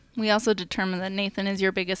We also determined that Nathan is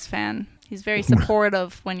your biggest fan. He's very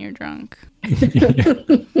supportive when you're drunk. I guess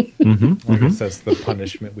that's the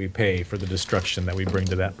punishment we pay for the destruction that we bring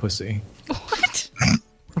to that pussy. What?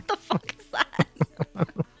 What the fuck is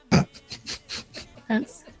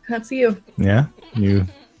that? That's you. Yeah? You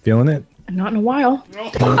feeling it? Not in a while.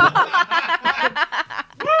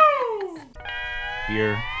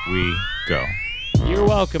 Here we go. You're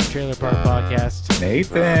welcome, Trailer Park Podcast.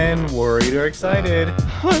 Nathan, worried or excited?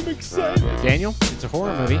 I'm excited. Daniel, it's a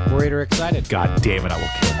horror movie. Worried or excited? God damn it, I will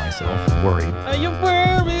kill myself. Worried. Are you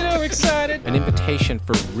worried or excited? An invitation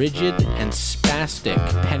for rigid and spastic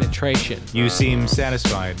penetration. You seem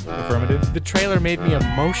satisfied. Affirmative. The trailer made me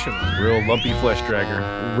emotional. Real lumpy flesh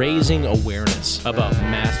dragger. Raising awareness about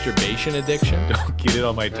masturbation addiction. Don't get it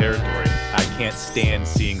on my territory. I can't stand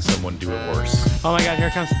seeing someone do it worse. Oh my God, here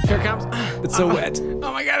it comes. Here it comes. It's so wet.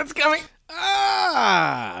 Oh my God, it's coming.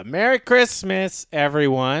 Merry Christmas,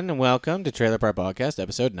 everyone, and welcome to Trailer Park Podcast,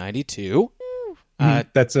 episode 92.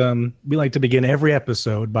 That's we like to begin every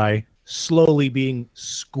episode by slowly being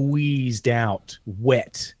squeezed out,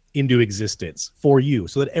 wet into existence for you,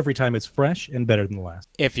 so that every time it's fresh and better than the last.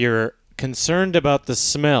 If you're concerned about the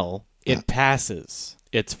smell, it passes.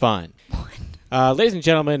 It's fine. Ladies and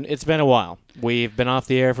gentlemen, it's been a while. We've been off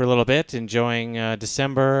the air for a little bit, enjoying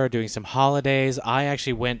December, doing some holidays. I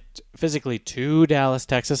actually went physically to Dallas,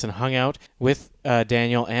 Texas, and hung out with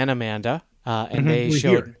Daniel and Amanda. And they We're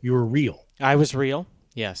showed here. You were real. I was real.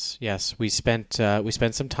 Yes. We spent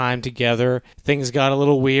some time together. Things got a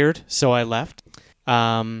little weird, so I left.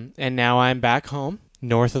 And now I'm back home,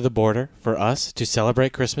 north of the border, for us to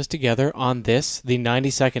celebrate Christmas together on this, the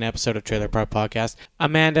 92nd episode of Trailer Park Podcast.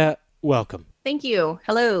 Amanda, welcome. Thank you.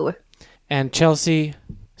 Hello. And Chelsea,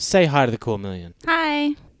 say hi to the Cool Million.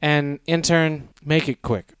 Hi. And intern, make it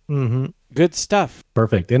quick. Mm-hmm. Good stuff.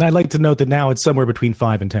 Perfect. And I'd like to note that now it's somewhere between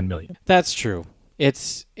 5 and 10 million. That's true. It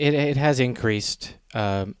has increased.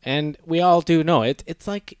 And we all do know it. It's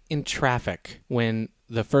like in traffic when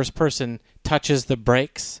the first person touches the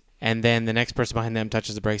brakes and then the next person behind them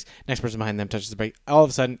touches the brakes, next person behind them touches the brake. All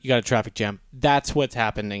of a sudden, you got a traffic jam. That's what's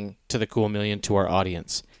happening to the Cool Million, to our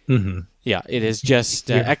audience. Mm-hmm. Yeah, it is just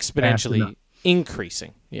Yeah, exponentially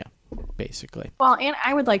increasing. Yeah, basically. Well, and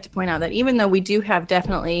I would like to point out that even though we do have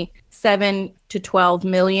definitely 7 to 12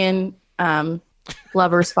 million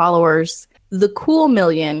lovers, followers, the Cool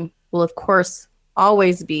Million will, of course,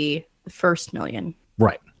 always be the first million.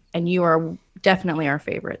 Right. And you are definitely our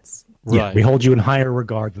favorites. Yeah, Right. we hold you in higher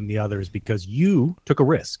regard than the others because you took a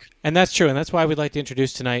risk. And that's true, and that's why we'd like to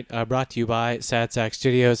introduce tonight, brought to you by Sad Sack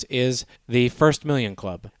Studios, is the First Million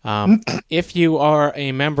Club. If you are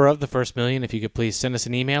a member of the First Million, if you could please send us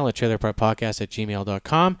an email at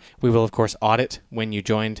trailerparkpodcast@gmail.com. We will, of course, audit when you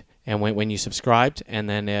joined and when you subscribed, and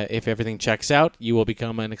then if everything checks out, you will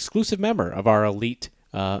become an exclusive member of our elite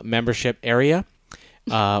membership area.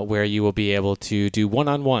 Where you will be able to do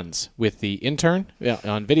one-on-ones with the intern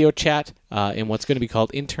on video chat in what's going to be called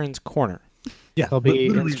Intern's Corner. Yeah, There'll be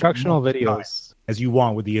literally instructional one videos. as you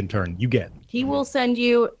want with the intern. You get. He will send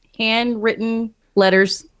you handwritten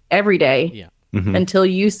letters every day Yeah. Mhm. until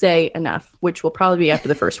you say enough, which will probably be after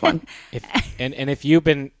the first one. If you've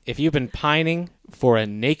been pining for a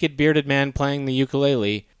naked bearded man playing the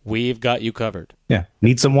ukulele, we've got you covered. Yeah.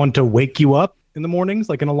 Need someone to wake you up in the mornings,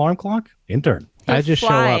 like an alarm clock? Intern. He'll I just show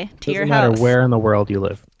fly up. to your Doesn't matter house. where in the world you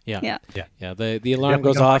live. Yeah. Yeah. The alarm Definitely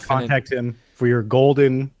goes gonna off. And Contact him for your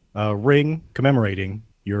golden ring commemorating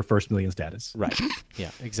your first million status. right. Yeah.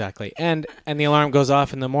 Exactly. And the alarm goes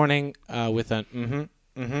off in the morning with an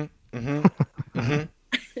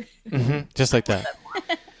just like that.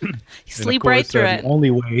 You And sleep of course, right through the it. only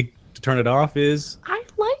way to turn it off is I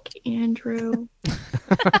like Andrew.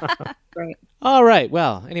 Right. All right.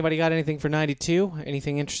 Well, anybody got anything for 92?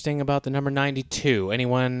 Anything interesting about the number 92?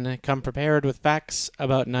 Anyone come prepared with facts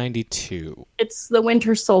about 92? It's the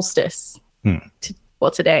winter solstice. Hmm.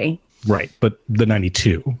 Today. right, but the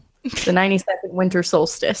 92. The 92nd winter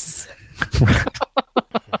solstice.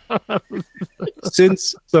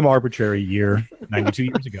 Since some arbitrary year, 92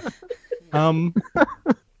 years ago.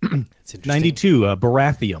 It's interesting. 92,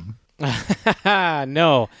 Baratheon.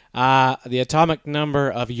 No, the atomic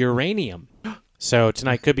number of uranium. So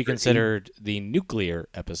tonight could be considered the nuclear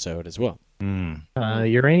episode as well.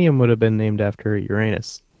 Uranium would have been named after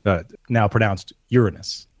Uranus. Now pronounced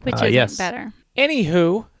Uranus. Which isn't yes. better.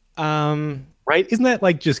 Anywho, Right? Isn't that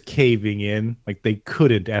like just caving in? Like they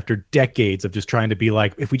couldn't after decades of just trying to be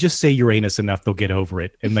like, if we just say Uranus enough, they'll get over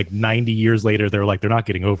it. And like 90 years later, they're like, they're not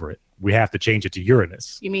getting over it. We have to change it to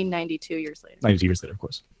Uranus. You mean 92 years later? 92 years later, of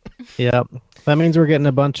course. Yep. That means we're getting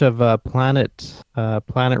a bunch of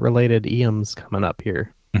planet-related EMs coming up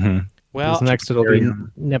here. Well, next it'll be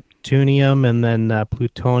Neptunium and then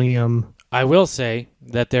plutonium. I will say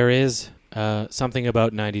that there is something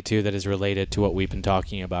about 92 that is related to what we've been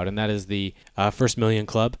talking about, and that is the First Million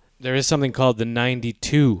Club. There is something called the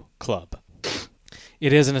 92 Club.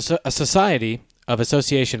 It is a society of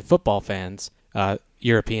association football fans,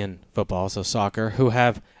 European football, so soccer, who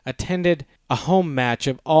have attended a home match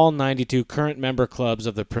of all 92 current member clubs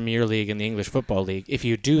of the Premier League and the English Football League. If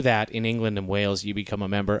you do that in England and Wales, you become a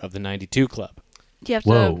member of the 92 Club. Do you have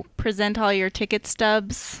to present all your ticket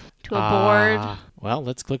stubs to a board? Well,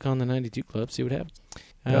 let's click on the 92 Club, see what happens.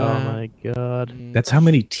 Oh my god. That's how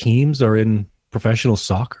many teams are in professional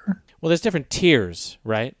soccer? Well, there's different tiers,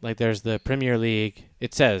 right? Like there's the Premier League.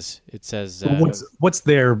 It says. What's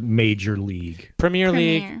their major league? Premier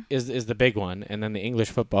League is the big one, and then the English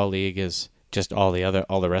Football League is just all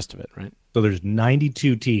the rest of it, right? So there's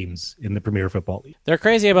 92 teams in the Premier Football League. They're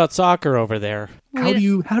crazy about soccer over there. How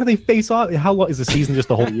do they face off? How long is the season? Just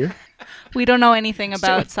the whole year? We don't know anything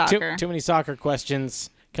about soccer. Too many soccer questions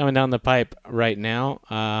coming down the pipe right now.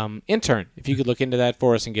 Intern, if you could look into that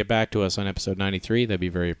for us and get back to us on episode 93, that'd be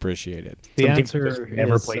very appreciated. The Some answer teams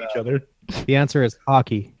never is, play each other. The answer is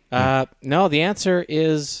hockey. No, the answer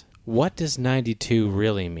is, what does 92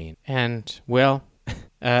 really mean? And, well,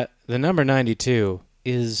 the number 92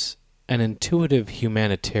 is an intuitive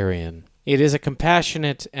humanitarian. It is a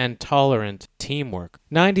compassionate and tolerant teamwork.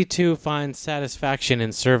 92 finds satisfaction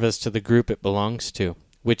in service to the group it belongs to,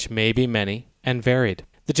 which may be many and varied.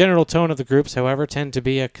 The general tone of the groups, however, tend to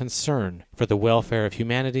be a concern for the welfare of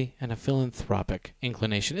humanity and a philanthropic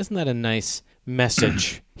inclination. Isn't that a nice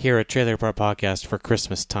message here at Trailer Park Podcast for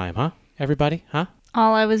Christmas time, huh? Everybody, huh?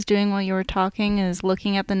 All I was doing while you were talking is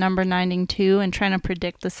looking at the number 92 and trying to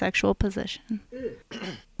predict the sexual position.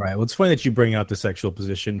 Right. Well, it's funny that you bring out the sexual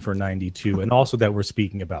position for 92 and also that we're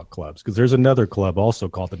speaking about clubs because there's another club also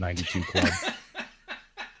called the 92 Club.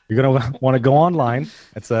 You're going to want to go online.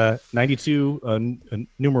 It's 92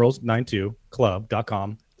 numerals 92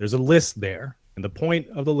 club.com. There's a list there. And the point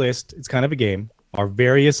of the list, it's kind of a game, are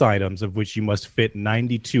various items of which you must fit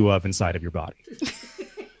 92 of inside of your body.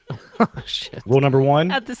 Oh, shit. Rule number 1.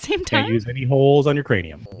 At the same Can't time? use any holes on your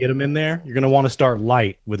cranium. Get them in there. You're going to want to start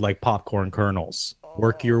light with like popcorn kernels.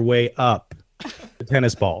 Work your way up to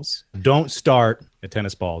tennis balls. Don't start at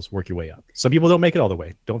tennis balls. Work your way up. Some people don't make it all the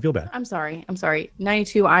way. Don't feel bad. I'm sorry.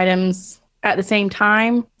 92 items at the same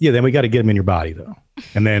time. Yeah, then we got to get them in your body, though.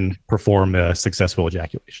 And then perform a successful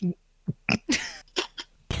ejaculation.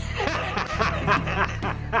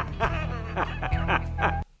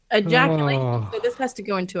 Ejaculation. Oh. So this has to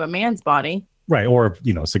go into a man's body. Right. Or,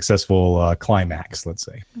 successful climax, let's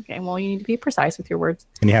say. Okay, well, you need to be precise with your words.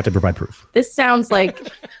 And you have to provide proof. This sounds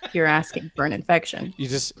like you're asking for an infection. You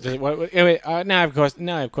just wait, now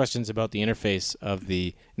I have questions about the interface of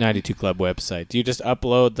the 92 Club website. Do you just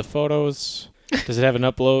upload the photos? Does it have an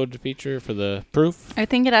upload feature for the proof? I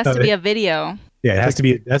think it has to be a video. Yeah, it has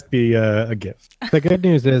to be a gift. The good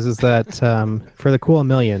news is that for the cool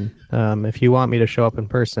million, if you want me to show up in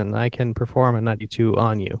person, I can perform a 92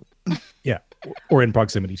 on you. Yeah. Or in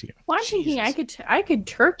proximity to you. Well, I'm thinking I could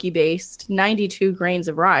turkey baste 92 grains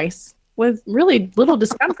of rice with really little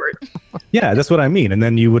discomfort. Yeah, that's what I mean. And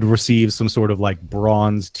then you would receive some sort of like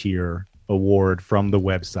bronze tier award from the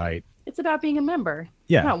website. It's about being a member.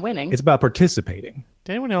 Yeah. It's not winning. It's about participating.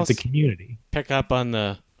 Did anyone else It's a community. pick up on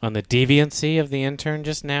the deviancy of the intern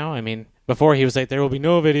just now? I mean, before he was like, there will be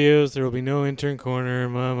no videos, there will be no intern corner,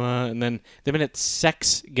 mama. And then the minute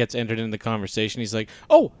sex gets entered into the conversation, he's like,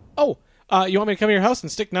 oh, you want me to come to your house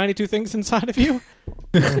and stick 92 things inside of you?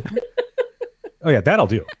 Oh, yeah, that'll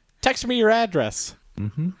do. Text me your address.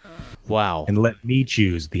 Mm-hmm. Wow. And let me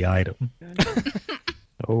choose the item.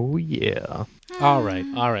 Oh, yeah. All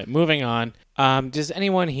right. Moving on. Does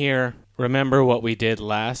anyone here remember what we did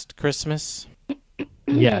last Christmas?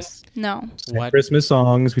 Yes. No. What Christmas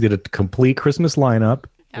songs. We did a complete Christmas lineup.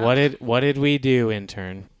 What did we do,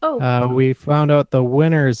 intern? We found out the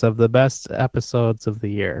winners of the best episodes of the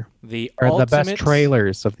year. The best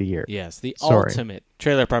trailers of the year. Yes, the Sorry. ultimate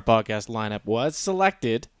Trailer Park Podcast lineup was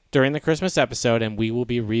selected during the Christmas episode, and we will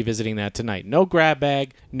be revisiting that tonight. No grab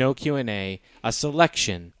bag, no Q&A, a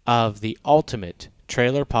selection of the ultimate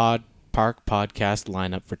Trailer Park Podcast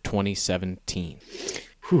lineup for 2017.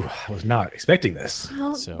 Whew, I was not expecting this.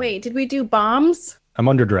 Well, So- wait, did we do bombs? I'm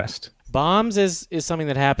underdressed. Bombs is something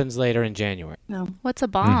that happens later in January. No. What's a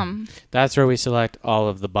bomb? That's where we select all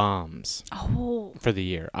of the bombs Oh. for the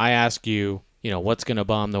year. I ask you, what's going to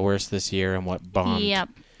bomb the worst this year and what bombed. Yep.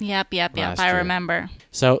 last I year. remember.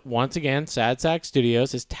 So once again, Sad Sack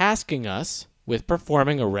Studios is tasking us with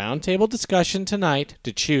performing a roundtable discussion tonight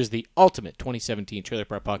to choose the ultimate 2017 Trailer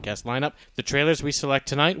Park Podcast lineup. The trailers we select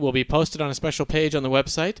tonight will be posted on a special page on the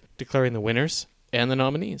website declaring the winners and the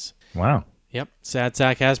nominees. Wow. Yep. Sad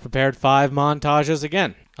Sack has prepared 5 montages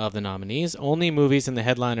again of the nominees. Only movies in the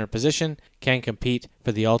headliner position can compete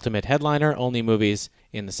for the ultimate headliner. Only movies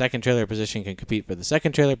in the second trailer position can compete for the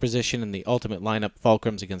second trailer position in the ultimate lineup,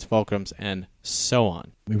 fulcrums against fulcrums, and so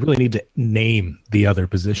on. We really need to name the other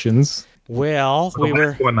positions. Well, we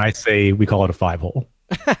were... When I say we call it a 5-hole.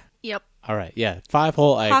 Yep. All right, yeah.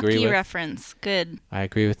 5-hole, I agree Hockey with. reference. Good. I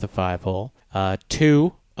agree with the 5-hole.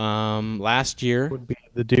 2, last year. Would be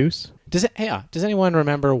the Deuce. Does anyone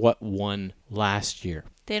remember what won last year?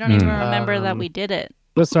 They don't even remember that we did it.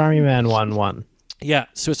 Swiss Army Man won 1. Yeah,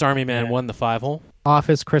 Swiss Army Man won the 5-hole.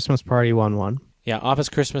 Office Christmas Party won 1. Yeah, Office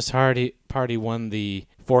Christmas Party won the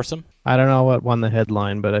foursome. I don't know what won the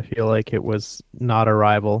headline, but I feel like it was not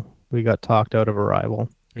Arrival. We got talked out of Arrival.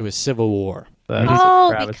 It was Civil War That is a Oh,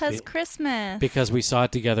 travesty. because Christmas. because we saw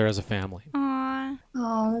it together as a family. Aw.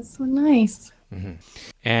 Oh, that's so nice.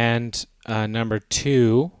 And number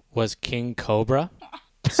 2 was King Cobra.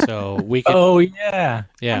 So we could, Oh, yeah.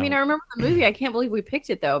 yeah. I mean, I remember the movie. I can't believe we picked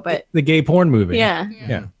it though. But The gay porn movie. yeah,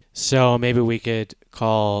 Yeah. So maybe we could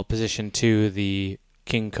call position 2 the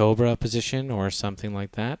King Cobra position or something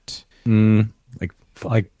like that.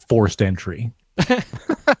 Like forced entry.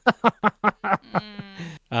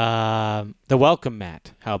 The welcome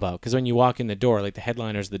mat. How about? Because when you walk in the door, like the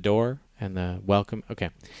headliner's the door and the welcome. Okay.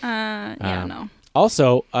 No.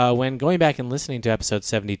 Also, when going back and listening to episode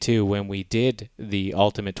 72, when we did the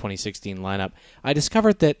Ultimate 2016 lineup, I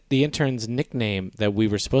discovered that the intern's nickname that we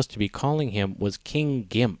were supposed to be calling him was King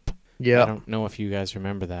Gimp. I Yeah, don't know if you guys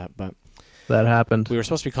remember that, but that happened. we were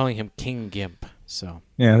supposed to be calling him King Gimp. So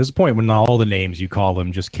Yeah, there's a point when all the names you call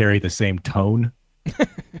them just carry the same tone.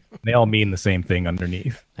 They all mean the same thing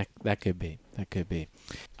underneath. that could be. That could be.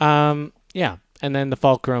 Yeah. And then the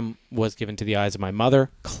fulcrum was given to The Eyes of My Mother.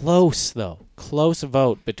 Close, though. Close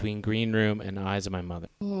vote between Green Room and Eyes of My Mother.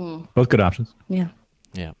 Both good options. yeah.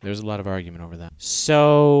 Yeah, there's a lot of argument over that.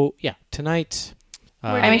 So, yeah, tonight, We're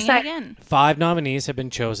I'm doing excited. it again. 5 nominees have been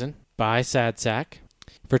chosen by Sad Sack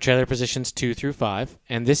for trailer positions 2 through 5.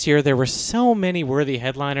 And this year there were so many worthy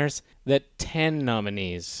headliners that 10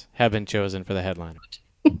 nominees have been chosen for the headliner.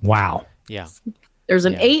 Wow. Yeah. There's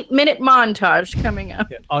an Yeah. 8-minute montage coming up.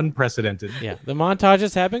 Yeah, unprecedented. Yeah, the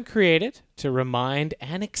montages have been created to remind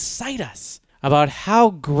and excite us about how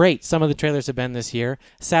great some of the trailers have been this year.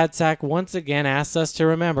 Sad Sack once again asks us to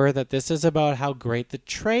remember that this is about how great the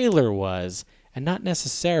trailer was and not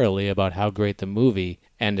necessarily about how great the movie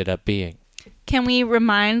ended up being. Can we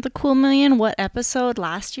remind the Cool Million what episode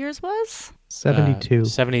last year's was? 72.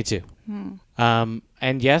 72.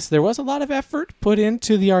 And yes, there was a lot of effort put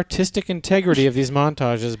into the artistic integrity of these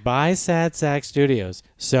montages by Sad Sack Studios.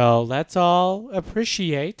 So let's all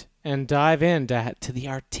appreciate and dive into to the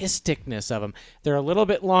artisticness of them. They're a little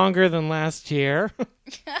bit longer than last year,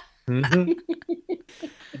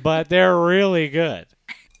 but they're really good.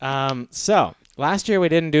 So last year we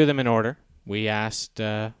didn't do them in order. We asked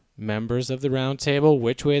members of the round table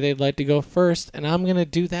which way they'd like to go first, and I'm going to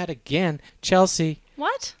do that again. Chelsea,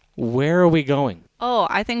 What? where are we going? Oh,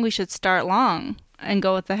 I think we should start long and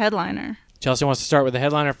go with the headliner. Chelsea wants to start with the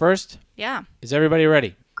headliner first. Yeah. Is everybody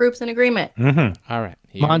ready? Groups in agreement. All right.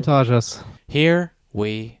 Montage us. Here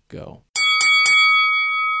we go.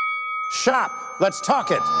 Shop, let's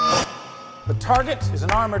talk it. The target is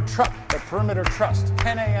an armored truck at Perimeter Trust,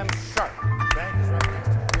 10 a.m. sharp. Bank is right next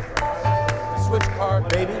to it. The switch card,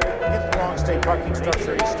 baby, hit the long stay parking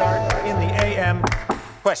structure. Start in the a.m.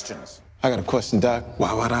 Questions. I got a question, Doc.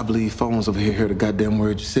 Why'd I believe phones over here heard the goddamn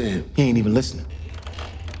word you said? He ain't even listening.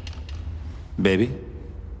 Baby.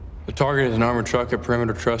 The target is an armored truck at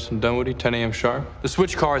Perimeter Trust in Dunwoody, 10 a.m. sharp. The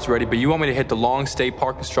switch car is ready, but you want me to hit the long stay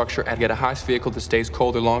parking structure and get a heist vehicle that stays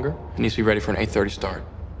colder longer? It needs to be ready for an 8:30 start.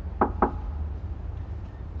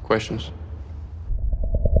 Questions?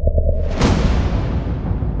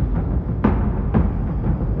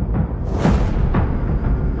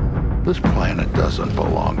 This planet doesn't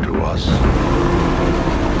belong to us.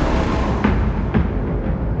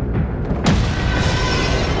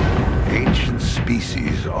 Ancient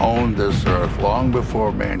species owned this Earth long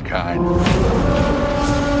before mankind.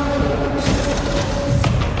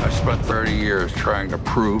 I spent 30 years trying to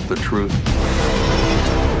prove the truth.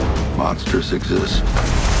 Monsters exist.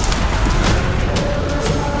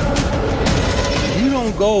 You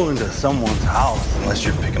don't go into someone's house unless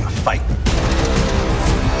you're picking a fight.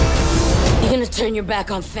 You gonna turn your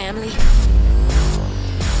back on family?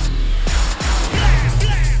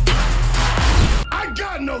 I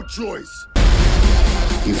got no choice.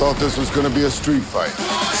 You thought this was gonna be a street fight.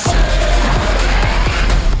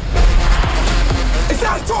 Is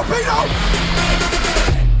that a torpedo?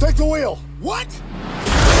 Take the wheel. What?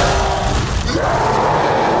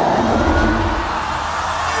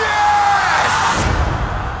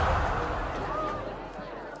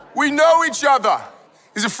 We know each other.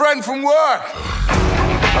 He's a friend from work.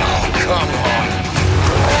 Oh, come on.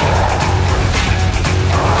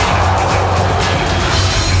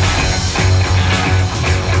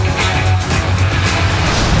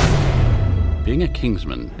 Being a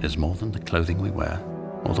Kingsman is more than the clothing we wear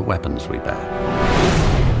or the weapons we bear.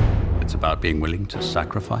 It's about being willing to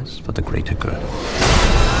sacrifice for the greater good.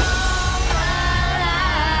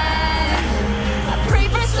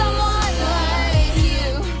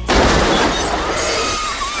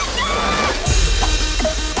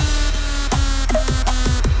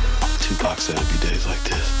 Tupac said it'd be days like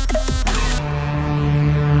this.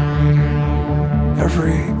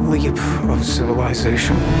 Every leap of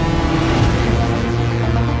civilization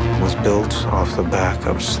was built off the back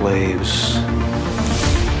of slaves.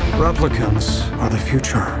 Replicants are the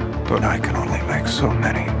future, but I can only make so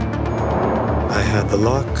many. I had the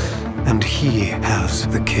luck, and he has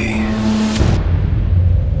the key.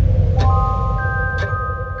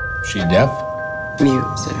 She deaf?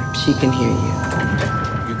 Mute, sir. She can hear you.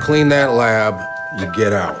 You clean that lab, you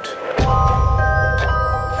get out.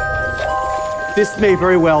 This may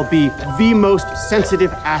very well be the most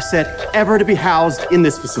sensitive asset ever to be housed in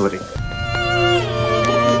this facility.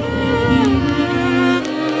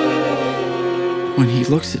 When he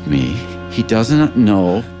looks at me, he doesn't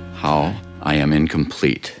know how I am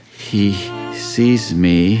incomplete. He sees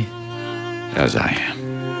me as I am.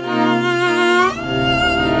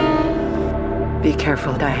 Be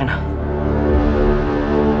careful, Diana.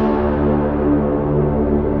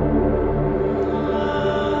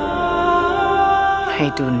 I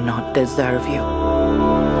do not deserve you.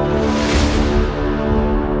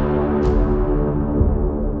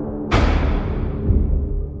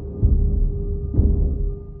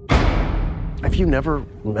 Have you never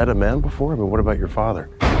met a man before? I mean, what about your father?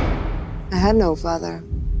 I had no father.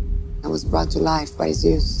 I was brought to life by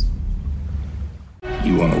Zeus.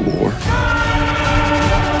 You want a war?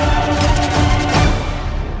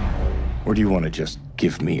 Or do you want to just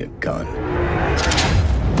give me a gun?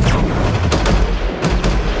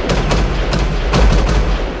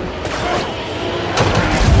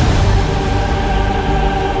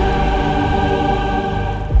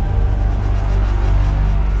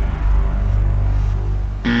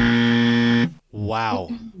 Wow.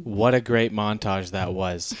 What a great montage that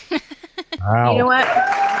was. Wow. You know what?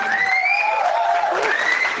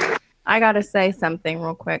 I gotta say something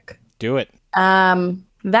real quick. Do it.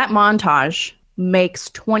 That montage makes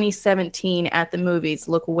 2017 at the movies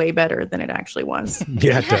look way better than it actually was.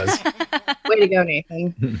 Yeah, it does. Way to go,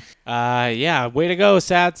 Nathan. Yeah, way to go,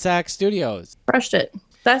 Sad Sack Studios. Crushed it.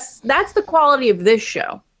 That's the quality of this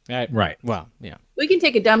show. Right. Well, yeah. We can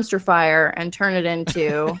take a dumpster fire and turn it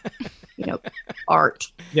into,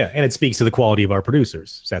 art. Yeah, and it speaks to the quality of our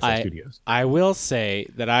producers, Sad Sack Studios. I will say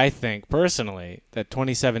that I think personally that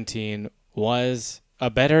 2017 was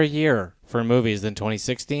a better year for movies than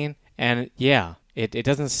 2016. And yeah, it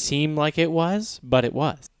doesn't seem like it was, but it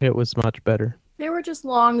was. It was much better. There were just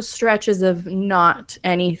long stretches of not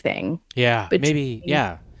anything. Yeah, maybe,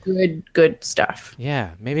 yeah. Good stuff.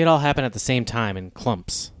 Yeah, maybe it all happened at the same time in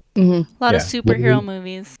clumps. Mm-hmm. A lot of superhero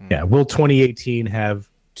movies. Yeah, will 2018 have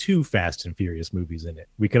 2 Fast and Furious movies in it?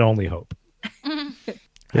 We can only hope.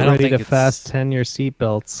 Get ready to fast 10 your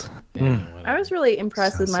seatbelts. I was really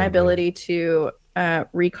impressed with my ability to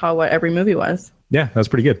recall what every movie was. Yeah, that was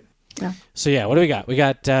pretty good. Yeah. So yeah, what do we got? We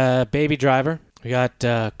got Baby Driver. We got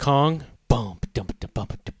Kong.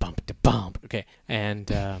 Okay, and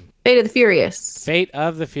Fate of the Furious. Fate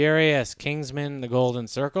of the Furious. Kingsman: The Golden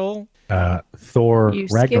Circle. Thor You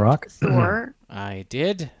Ragnarok. skipped Thor. I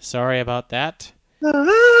did. Sorry about that.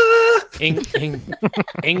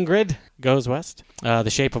 Ingrid Goes West. The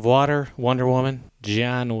Shape of Water. Wonder Woman.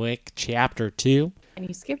 John Wick Chapter 2. And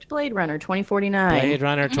you skipped Blade Runner 2049. Blade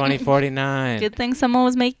Runner 2049. Good thing someone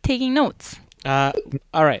was taking notes. All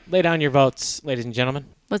right, lay down your votes, ladies and gentlemen.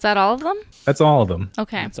 Was that all of them? That's all of them.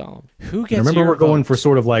 Okay. That's all. Who And gets remember, your we're going vote? for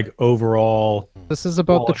sort of like overall. This is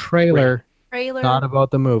about the trailer, Trailer. not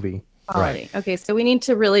about the movie. Quality. Okay, so we need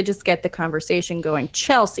to really just get the conversation going.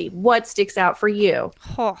 Chelsea, what sticks out for you?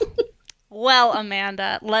 Oh. Well,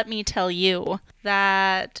 Amanda, let me tell you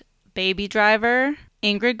that Baby Driver,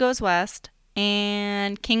 Ingrid Goes West,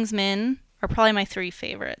 and Kingsman are probably my 3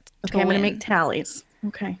 favorites. Okay, I'm going to make tallies.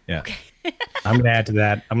 Okay. Yeah. I'm gonna add to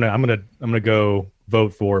that. I'm gonna go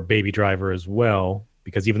vote for Baby Driver as well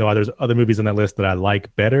because even though there's other movies on that list that I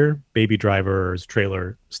like better, Baby Driver's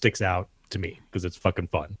trailer sticks out to me because it's fucking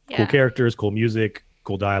fun. Yeah. Cool characters, cool music,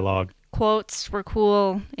 cool dialogue. Quotes were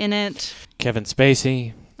cool in it. Kevin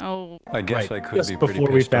Spacey. Oh, I guess Right. I could Just be pretty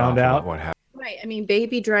before we pissed found off out. about what happened. Right. I mean,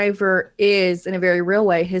 Baby Driver is, in a very real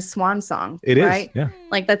way, his swan song. It is, right? yeah.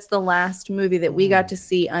 Like, that's the last movie that we got to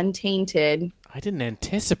see untainted. I didn't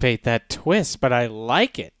anticipate that twist, but I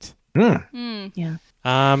like it. Yeah.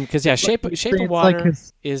 Because Shape of It's Water like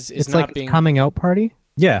his- is It's not like being. his coming out party.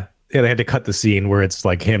 Yeah. Yeah, they had to cut the scene where it's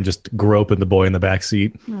like him just groping the boy in the back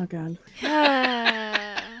seat. Oh, God.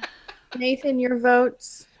 Nathan, your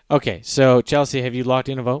votes? Okay, so Chelsea, have you locked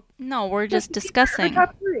in a vote? no, we're just discussing.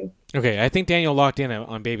 Top three. Okay, I think Daniel locked in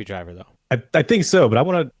on Baby Driver though. I think so, but I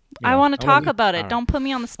want to. I want to talk about it. All right. Don't put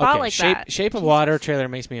me on the spot like that. Shape of Water trailer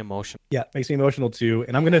makes me emotional. Yeah, makes me emotional too.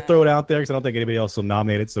 And I'm going to throw it out there because I don't think anybody else will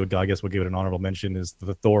nominate it. So I guess we'll give it an honorable mention is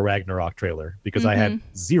the Thor Ragnarok trailer because I had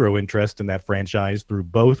zero interest in that franchise through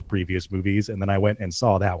both previous movies. And then I went and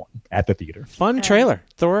saw that one at the theater. Fun trailer.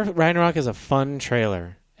 Thor Ragnarok is a fun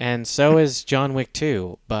trailer. And so is John Wick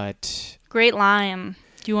 2. But Great line.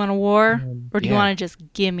 Do you want a war or do you yeah. want to just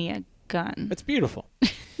give me a gun? it's beautiful.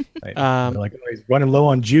 Right? They're like, oh, he's running low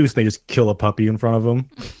on juice. They just kill a puppy in front of him.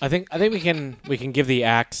 I think we can give the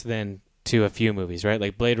axe then to a few movies, right?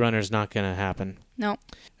 Like Blade Runner's not going to happen. No.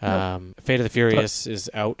 Fate of the Furious is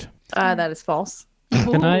out. That is false.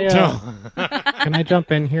 Can I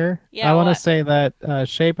jump in here? Yeah, I want what? to say that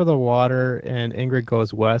Shape of the Water and Ingrid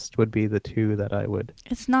Goes West would be the two that I would.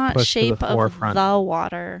 It's not push to the Shape of forefront. the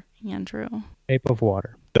Water, Andrew. Shape of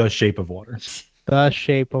Water. The Shape of Water. The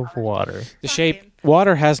Shape of Water. The shape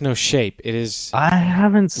water has no shape. It is I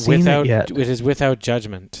haven't seen without it yet. it is without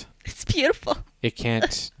judgment. It's beautiful. It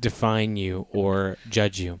can't define you or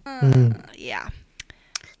judge you. Yeah.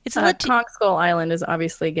 It's lit- Kong Skull Island is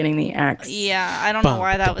obviously getting the axe. Yeah, I don't know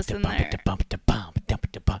why that was in there.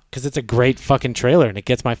 Because it's a great fucking trailer and it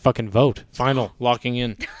gets my fucking vote. Final locking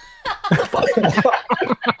in.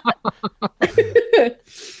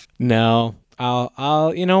 No,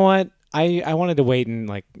 I'll. You know what? I wanted to wait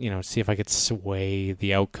and see if I could sway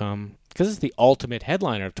the outcome because it's the ultimate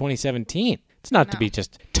headliner of 2017. It's not to be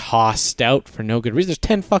just tossed out for no good reason. There's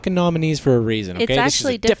 10 fucking nominees for a reason. Okay? It's This is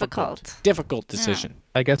actually a difficult decision.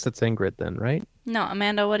 I guess it's Ingrid then, right? No,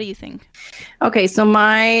 Amanda, what do you think? Okay, so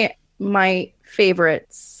my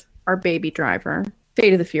favorites are Baby Driver,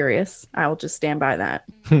 Fate of the Furious. I will just stand by that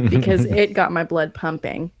because it got my blood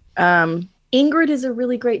pumping. Ingrid is a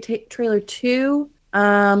really great trailer too.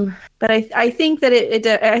 But I think that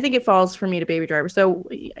I think it falls for me to Baby Driver. So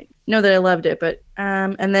I know that I loved it, but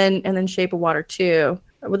and then Shape of Water too.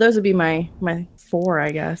 Well, those would be my four,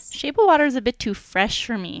 I guess. Shape of Water is a bit too fresh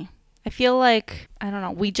for me. I feel like, I don't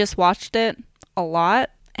know, we just watched it a lot,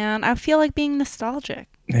 and I feel like being nostalgic.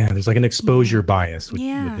 Yeah, there's like an exposure bias with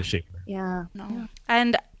Yeah. the Shape. Yeah. No.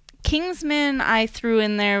 And Kingsman I threw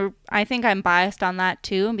in there. I think I'm biased on that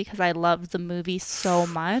too because I loved the movie so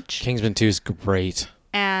much. Kingsman 2 is great.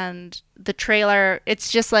 And the trailer,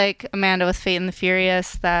 it's just like Amanda with Fate and the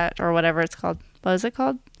Furious, or whatever it's called. What is it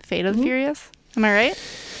called? Fate of the Furious? Am I right?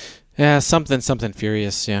 Yeah, something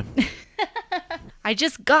furious, yeah. I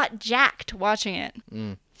just got jacked watching it.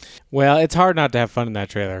 Well, it's hard not to have fun in that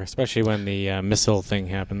trailer, especially when the missile thing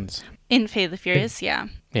happens. In Fate of the Furious, yeah.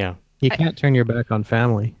 Yeah. You can't turn your back on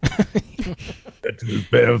family. That's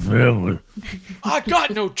bad family. I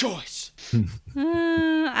got no choice.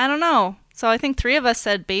 I don't know. So I think 3 of us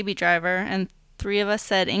said Baby Driver and 3 of us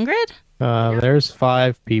said Ingrid? There's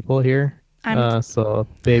 5 people here. So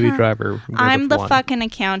Baby Driver. I'm the one. fucking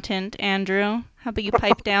accountant, Andrew. How about you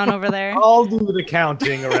pipe down over there? I'll do the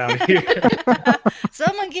counting around here.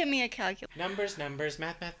 Someone give me a calculator. Numbers,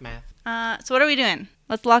 math. So what are we doing?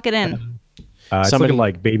 Let's lock it in. It's looking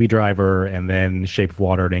like Baby Driver and then Shape of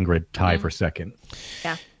Water and Ingrid tie for second.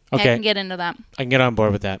 Yeah. Okay. I can get into that. I can get on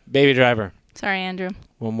board with that. Baby Driver. Sorry, Andrew.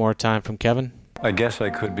 One more time from Kevin. I guess I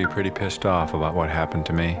could be pretty pissed off about what happened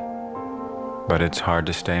to me. But it's hard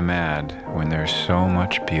to stay mad when there's so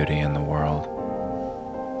much beauty in the world.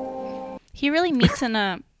 He really meets in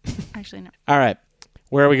a... Actually, no. All right.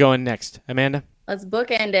 Where are we going next? Amanda? Let's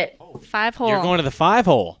bookend it. 5-hole. You're going to the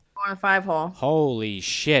 5-hole. Going to 5-hole. Holy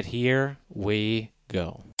shit. Here we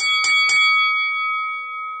go.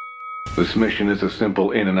 This mission is a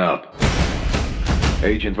simple in and out.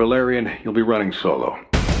 Agent Valerian, you'll be running solo.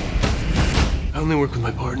 I only work with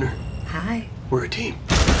my partner. Hi. We're a team.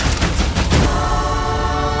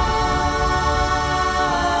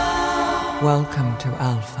 Welcome to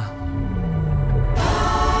Alpha.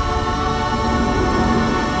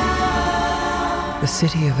 The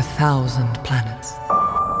city of 1,000 planets.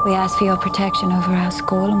 We ask for your protection over our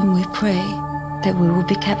school, and we pray that we will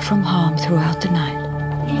be kept from harm throughout the night.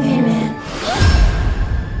 Amen.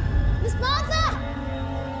 Miss Martha!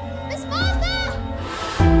 Miss Martha!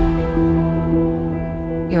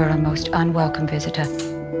 You're a most unwelcome visitor,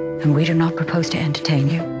 and we do not propose to entertain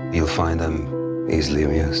you. You'll find them easily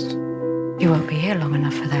amused. You won't be here long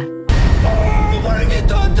enough for that. Oh, what have you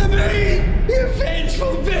done to me? You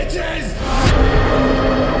vengeful bitches!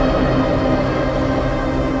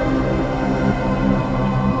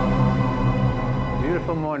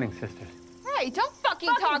 Beautiful morning, sisters. Hey, don't fucking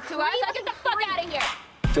talk to us. Now get the fuck out of here.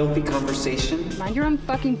 Filthy conversation, Mind your own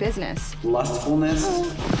fucking business. lustfulness,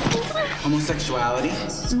 homosexuality.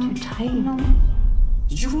 This is too tight.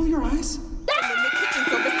 Did you roll your eyes?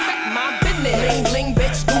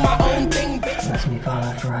 Lets me fall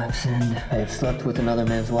after I've sinned. I have slept with another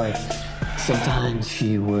man's wife. Sometimes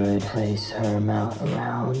she would place her mouth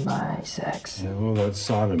around my sex. Yeah, well, that's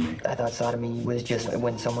sodomy. I thought sodomy was just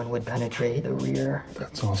when someone would penetrate the rear.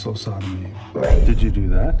 That's also sodomy. Right. Did you do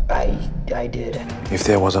that? I did. If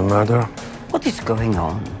there was a murder, What is going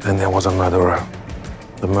on? then there was a murderer.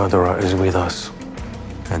 The murderer is with us.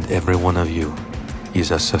 And every one of you is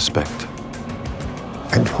a suspect.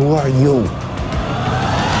 And who are you?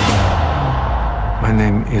 My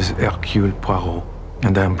name is Hercule Poirot,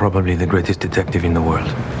 and I am probably the greatest detective in the world.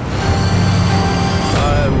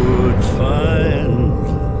 I would find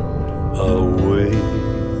a way.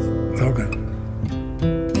 Logan,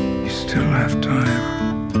 you still have time.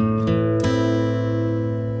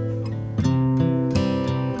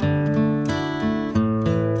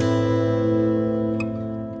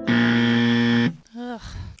 Ugh.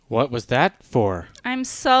 What was that for? I'm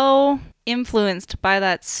so influenced by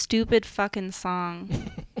that stupid fucking song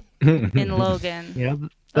in Logan. Yeah.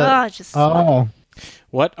 Just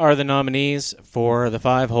What are the nominees for the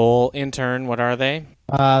 5-hole intern? What are they?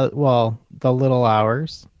 Well, The Little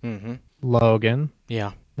Hours, Mm-hmm. Logan,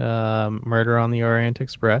 Yeah. Murder on the Orient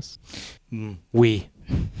Express, We.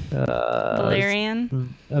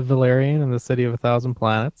 Valerian. Valerian and the City of a Thousand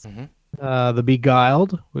Planets, Mhm. The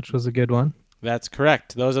Beguiled, which was a good one. That's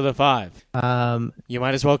correct. Those are the 5. You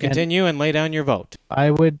might as well continue and lay down your vote.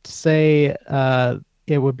 I would say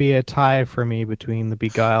it would be a tie for me between The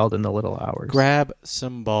Beguiled and The Little Hours. Grab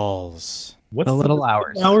some balls. What's The Little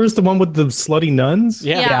Hours. Hours, the one with the slutty nuns?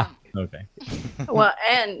 Yeah. Okay. Well,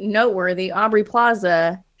 and noteworthy, Aubrey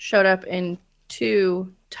Plaza showed up in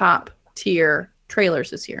 2 top tier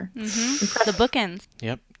trailers this year. The bookends.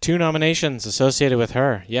 Yep. 2 nominations associated with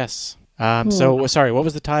her. Yes. So, sorry, what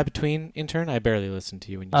was the tie between intern? I barely listened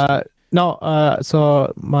to you when you said No,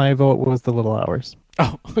 so my vote was The Little Hours.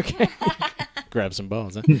 Oh, okay. Grab some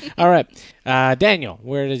balls, huh? All right. Daniel,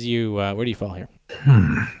 where do you fall here?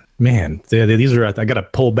 Man, these are. I got to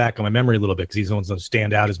pull back on my memory a little bit because these ones don't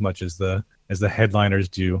stand out as much as the headliners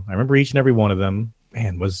do. I remember each and every one of them.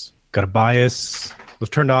 Man, got a bias. Was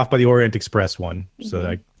turned off by the Orient Express one,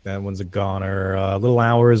 so that one's a goner. Little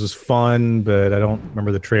Hours was fun, but I don't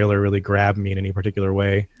remember the trailer really grabbed me in any particular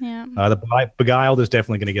way. Yeah. The Beguiled is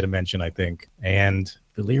definitely going to get a mention, I think. And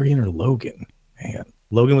Valerian or Logan, man,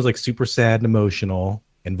 Logan was like super sad and emotional,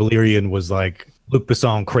 and Valerian was like Luc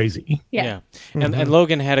Besson crazy. Yeah. And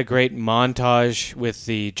Logan had a great montage with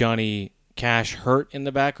the Johnny Cash hurt in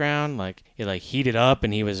the background. Like it heated up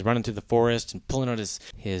and he was running through the forest and pulling out his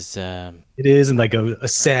It is, and like a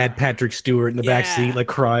sad Patrick Stewart in the back seat, like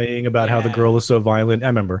crying about how the girl is so violent. I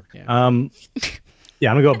remember. Yeah, I'm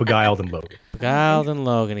gonna go with Beguiled and Logan. Beguiled and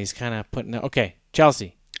Logan. He's kind of putting okay.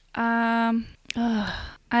 Chelsea. I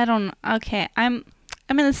don't. Okay, I'm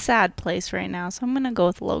in a sad place right now, so I'm gonna go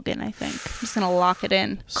with Logan. I think I'm just gonna lock it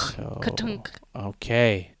in. So, Ka-tunk.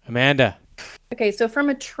 okay, Amanda. Okay, so from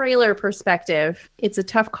a trailer perspective, it's a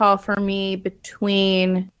tough call for me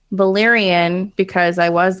between Valerian, because I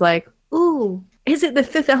was like, ooh, is it The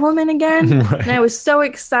Fifth Element again? Right. And I was so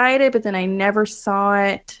excited, but then I never saw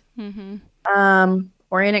it.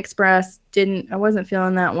 Orient Express I wasn't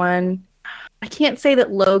feeling that one. I can't say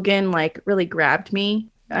that Logan really grabbed me.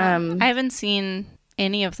 I haven't seen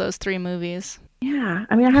any of those 3 movies. Yeah,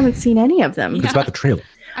 I mean, I haven't seen any of them. It's about the trailer.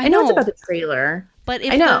 I know it's about the trailer. But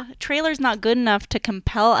if the trailer's not good enough to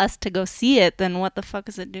compel us to go see it, then what the fuck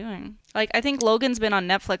is it doing? I think Logan's been on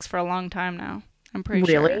Netflix for a long time now. I'm pretty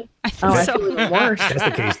sure. Really? I think so. I feel even worse. That's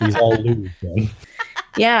the case. These all lose. Then.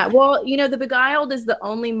 Yeah, well, The Beguiled is the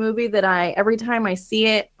only movie that every time I see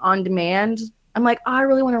it on demand, I'm like, oh, I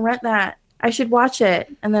really want to rent that. I should watch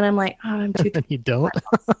it. And then I'm like, oh, I'm too You don't?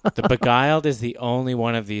 The Beguiled is the only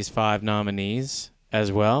one of these 5 nominees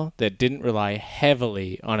as well that didn't rely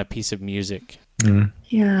heavily on a piece of music.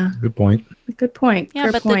 Yeah. Good point. Good point. Yeah,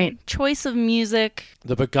 Fair but point. the choice of music.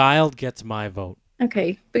 The Beguiled gets my vote.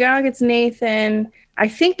 Okay, Beguiled gets Nathan. I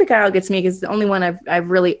think Beguiled gets me because it's the only one I've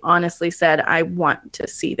really honestly said I want to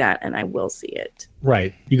see that and I will see it.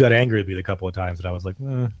 Right. You got angry with me a couple of times, and I was like,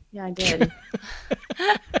 Yeah, I did.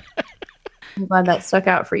 I'm glad that stuck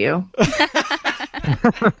out for you.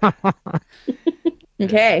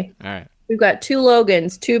 Okay. All right. We've got 2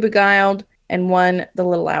 Logans, 2 Beguiled, and 1 The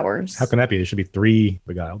Little Hours. how can that be? There should be 3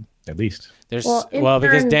 Beguiled, at least. There's Well,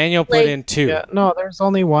 because intern Daniel put Blake- in 2. Yeah, no, there's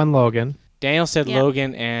only one Logan. Daniel said Yeah.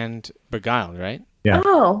 Logan and Beguiled, right? Yeah.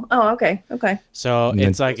 Oh, okay. So And then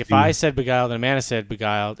it's like if Chelsea- I said Beguiled and Amanda said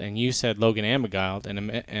Beguiled and you said Logan and Beguiled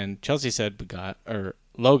and Chelsea said Beguiled or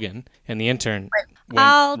Logan and the intern. went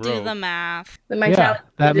I'll do rogue. the math. Then my Yeah, challenge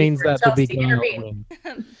that is means for that the Chelsea to Beguiled intervene.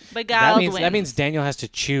 win. Beguiled That wins. means Daniel has to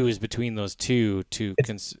choose between those two to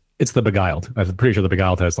It's the Beguiled. I'm pretty sure the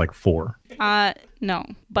Beguiled has like 4. No,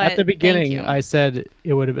 but At the beginning, thank you. I said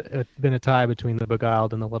it would have been a tie between the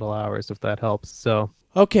Beguiled and the Little Hours, if that helps. So,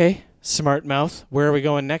 Okay, smart mouth. Where are we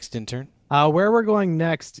going next, intern? where we're going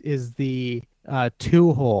next is the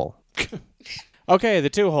 2-hole. Okay, the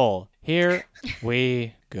 2-hole. Here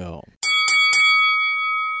we go.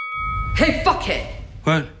 Hey, fuckhead!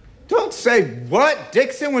 What? Don't say what,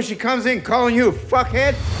 Dixon, when she comes in calling you a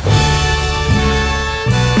fuckhead.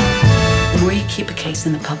 The more you keep a case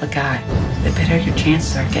in the public eye, the better your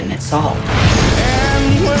chances are getting it solved.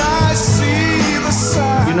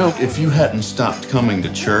 You know, if you hadn't stopped coming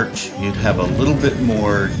to church, you'd have a little bit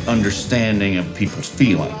more understanding of people's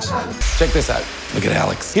feelings. Check this out. Look at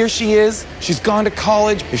Alex. Here she is. She's gone to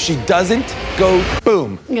college. If she doesn't go,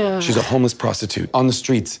 boom. Yeah. She's a homeless prostitute on the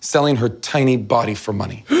streets, selling her tiny body for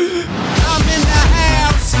money. We're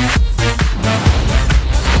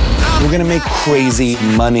gonna make crazy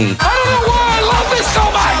money. I don't know why I love this so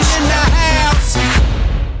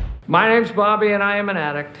much! My name's Bobby, and I am an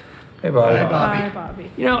addict. Hey, Bobby. Hi, Bobby.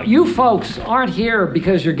 You know, you folks aren't here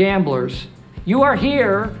because you're gamblers. You are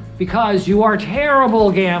here because you are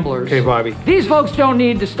terrible gamblers. Okay, Bobby. These folks don't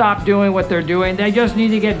need to stop doing what they're doing. They just need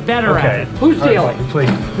to get better at it. Who's All right, dealing? Bobby, please.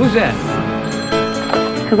 Who's in?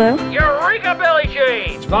 Hello? Eureka, Billy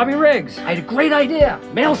Jean! It's Bobby Riggs. I had a great idea.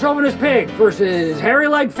 Male chauvinist pig versus hairy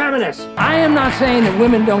leg feminist. I am not saying that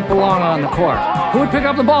women don't belong on the court. Who would pick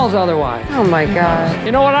up the balls otherwise? Oh my God.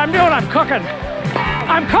 You know what I'm doing? I'm cooking.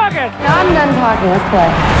 I'm cooking! No, I'm done talking. Let's play.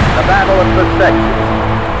 The battle of the sexes.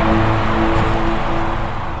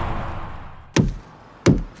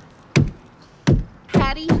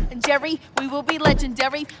 Patty and Jerry, we will be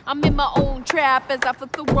legendary. I'm in my own trap as I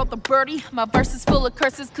flip the world a birdie. My verse is full of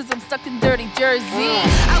curses cause I'm stuck in dirty Jersey.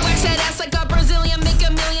 I wax that ass like a Brazilian, make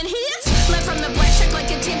a million hits. Left from the black shirt like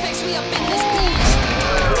a Tipex, we up in this bitch.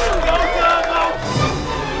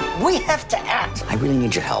 We have to act. I really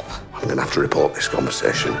need your help. I'm gonna have to report this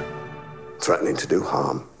conversation. Threatening to do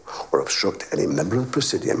harm or obstruct any member of the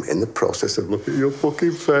Presidium in the process of looking at your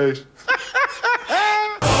fucking face.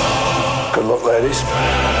 Good luck, ladies.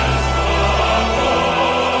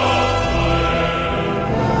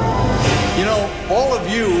 You know, all of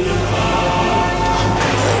you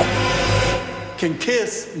can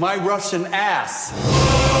kiss my Russian ass.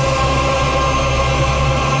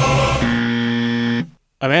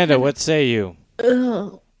 Amanda, what say you?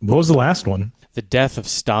 Ugh. What was the last one? The Death of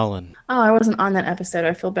Stalin. Oh, I wasn't on that episode.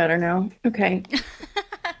 I feel better now. Okay.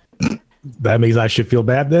 That means I should feel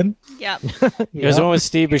bad then? Yep. It was the one with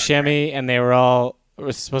Steve Buscemi, and they were all it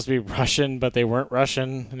was supposed to be Russian, but they weren't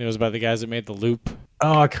Russian, and it was by the guys that made The Loop.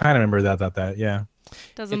 Oh, I kind of remember that, yeah.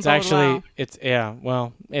 Doesn't It's bode actually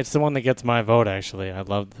well. it's the one that gets my vote. Actually, I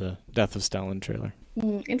love the Death of Stalin trailer.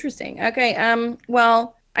 Interesting. Okay.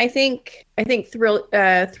 Well, I think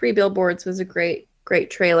Three Billboards was a great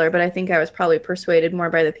trailer, but I think I was probably persuaded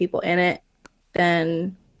more by the people in it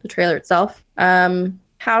than the trailer itself.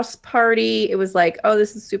 House Party, it was like, oh,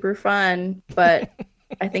 this is super fun, but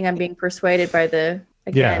I think I'm being persuaded by the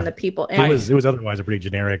people in it. It was otherwise a pretty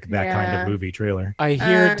generic kind Yeah. of movie trailer. I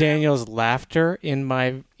hear Daniel's laughter in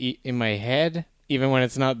my head, even when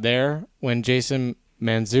it's not there. When Jason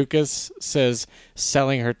Mantzoukas says,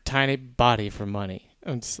 "Selling her tiny body for money,"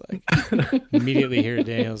 I'm just like immediately hear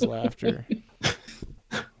Daniel's laughter.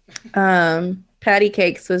 Patty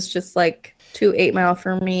Cakes was just like too 8 Mile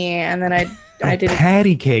for me, and then I did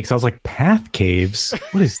Patty Cakes. I was like, Path Caves?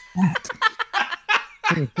 What is that?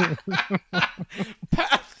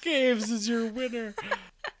 Path Caves is your winner.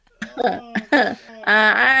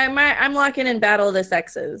 I'm locking in Battle of the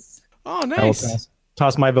Sexes. Oh, I'll nice.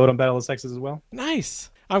 toss my vote on Battle of the Sexes as well. Nice.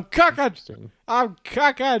 I'm cooking.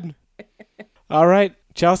 All right,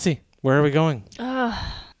 Chelsea, where are we going?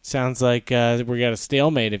 Sounds like we got a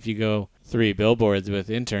stalemate if you go 3 billboards with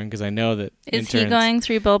intern, because I know that Is he going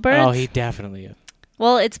 3 billboards? Oh, he definitely is.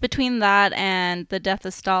 Well, it's between that and the death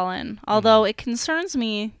of Stalin. Although it concerns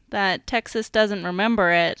me that Texas doesn't remember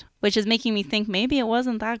it, which is making me think maybe it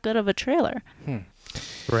wasn't that good of a trailer.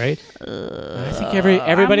 Right? I think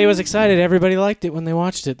everybody was excited. Everybody liked it when they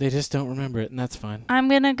watched it. They just don't remember it, and that's fine. I'm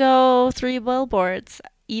going to go 3 billboards.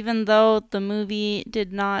 Even though the movie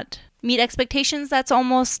did not meet expectations, that's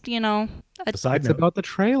almost, It's about the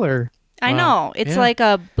trailer. I know. It's like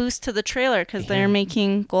a boost to the trailer because they're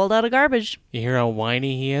making gold out of garbage. You hear how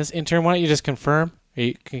whiny he is? Intern, why don't you just confirm?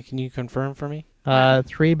 Can you confirm for me?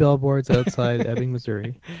 3 billboards outside Ebbing,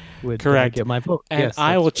 Missouri. Would Correct. Get my vote. And yes,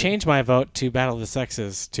 I will right. change my vote to Battle of the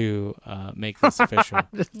Sexes to make this official.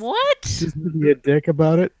 What? Just be a dick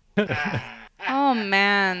about it. Oh,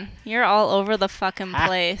 man. You're all over the fucking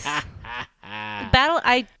place. Battle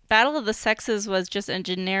of the Sexes was just a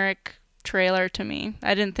generic trailer to me.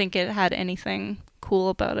 I didn't think it had anything cool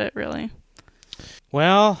about it, really.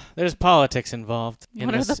 Well, there's politics involved.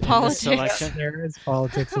 What are the politics? In this selection. There is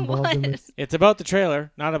politics involved in this. It's about the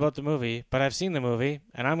trailer, not about the movie, but I've seen the movie,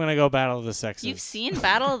 and I'm going to go Battle of the Sexes. You've seen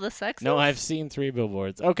Battle of the Sexes? No, I've seen 3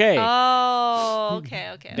 billboards. Okay. Oh,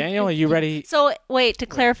 okay. Daniel, are you ready? So, wait, to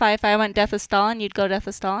clarify, if I went Death of Stalin, you'd go Death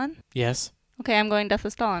of Stalin? Yes. Okay, I'm going Death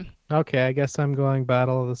of Stalin. Okay, I guess I'm going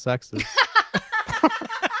Battle of the Sexes.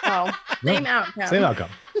 Same outcome. Same outcome.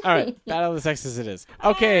 All right, Battle of the Sexes it is.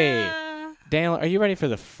 Okay. Daniel, are you ready for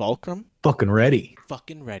the fulcrum? Fucking ready.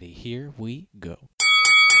 Fucking ready. Here we go.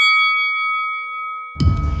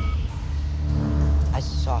 I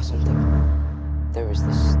saw something. There was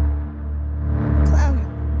this clown.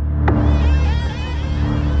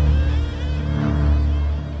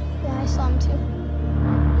 Yeah, I saw him too.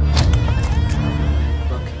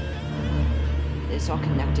 Look. It's all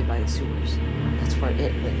connected by the sewers. That's where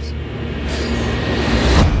it lives.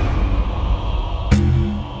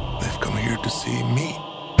 They've come here to see me.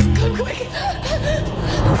 Come quick!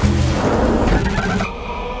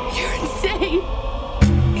 You're insane!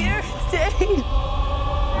 You're insane!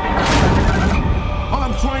 All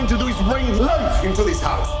I'm trying to do is bring life into this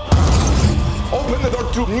house. Open the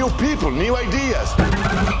door to new people, new ideas.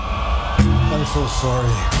 I'm so sorry.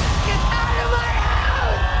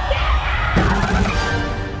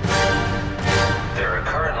 There are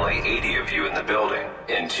currently 80 of you in the building.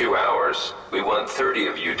 In 2 hours, we want 30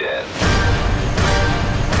 of you dead.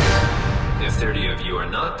 If 30 of you are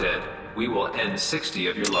not dead, we will end 60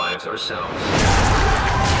 of your lives ourselves.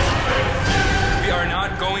 We are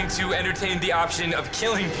not going to entertain the option of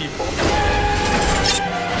killing people.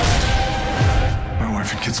 My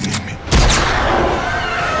wife and kids need me.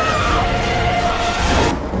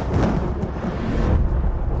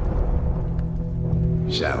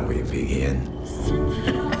 Shall we begin?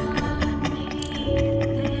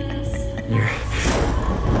 You're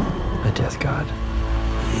a death god.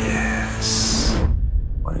 Yes.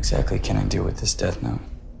 What exactly can I do with this death note?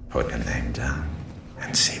 Put a name down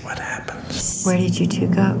and see what happens. Where did you two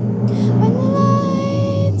go? When the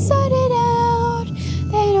lights started out,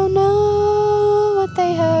 they don't know what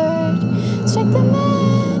they heard. Strike the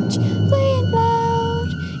match, play it loud,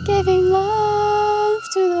 giving love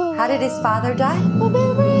to the world. How did his father die?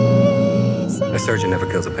 A surgeon never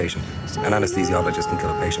kills a patient. An anesthesiologist can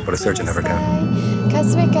kill a patient, but a surgeon never can.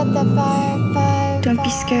 Cause we got the fire. Don't be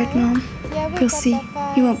scared, Mom. You'll see.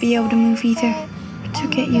 You won't be able to move either. But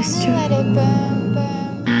you'll get used to it.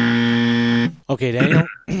 Okay, Daniel,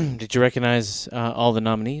 did you recognize all the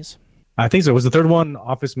nominees? I think so. Was the third one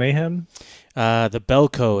Office Mayhem? The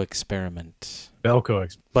Belko Experiment.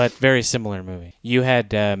 Belko But very similar movie. You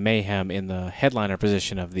had Mayhem in the headliner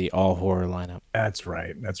position of the all-horror lineup. That's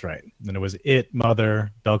right. Then it was It,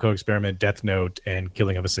 Mother, Belko Experiment, Death Note, and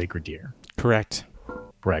Killing of a Sacred Deer. Correct.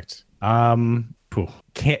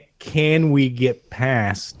 Can we get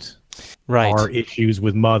past right. our issues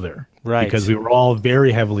with Mother? Right. Because we were all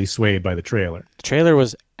very heavily swayed by the trailer. The trailer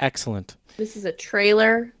was excellent. This is a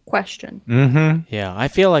trailer question. Mm-hmm. Yeah, I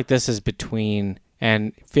feel like this is between,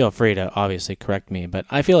 and feel free to obviously correct me, but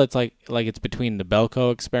I feel it's like it's between the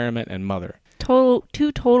Belko Experiment and Mother. Two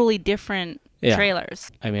totally different trailers.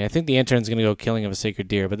 I mean, I think the intern's going to go Killing of a Sacred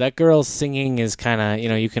Deer, but that girl's singing is kind of,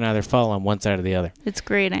 you can either fall on one side or the other. It's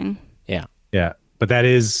grating. Yeah. Yeah, but that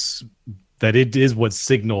is what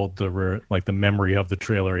signaled the memory of the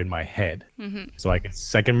trailer in my head. Mm-hmm. So I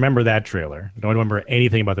can remember that trailer. I don't remember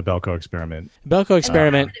anything about the Belko Experiment. Belko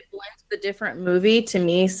Experiment. It blends the different movie to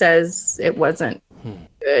me says it wasn't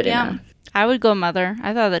good enough. I would go Mother.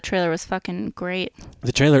 I thought the trailer was fucking great.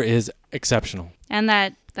 The trailer is exceptional. And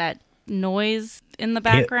that noise in the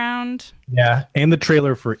background. Yeah, and the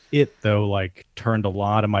trailer for It, though, like turned a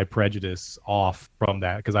lot of my prejudice off from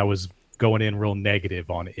that because I was going in real negative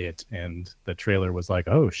on It, and the trailer was like,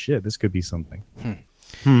 oh shit, this could be something.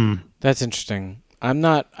 That's interesting. I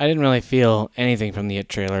didn't really feel anything from the It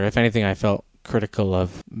trailer. If anything, I felt critical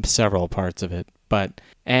of several parts of it.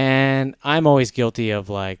 And I'm always guilty of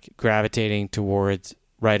like gravitating towards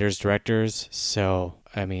writers, directors. So,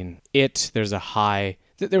 I mean, there was a high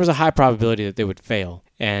probability that they would fail.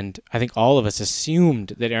 And I think all of us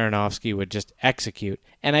assumed that Aronofsky would just execute.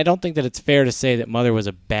 And I don't think that it's fair to say that Mother was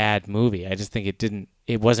a bad movie. I just think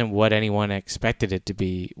it wasn't what anyone expected it to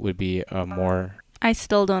be, would be a more... I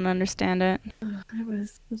still don't understand it. It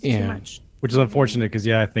was too much. Which is unfortunate because,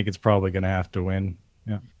 I think it's probably going to have to win.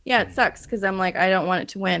 Yeah, it sucks because I'm like, I don't want it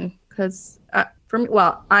to win because for me,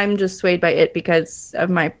 I'm just swayed by it because of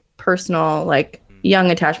my personal like young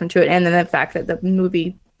attachment to it, and then the fact that the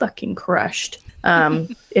movie fucking crushed,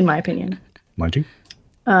 in my opinion. Mind you.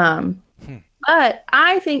 But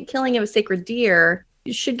I think Killing of a Sacred Deer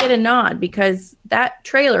should get a nod because that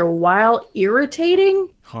trailer, while irritating,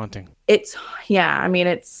 haunting. It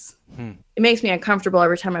makes me uncomfortable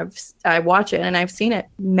every time I watch it, and I've seen it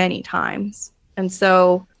many times. And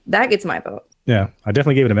so that gets my vote. Yeah, I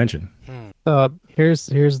definitely gave it a mention.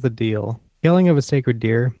 Here's the deal. Killing of a Sacred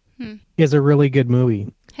Deer is a really good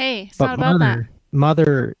movie. Hey, it's not about that.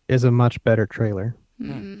 Mother is a much better trailer.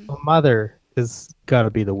 So Mother is got to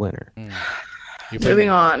be the winner. Moving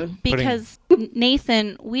on. Because,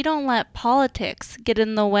 Nathan, we don't let politics get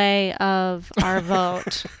in the way of our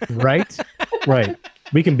vote. Right? Right.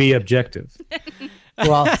 We can be objective.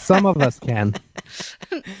 Well, some of us can.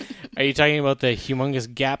 Are you talking about the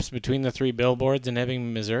humongous gaps between the 3 billboards in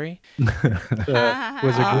Ebbing, Missouri? It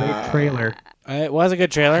was a great trailer. It was a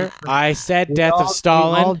good trailer. I said Death of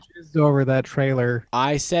Stalin. We all jizzed over that trailer.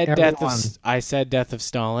 I said Death of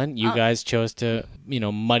Stalin. You guys chose to,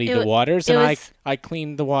 muddy the waters, and I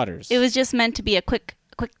cleaned the waters. It was just meant to be a quick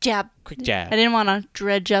jab. Quick jab. I didn't want to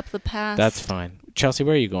dredge up the past. That's fine. Chelsea,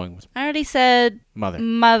 where are you going? I already said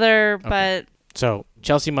Mother, but... So,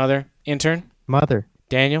 Chelsea, Mother. Intern? Mother.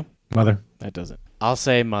 Daniel? Mother. That doesn't. I'll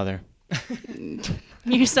say Mother.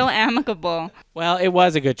 You're so amicable. Well, it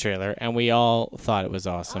was a good trailer, and we all thought it was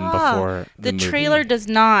awesome before the movie. Trailer does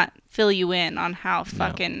not fill you in on how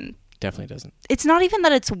fucking... No, definitely doesn't. It's not even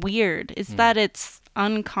that it's weird. It's that it's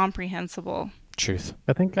incomprehensible. Truth.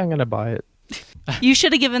 I think I'm going to buy it. You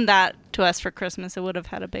should have given that to us for Christmas. It would have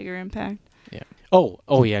had a bigger impact. Yeah.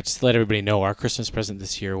 Oh yeah, just to let everybody know, our Christmas present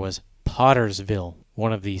this year was Pottersville,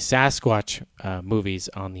 one of the Sasquatch movies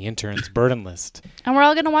on the intern's burden list. And we're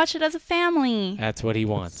all going to watch it as a family. That's what he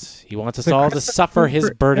wants. He wants us all to suffer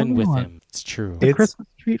his burden with him. It's true. It's a Christmas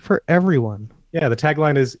treat for everyone. Yeah, the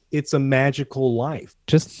tagline is, it's a magical life.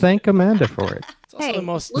 Just thank Amanda for it. It's also the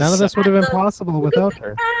most... None of this would have been possible without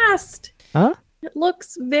her. Fast. Huh? It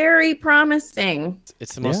looks very promising.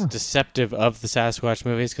 It's the most deceptive of the Sasquatch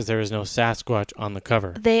movies because there is no Sasquatch on the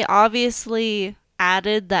cover. They obviously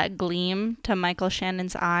added that gleam to Michael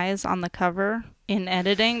Shannon's eyes on the cover in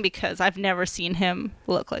editing because I've never seen him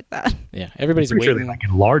look like that. Yeah, everybody's waiting. Sure they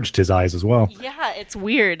enlarged his eyes as well. Yeah, it's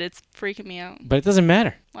weird. It's freaking me out. But it doesn't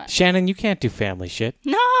matter. What? Shannon, you can't do family shit.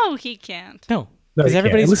 No, he can't. No. No,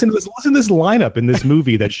 listen to this lineup in this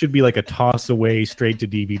movie that should be like a toss away straight to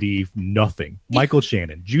DVD nothing. Michael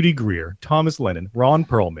Shannon, Judy Greer, Thomas Lennon, Ron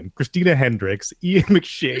Perlman, Christina Hendricks, Ian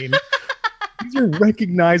McShane. These are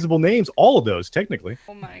recognizable names. All of those, technically.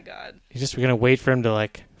 Oh my god. We're going to wait for him to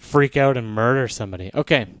freak out and murder somebody.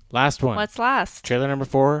 Okay, last one. What's last? Trailer number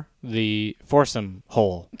 4, the foursome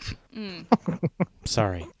hole.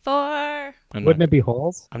 Sorry. 4. Wouldn't it be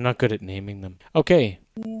holes? I'm not good at naming them. Okay.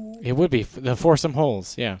 It would be the foursome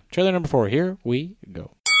holes. Yeah. Trailer number 4. Here we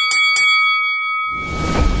go.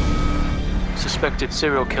 Suspected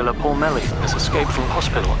serial killer Paul Melly has escaped from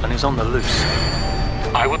hospital and is on the loose.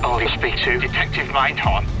 I would only speak to Detective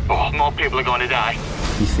Mindhorn, or more people are going to die.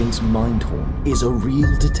 He thinks Mindhorn is a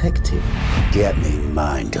real detective. Get me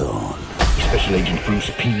Mindhorn. Special Agent Bruce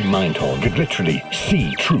P. Mindhorn could literally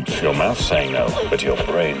see truth. Your mouth's saying no, but your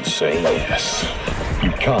brain's saying yes.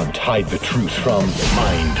 You can't hide the truth from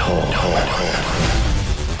Mindhorn.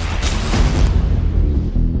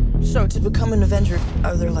 So, to become an Avenger,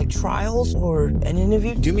 are there trials or an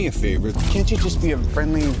interview? Do me a favor. Can't you just be a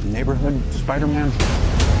friendly neighborhood Spider-Man?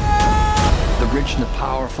 The rich and the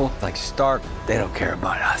powerful, like Stark, they don't care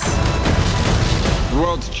about us. The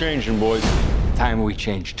world's changing, boys. Time we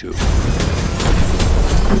change too.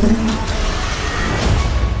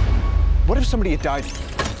 What if somebody had died?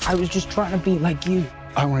 I was just trying to be like you.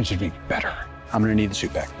 I wanted you to be better. I'm gonna need the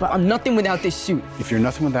suit back. But I'm nothing without this suit. If you're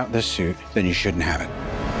nothing without this suit, then you shouldn't have it.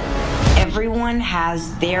 Everyone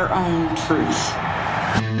has their own truth.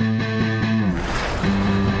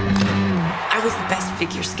 I was the best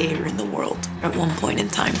figure skater in the world at one point in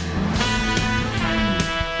time.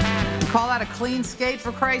 You call that a clean skate,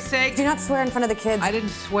 for Christ's sake? Do not swear in front of the kids. I didn't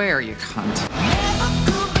swear, you cunt.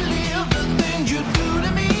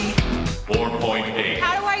 4.8.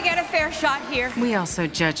 How do I get a fair shot here? We also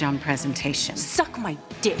judge on presentation. Suck my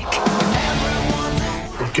dick.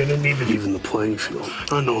 We're gonna need to even the playing field.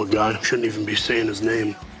 I know a guy, shouldn't even be saying his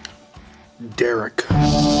name. Derek.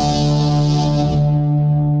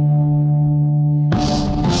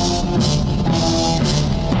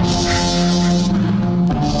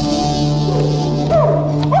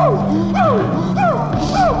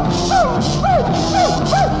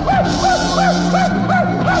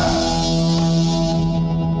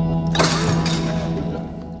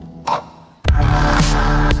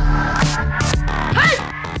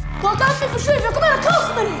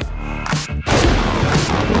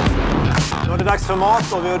 Då är det dags för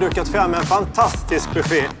mat och vi har dukat fram en fantastisk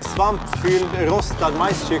buffé. Svampfylld rostad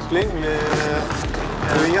majskyckling.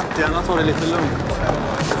 Jag vill jättegärna ta det lite lugnt.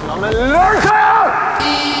 Ja, men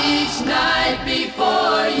Each night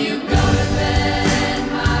before you go to bed,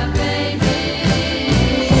 my baby,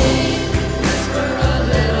 whisper a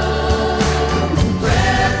little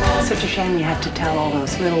prayer. Such a shame you have to tell all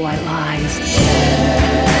those little white lies.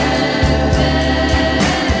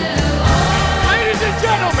 Ladies and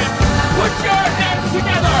gentlemen, put your hands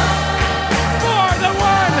together for the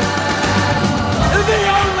one, the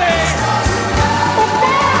only.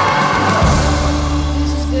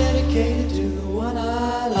 This is dedicated to the one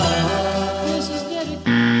I love. This is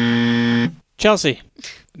dedicated. Chelsea,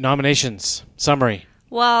 nominations, summary.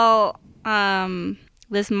 Well,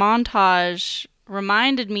 this montage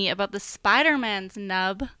reminded me about the Spider-Man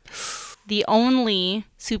snub, the only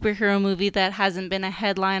superhero movie that hasn't been a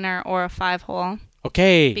headliner or a five-hole.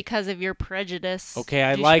 Okay. Because of your prejudice. Okay,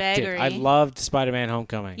 I liked it. douchebaggery. I loved Spider-Man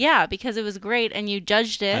Homecoming. Yeah, because it was great and you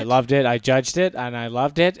judged it. I loved it. I judged it, and I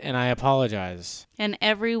loved it, and I apologize. And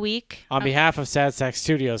every week... On behalf of Sad Sack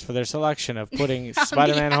Studios for their selection of putting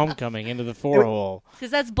Spider-Man Homecoming into the four-hole.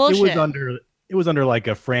 Because that's bullshit. It was under like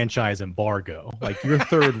a franchise embargo. Like your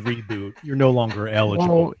third reboot, you're no longer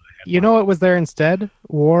eligible. Well, you know what was there instead?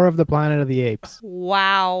 War of the Planet of the Apes.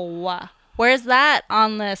 Wow. Where's that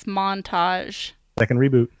on this montage? Second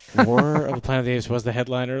reboot. War of the Planet of the Apes was the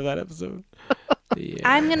headliner of that episode.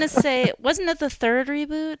 I'm going to say, wasn't it the third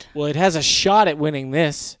reboot? Well, it has a shot at winning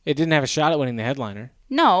this. It didn't have a shot at winning the headliner.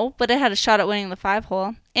 No, but it had a shot at winning the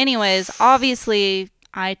five-hole. Anyways, obviously,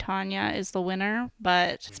 I, Tonya is the winner,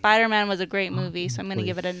 but Spider-Man was a great movie, so I'm going to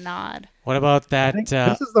give it a nod. What about that?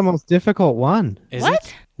 This is the most difficult one. Is What?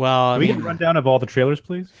 it? Well, Can we get a rundown of all the trailers,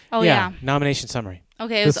 please? Oh, yeah. Nomination summary.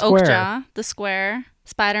 Okay, it The was Square. Okja, The Square,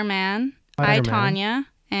 Spider-Man, I, Spider-Man. Tonya,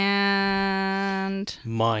 and...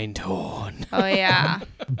 Mindhorn. Oh, yeah.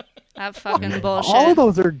 That fucking bullshit. All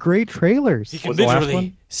those are great trailers. You can What was the last literally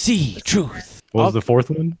one? see truth. What was the fourth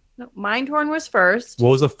one? No, Mindhorn was first. What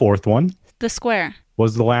was the fourth one? The Square. What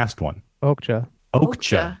was the last one? Okja.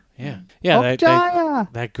 Okja. Yeah. Yeah,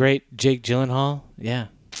 Okja. that great Jake Gyllenhaal. Yeah.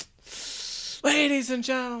 Ladies and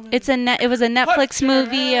gentlemen. It was a Netflix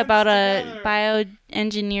movie about a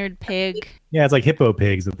bioengineered pig. Yeah, it's like hippo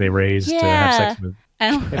pigs that they raised to have sex with.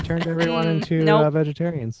 And It turned everyone into Nope.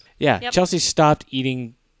 vegetarians. Yeah, Yep. Chelsea stopped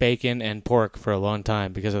eating bacon and pork for a long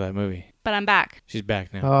time because of that movie. But I'm back. She's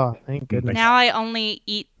back now. Oh, thank goodness. Now I only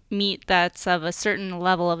eat meat that's of a certain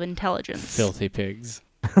level of intelligence. Filthy pigs.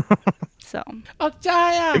 So Pigs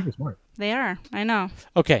are smart. they are. I know.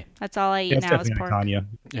 Okay. That's all I eat Yeah, it's now is definitely pork. Tanya.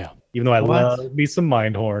 Yeah. Even though I What? love me some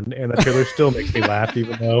Mindhorn, and that trailer still makes me laugh,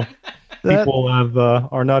 even though That- people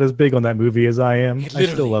are not as big on that movie as I am. I still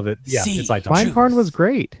Literally love it. Yeah, see it's like Mindhorn was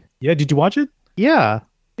great. Yeah, did you watch it? Yeah.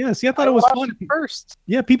 Yeah, see, I thought it was fun. First.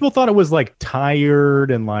 Yeah, people thought it was like tired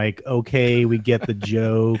and like, okay, we get the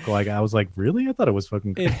joke. Like, I was like, really? I thought it was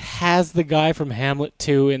fucking It has the guy from Hamlet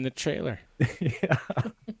 2 in the trailer.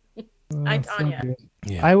 I, Tonya.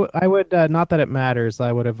 Yeah. I would not that it matters.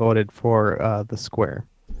 I would have voted for The Square.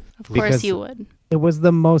 Of course Because you would. It was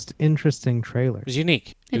the most interesting trailer. It was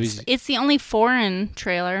unique. It's the only foreign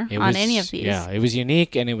trailer It on was- any of these. Yeah, it was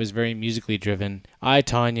unique and it was very musically driven. I,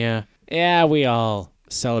 Tonya. Yeah, we all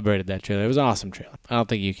celebrated that trailer. It was an awesome trailer. I don't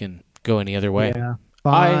think you can go any other way. Yeah.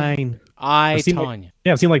 Fine. I, I've seen, Tonya.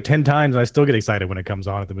 I've seen like 10 times, and I still get excited when it comes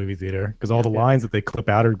on at the movie theater because all the lines that they clip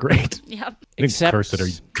out are great. Yep. Except curse it or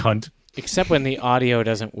you cunt. Except when the audio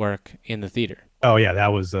doesn't work in the theater. Oh yeah, that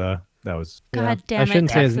was God damn I it,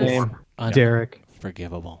 shouldn't say his Texas. name. Derek.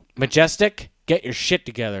 Unforgivable. Majestic, Get your shit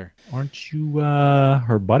together. Aren't you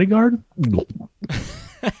her bodyguard?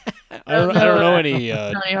 I don't know any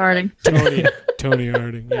Tony Harding. Tony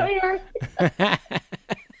Harding. Yeah.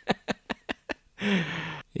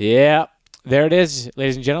 Yeah. There it is,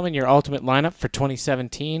 ladies and gentlemen. Your ultimate lineup for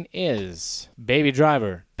 2017 is Baby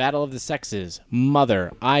Driver, Battle of the Sexes,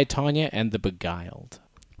 Mother, I, Tonya, and The Beguiled.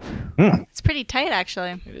 It's pretty tight,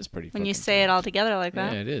 actually. It is pretty. When you say it all together like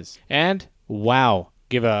that. Yeah, it is. And wow,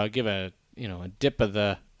 give a dip of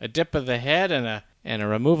the head and a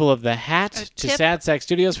removal of the hat to tip. Sad Sack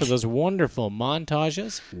Studios for those wonderful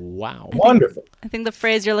montages. Wow, wonderful. I think the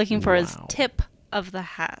phrase you're looking for is tip of the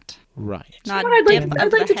hat. Right. Not I'd dip like, of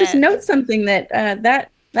I'd like the to just head. note something that that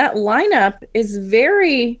lineup is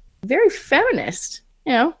very, very feminist.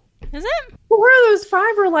 You know, Is it? 4 of those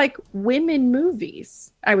 5 are like women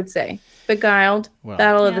movies. I would say Beguiled, Well,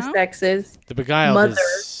 Battle of the Yeah. Sexes, The Beguiled Mother.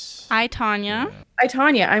 is. I, Tonya. I,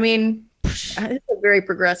 Tonya. I mean, it's a very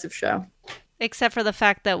progressive show. Except for the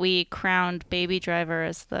fact that we crowned Baby Driver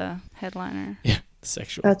as the headliner. Yeah,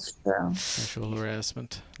 sexual. That's true. Sexual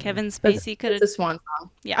harassment. Kevin Spacey could have. It's a swan song.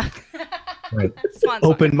 Yeah. Right. Swan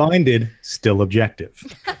song. Open-minded, still objective.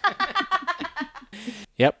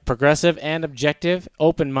 Yep, progressive and objective,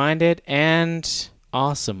 open-minded and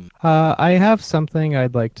awesome. I have something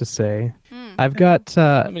I'd like to say. I've got.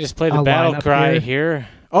 Let me just play the a battle lineup cry here.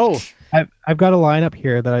 Oh, I've got a lineup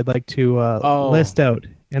here that I'd like to list out,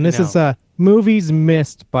 and this is movies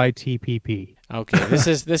missed by TPP. okay. This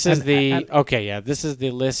is the okay. Yeah, this is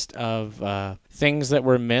the list of things that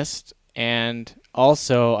were missed, and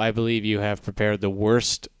also I believe you have prepared the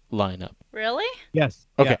worst lineup. Really? Yes.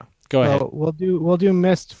 Okay, go ahead. So we'll do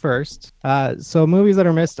missed first. So movies that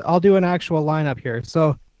are missed. I'll do an actual lineup here.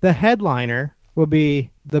 So the headliner will be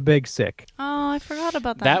The Big Sick, Oh, I forgot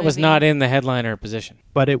about that. That was movie. not in the headliner position.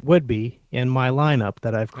 but it would be in my lineup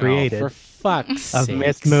that I've created Oh, for fuck's of sakes.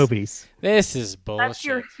 missed movies. This is bullshit. That's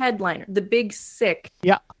your headliner. The Big Sick.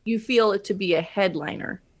 Yeah. You feel it to be a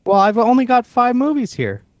headliner. Well, I've only got 5 movies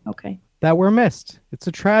here Okay. that were missed. It's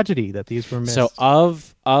a tragedy that these were missed. So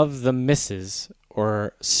of the misses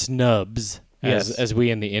or snubs, Yes. as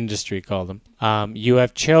we in the industry call them, you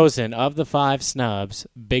have chosen of the 5 snubs,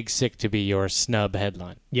 Big Sick to be your snub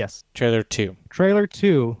headline. yes. Trailer 2. Trailer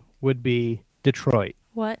 2 would be Detroit.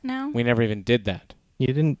 What now? We never even did that. You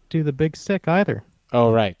didn't do The Big Sick either.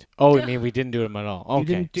 Oh, right. Oh, I mean, we didn't do them at all. Okay. You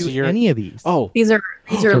didn't do so you're, any of these. Oh, These are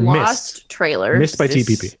They're lost missed. trailers. Missed by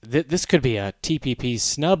TPP. This could be a TPP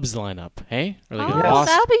snubs lineup, hey? Or like Oh, a lost,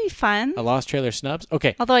 that'd be fun. a lost trailer snubs?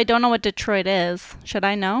 Okay. Although I don't know what Detroit is. Should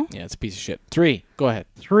I know? Yeah, it's a piece of shit. 3. Go ahead.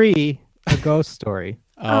 3, A Ghost Story.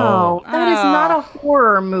 Oh, that is not a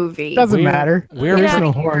horrh movie. Doesn't We're- matter. we're- There's Get no out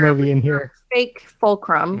of horror here. movie in here. Fake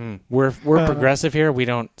fulcrum. We're progressive here. We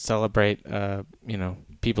don't celebrate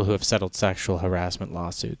people who have settled sexual harassment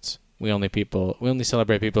lawsuits. We only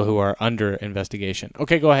celebrate people who are under investigation.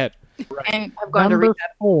 Okay, go ahead. And I've gone to Number read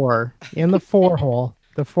 4 in the 4 hole,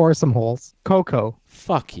 the foursome holes. Coco.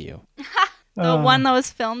 Fuck you. The one that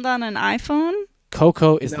was filmed on an iPhone?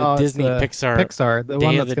 Coco is No, the it's Disney Pixar. Pixar, the Day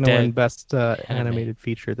one of that's the going to win Dead best animated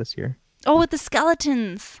feature this year. Oh, with the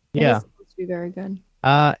skeletons. Yeah. It's supposed to be very good.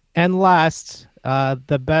 And last,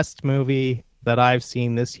 the best movie that I've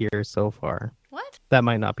seen this year so far. What? That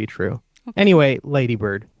might not be true. Anyway, Lady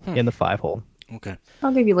Bird in the 5 hole. Okay.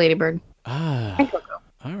 I'll give you Ladybird. Ah. And Coco.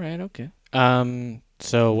 All right. Okay.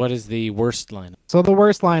 So what is the worst lineup? So the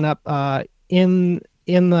worst lineup in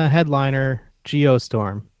the headliner,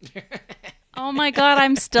 Geostorm. Oh my god,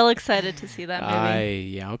 I'm still excited to see that movie.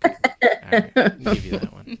 Yeah. Okay. All right. I'll give you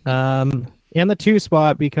that one. In the 2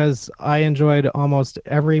 spot, because I enjoyed almost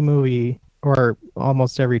every movie or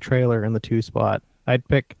almost every trailer in the 2 spot, I'd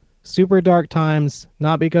pick Super Dark Times,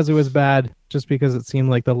 not because it was bad, just because it seemed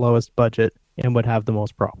like the lowest budget and would have the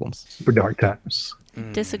most problems. Super Dark Times.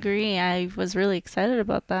 Disagree. I was really excited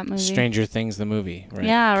about that movie. Stranger Things, the movie. Right?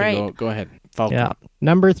 Yeah, Okay, right. Go ahead. Falcon. Yeah.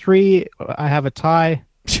 Number 3, I have a tie.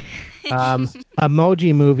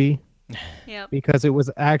 Emoji Movie. Yep. Because it was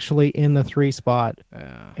actually in the 3 spot.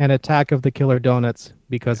 And Attack of the Killer Donuts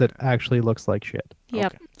because it actually looks like shit.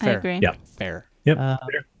 Yep. I Fair. agree. Yeah. Fair. Yep.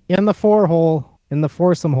 In the 4 hole, in the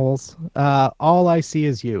foursome holes, All I See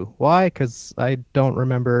Is You. Why? Because I don't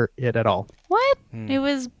remember it at all. What? It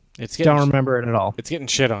was. It's Don't remember it at all. It's getting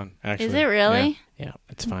shit on. Actually. Is it really? Yeah.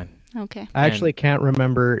 It's fine. Okay. I actually can't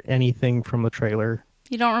remember anything from the trailer.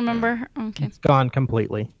 You don't remember? Okay. It's gone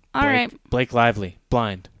completely. All right. Blake Lively,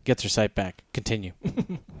 blind, gets her sight back. Continue.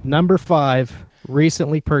 Number 5,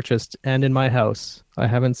 recently purchased and in my house. I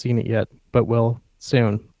haven't seen it yet, but will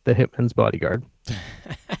soon. The Hitman's Bodyguard.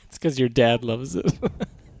 It's because your dad loves it.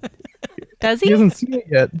 Does He he? hasn't seen it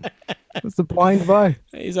yet. It's a blind buy.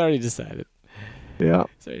 He's already decided. Yeah.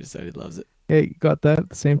 He's already decided he loves it. Hey, got that at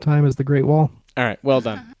the same time as the Great Wall. All right, well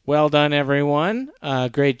done. Well done, everyone.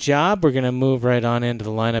 Great job. We're going to move right on into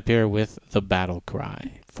the lineup here with The Battle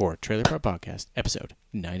Cry for Trailer Park Podcast, episode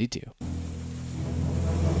 92.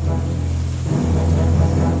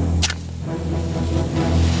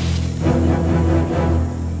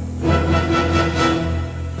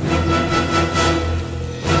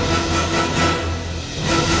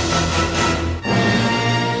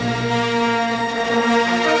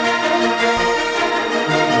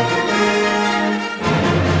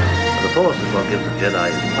 The Force is what gives the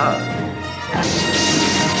Jedi his power.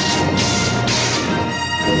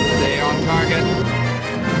 Stay on target.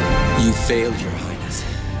 You failed, Your Highness.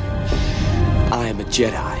 I am a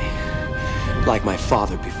Jedi, like my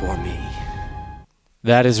father before me.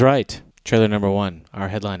 That is right. Trailer number 1, our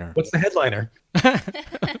headliner. What's the headliner?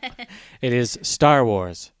 It is Star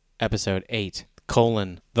Wars, Episode 8,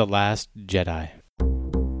 The Last Jedi.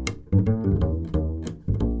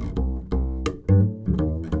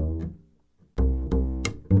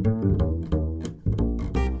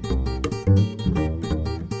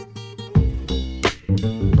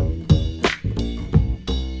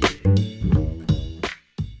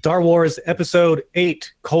 Star Wars Episode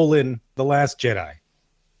 8, The Last Jedi.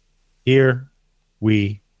 Here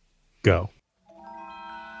we go.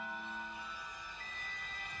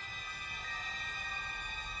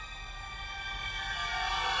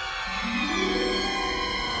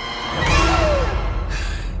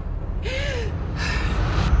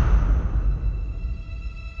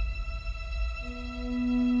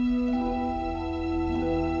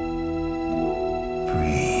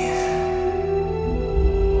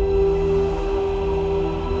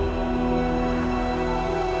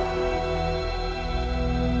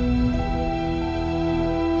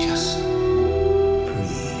 Just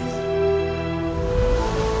breathe.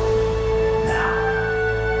 Now,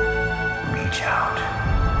 reach out.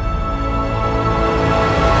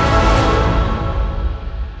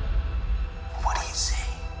 What do you see?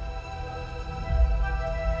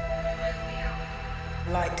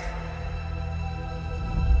 Light.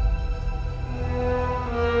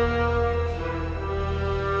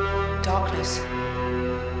 Darkness.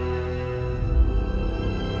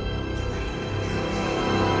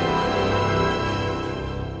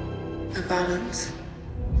 A balance.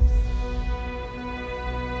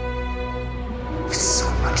 It's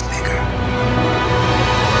so much bigger.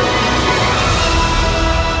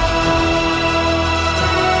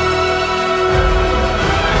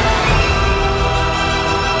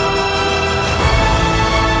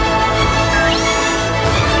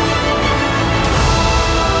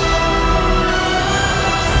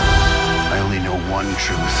 I only know one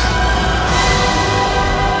truth.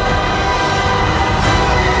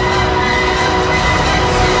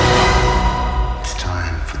 It's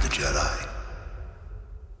time for the Jedi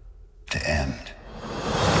to end.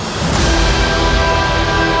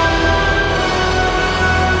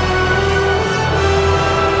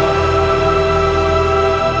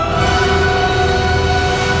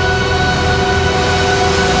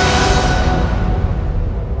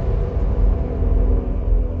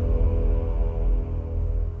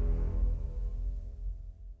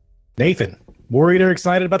 Nathan, worried or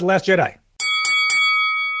excited about The Last Jedi?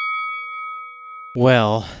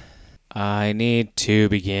 Well, I need to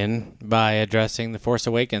begin by addressing The Force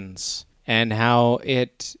Awakens and how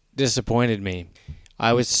it disappointed me.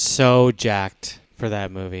 I was so jacked for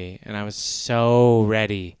that movie, and I was so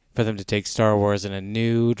ready for them to take Star Wars in a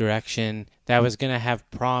new direction that was going to have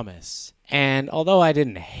promise. And although I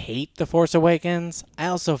didn't hate The Force Awakens, I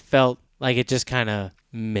also felt like it just kind of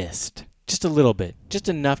missed. Just a little bit. Just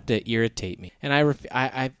enough to irritate me. And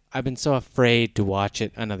I've been so afraid to watch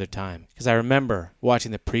it another time. Because I remember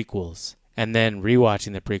watching the prequels and then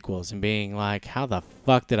rewatching the prequels and being like, how the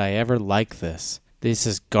fuck did I ever like this? This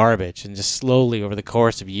is garbage. And just slowly over the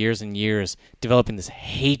course of years and years developing this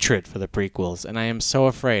hatred for the prequels. And I am so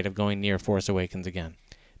afraid of going near Force Awakens again.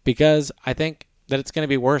 Because I think that it's going to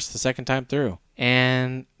be worse the second time through.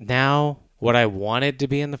 And now what I wanted to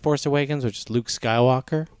be in The Force Awakens, which is Luke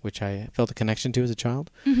Skywalker, which I felt a connection to as a child,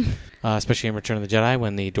 especially in Return of the Jedi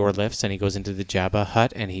when the door lifts and he goes into the Jabba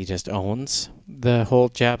hut and he just owns the whole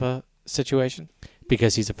Jabba situation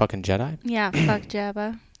because he's a fucking Jedi. Yeah, fuck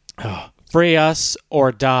Jabba. Free us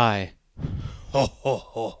or die. Ho, ho,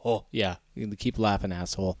 ho, ho. Yeah, you keep laughing,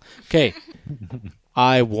 asshole. Okay,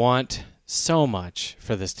 I want so much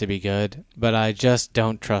for this to be good, but I just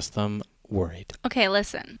don't trust them. Worried. Okay,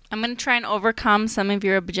 listen. I'm going to try and overcome some of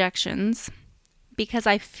your objections because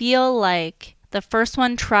I feel like The first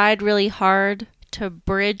one tried really hard to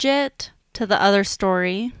bridge it to the other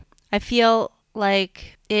story. I feel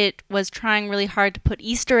like it was trying really hard to put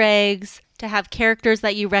Easter eggs, to have characters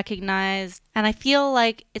that you recognize. And I feel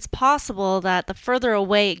like it's possible that the further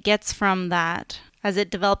away it gets from that, as it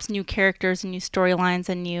develops new characters and new storylines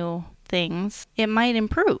and new things, it might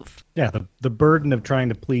improve. Yeah, the burden of trying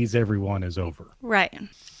to please everyone is over. Right.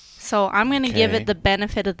 So I'm going to give it the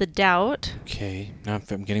benefit of the doubt. Okay, now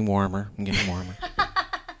I'm getting warmer.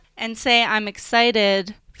 And say I'm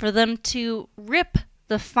excited for them to rip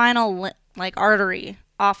the final artery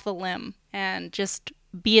off the limb and just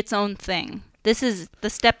be its own thing. This is the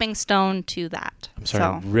stepping stone to that. I'm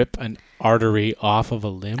sorry, rip an artery off of a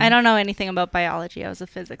limb? I don't know anything about biology. I was a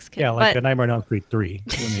physics kid. Yeah, like a Nightmare on Elm Street 3,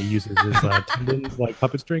 when they use his tendons like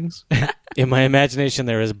puppet strings. In my imagination,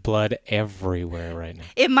 there is blood everywhere right now.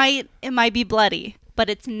 It might be bloody, but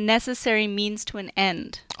it's necessary means to an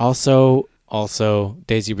end. Also,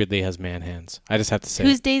 Daisy Ridley has man hands. I just have to say.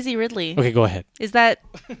 Who's Daisy Ridley? Okay, go ahead. Is that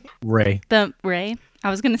Ray? Ray? I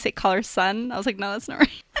was going to say call her son. I was like, no, that's not Ray.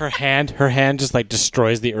 Her hand just like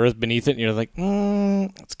destroys the earth beneath it, and you're like,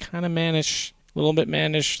 it's kind of mannish. A little bit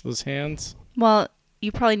mannish, those hands. Well,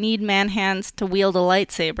 you probably need man hands to wield a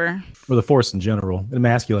lightsaber. Or the Force in general. It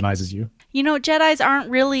masculinizes you. You know, Jedis aren't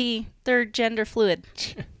really, they're gender fluid.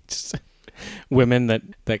 Just women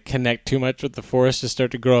that connect too much with the Force just start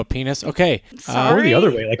to grow a penis. Okay. Or the other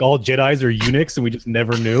way, like all Jedis are eunuchs and we just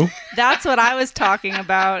never knew. That's what I was talking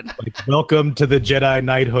about. Like, welcome to the Jedi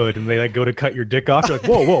knighthood, and they like go to cut your dick off. You're like,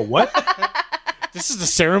 whoa, what? This is the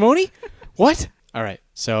ceremony? What? All right.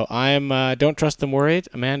 So I'm don't trust them worried.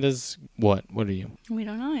 Amanda's what? What are you? We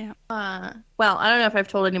don't know yet. Well, I don't know if I've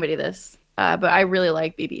told anybody this, but I really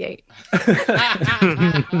like BB-8.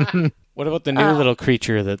 What about the new little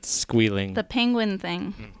creature that's squealing? The penguin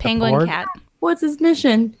thing. Penguin cat. What's his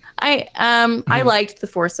mission? I liked The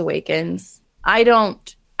Force Awakens. I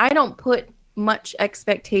don't put much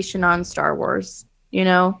expectation on Star Wars. You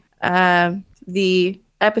know, the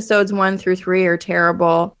episodes 1 through 3 are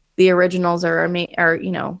terrible. The originals are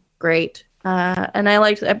great. And I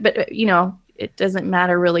liked that, but it doesn't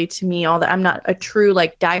matter really to me. All that, I'm not a true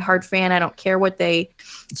diehard fan. I don't care what they.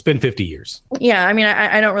 It's been 50 years. Yeah, I mean,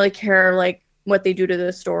 I don't really care what they do to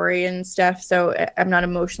the story and stuff. So I'm not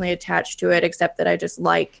emotionally attached to it, except that I just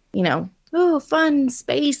like fun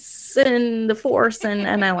space and the Force,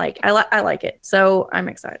 and I like it. So I'm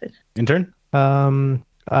excited. Intern?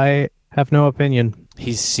 I have no opinion.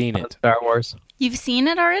 He's seen it. Star Wars. You've seen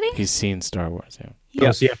it already? He's seen Star Wars, yeah.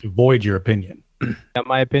 Yes, so you have to void your opinion. Yeah,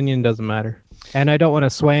 my opinion doesn't matter. And I don't want to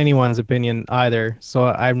sway anyone's opinion either, so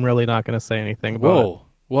I'm really not going to say anything about it.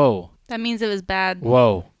 Whoa. That means it was bad.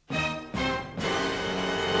 Whoa.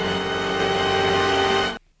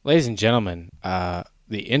 Ladies and gentlemen,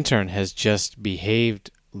 the intern has just behaved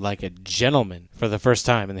like a gentleman for the first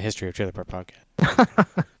time in the history of Trailer Park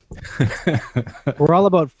Podcast. We're all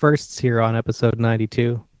about firsts here on episode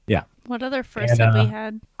 92. Yeah. What other firsts have we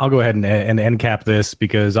had? I'll go ahead and end cap this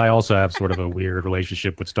because I also have sort of a weird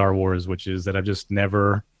relationship with Star Wars, which is that I've just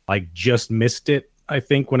never just missed it. I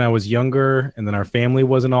think when I was younger, and then our family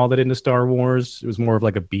wasn't all that into Star Wars. It was more of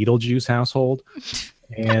like a Beetlejuice household,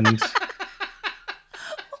 and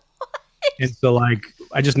so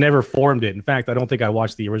I just never formed it. In fact, I don't think I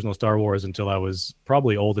watched the original Star Wars until I was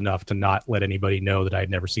probably old enough to not let anybody know that I had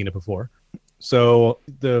never seen it before. So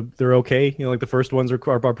they're okay. The first ones are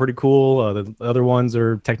pretty cool. The other ones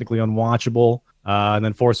are technically unwatchable. And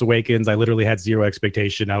then Force Awakens, I literally had zero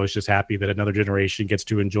expectation. I was just happy that another generation gets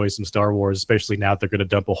to enjoy some Star Wars, especially now that they're going to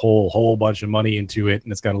dump a whole bunch of money into it,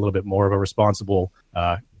 and it's got a little bit more of a responsible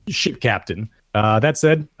ship captain. That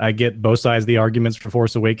said, I get both sides of the arguments for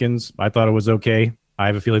Force Awakens. I thought it was okay. I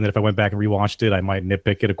have a feeling that if I went back and rewatched it, I might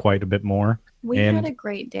nitpick it quite a bit more. We had a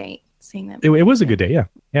great date seeing that. It was a good day, yeah.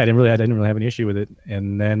 I didn't really have an issue with it.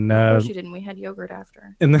 And then of course you didn't. We had yogurt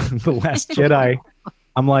after. And then The Last Jedi,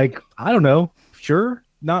 I'm like, I don't know, sure,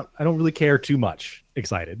 not. I don't really care too much.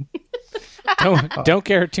 Excited. Don't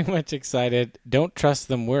care too much. Excited. Don't trust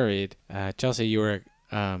them. Worried. Chelsea, you were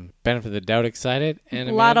benefit of the doubt excited, and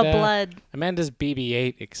a lot of blood. Amanda's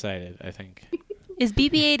BB-8 excited. I think. Is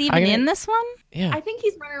BB-8 even in this one? Yeah. I think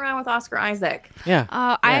he's running around with Oscar Isaac. Yeah.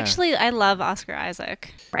 I love Oscar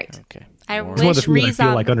Isaac. Right. Okay. I He's one of the wish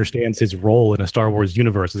people I feel understands his role in a Star Wars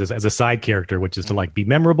universe as a side character, which is to be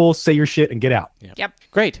memorable, say your shit, and get out. Yep.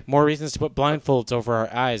 Great. More reasons to put blindfolds over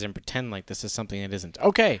our eyes and pretend like this is something it isn't.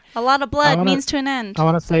 Okay. A lot of blood means to an end. I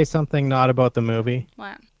want to say something not about the movie.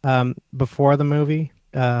 What? Before the movie,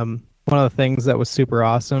 one of the things that was super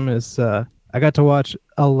awesome is I got to watch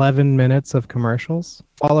 11 minutes of commercials,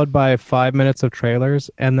 followed by 5 minutes of trailers,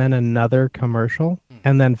 and then another commercial,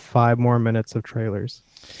 and then 5 more minutes of trailers.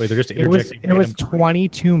 Wait, they're just It was interjecting.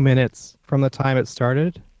 22 minutes from the time it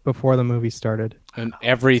started before the movie started. And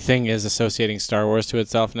everything is associating Star Wars to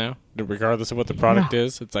itself now, regardless of what the product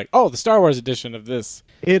is. It's like, oh, the Star Wars edition of this.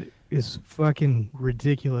 It is fucking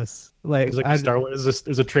ridiculous. It's like Star Wars.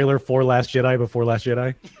 There's a trailer for Last Jedi before Last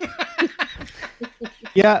Jedi.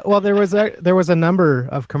 Yeah, well, there was a number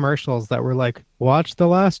of commercials that were like, "Watch The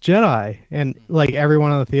Last Jedi," and like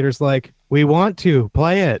everyone in the theater's like, "We want to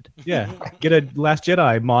play it." Yeah, get a Last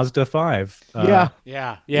Jedi Mazda 5. Yeah,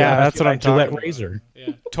 that's what I'm talking about. Razor. Yeah.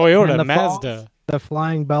 Toyota, And the Mazda. phones, the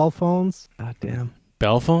flying bell phones. God damn.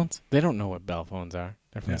 Bell phones? They don't know what bell phones are.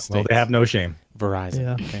 They're from the Well, States. they have no shame.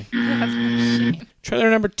 Verizon. Yeah. Okay. Trailer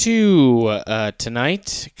number 2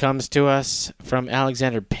 tonight comes to us from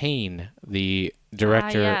Alexander Payne, the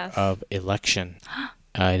director yes. of Election.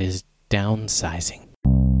 It is Downsizing.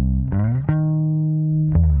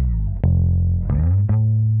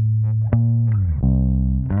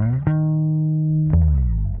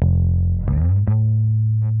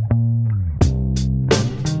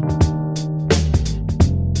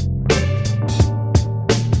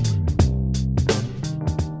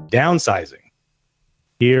 Downsizing.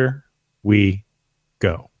 Here we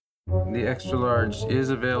go. The extra large is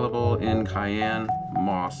available in cayenne,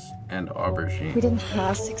 moss, and aubergine. We didn't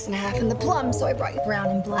have 6.5 in the plum, so I brought you brown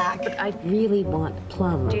and black. But I really want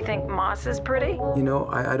plum. Do you think moss is pretty? You know,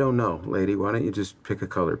 I don't know, lady. Why don't you just pick a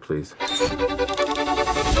color, please?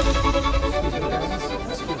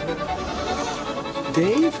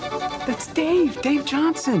 Dave? That's Dave. Dave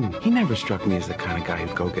Johnson. He never struck me as the kind of guy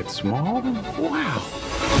who'd go get small. Wow.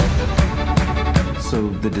 So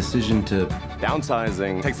the decision to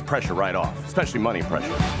downsizing takes the pressure right off, especially money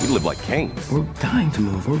pressure. We live like kings. We're dying to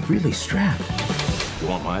move. We're really strapped. You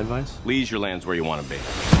want my advice? Leisureland's where you want to be.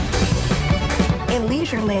 In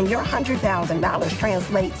Leisureland, your $100,000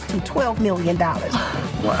 translates to $12 million.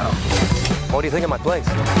 Wow. What do you think of my place?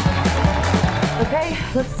 Okay,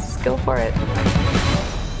 let's go for it.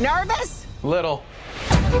 Nervous? Little.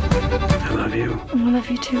 I love you. I love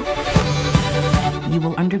you too. You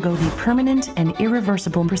will undergo the permanent and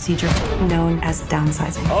irreversible procedure known as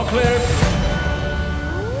downsizing. All clear.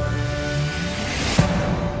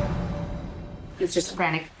 It's just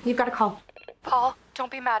frantic. You've got to call. Paul, don't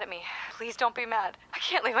be mad at me. Please don't be mad. I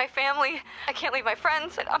can't leave my family. I can't leave my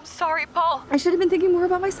friends. And I'm sorry, Paul. I should have been thinking more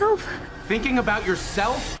about myself. Thinking about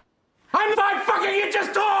yourself? I'm not fucking you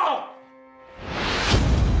just tall!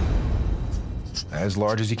 As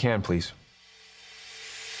large as you can, please.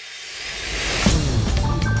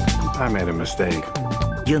 I made a mistake.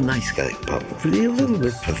 You're a nice guy, but really a little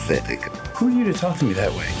bit pathetic. Who are you to talk to me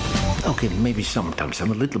that way? Okay, maybe sometimes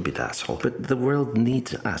I'm a little bit asshole, but the world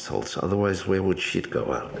needs assholes, otherwise where would shit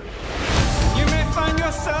go out? You may find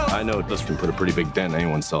yourself. I know this can put a pretty big dent in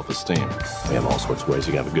anyone's self-esteem. We have all sorts of ways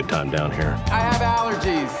you can have a good time down here. I have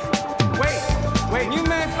allergies. Wait. You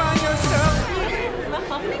may find yourself.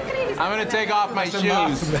 I'm gonna take off my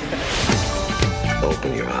shoes.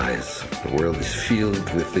 Open your eyes. The world is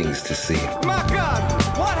filled with things to see. My God,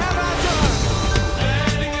 what have I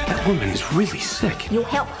That woman is really sick. You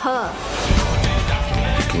help her.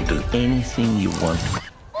 You can do anything you want.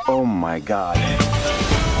 Oh my God.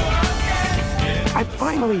 I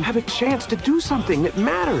finally have a chance to do something that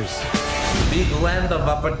matters. Big land of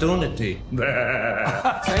opportunity. Same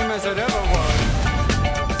as it ever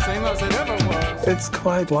was. Same as it ever was. It's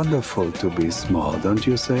quite wonderful to be small, don't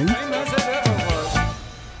you think? Same as it ever was.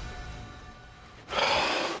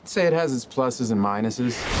 I'd say it has its pluses and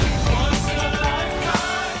minuses.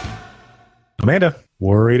 Amanda,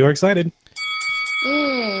 worried or excited?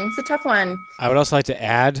 It's a tough one. I would also like to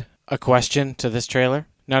add a question to this trailer.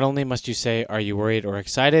 Not only must you say, are you worried or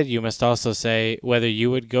excited, you must also say whether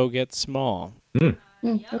you would go get small.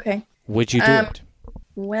 Okay. Would you do it?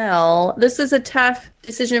 Well, this is a tough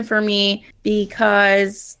decision for me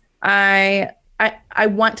because I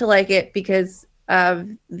want to like it because of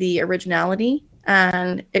the originality,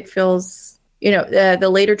 and it feels,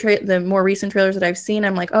 the more recent trailers that I've seen,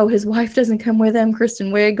 I'm like, oh, his wife doesn't come with him.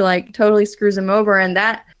 Kristen Wiig like totally screws him over, and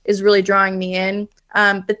that is really drawing me in.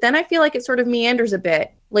 But then I feel like it sort of meanders a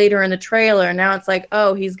bit later in the trailer. Now it's like,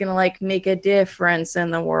 oh, he's going to like make a difference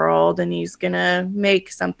in the world and he's going to make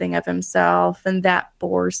something of himself. And that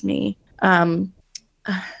bores me. The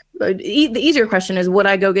easier question is, would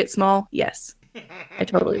I go get small? Yes, I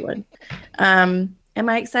totally would. Am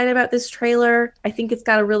I excited about this trailer? I think it's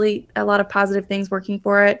got a lot of positive things working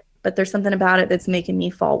for it, but there's something about it that's making me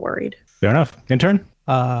fall worried. Fair enough. Intern?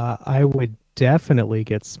 I would definitely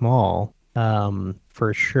get small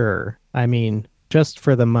for sure. I mean, just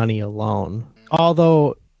for the money alone.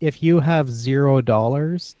 Although, if you have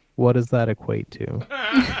 $0, what does that equate to?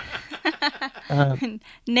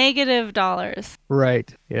 Negative dollars.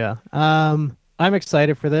 Right. Yeah. I'm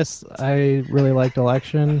excited for this. I really liked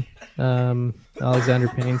Election. Alexander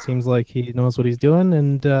Payne seems like he knows what he's doing,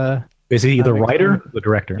 and is he the writer or the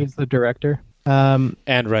director? He's the director.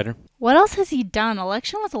 And writer. What else has he done?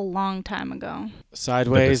 Election was a long time ago.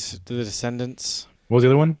 Sideways, The Descendants. What was the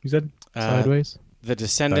other one you said? Sideways. The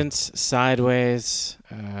Descendants, Sideways.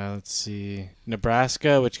 Let's see,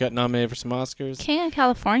 Nebraska, which got nominated for some Oscars. King of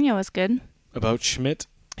California was good. About Schmidt.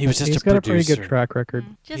 He was just He's a got producer. a pretty good track record.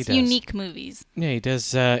 Just unique movies. Yeah, he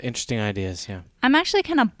does interesting ideas, yeah. I'm actually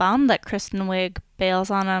kind of bummed that Kristen Wiig bails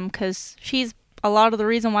on him because she's a lot of the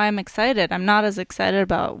reason why I'm excited. I'm not as excited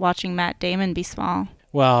about watching Matt Damon be small.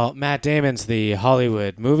 Well, Matt Damon's the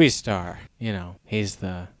Hollywood movie star. You know, he's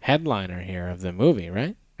the headliner here of the movie,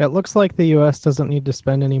 right? It looks like the U.S. doesn't need to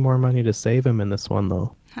spend any more money to save him in this one,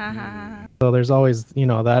 though. So there's always,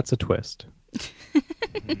 that's a twist.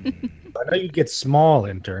 I know you get small,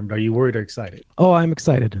 intern, but are you worried or excited? Oh, I'm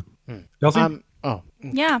excited. Chelsea?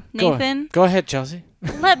 Yeah, Nathan. Go ahead, Chelsea.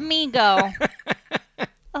 Let me go.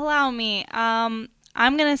 Allow me. I'm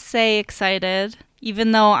going to say excited,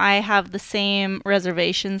 even though I have the same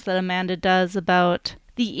reservations that Amanda does about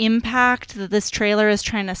the impact that this trailer is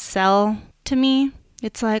trying to sell to me.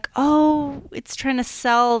 It's like, oh, it's trying to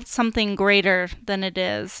sell something greater than it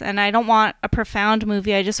is. And I don't want a profound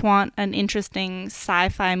movie. I just want an interesting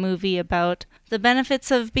sci-fi movie about the benefits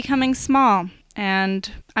of becoming small.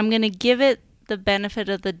 And I'm going to give it the benefit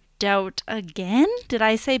of the doubt again. Did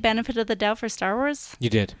I say benefit of the doubt for Star Wars? You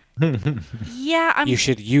did. Yeah. You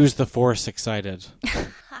should use the Force excited.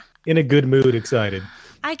 In a good mood, excited.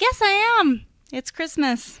 I guess I am. It's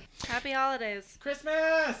Christmas. Happy holidays.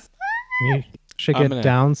 Christmas! You should get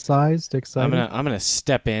downsized, excited. I'm gonna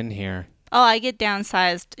step in here. Oh, I get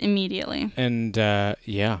downsized immediately. And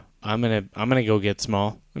yeah, I'm gonna go get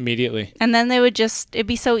small immediately. And then it'd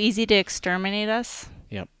be so easy to exterminate us.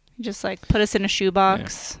 Yep. Just like put us in a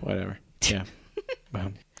shoebox. Yeah, whatever. Yeah.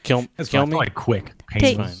 Kill me. Like quick.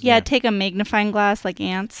 Take a magnifying glass like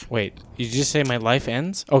ants. Wait, you just say my life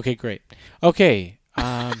ends? Okay, great. Okay.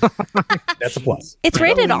 That's a plus. It's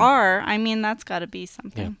rated R. I mean, that's got to be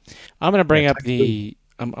something. Yeah. I'm gonna bring up the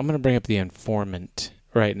Informant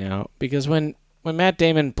right now because when Matt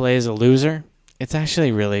Damon plays a loser, it's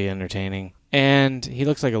actually really entertaining, and he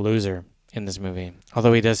looks like a loser in this movie.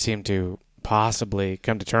 Although he does seem to possibly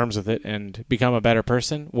come to terms with it and become a better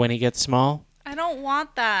person when he gets small. I don't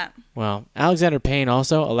want that. Well, Alexander Payne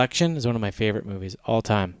also, Election is one of my favorite movies all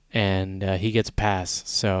time, and he gets a pass.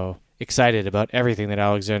 So excited about everything that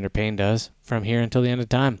Alexander Payne does from here until the end of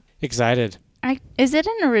time. Excited. Is it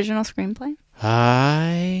an original screenplay?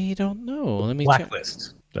 I don't know. Let me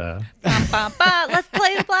Blacklist. check. Let's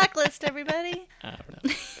play the Blacklist, everybody. I don't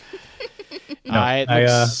know.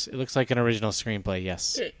 It looks like an original screenplay,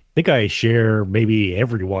 yes. I think I share maybe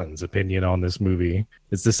everyone's opinion on this movie.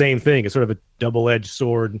 It's the same thing. It's sort of a double-edged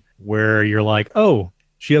sword where you're like, oh,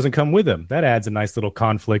 she doesn't come with him. That adds a nice little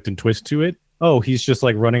conflict and twist to it. Oh, he's just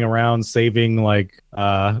like running around saving like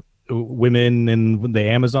women in the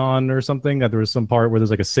Amazon or something. There was some part where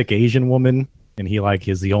there's like a sick Asian woman and he like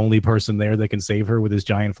is the only person there that can save her with his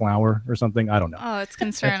giant flower or something. I don't know. Oh, it's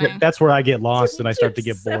concerning. That's where I get lost and I start to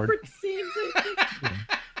get bored.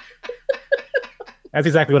 That's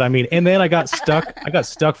exactly what I mean. And then I got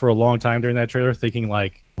stuck for a long time during that trailer thinking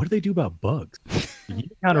like, what do they do about bugs? If you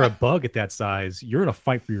encounter a bug at that size, you're in a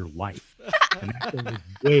fight for your life. And that thing is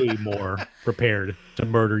way more prepared to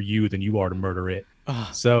murder you than you are to murder it.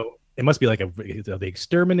 So it must be like are they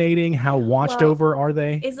exterminating? How watched over are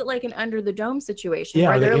they? Is it like an under the dome situation? Yeah,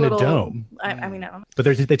 where are they they're in little, a dome? I mean, I don't know. But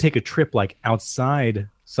they take a trip like outside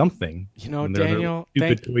something. You know, and they're in Daniel, a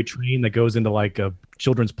stupid toy train that goes into like a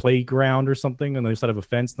children's playground or something on the other side of a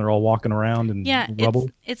fence, and they're all walking around in rubble.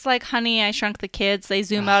 It's like Honey, I Shrunk the Kids. They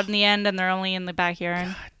zoom out in the end, and they're only in the backyard.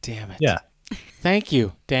 God damn it! Yeah. Thank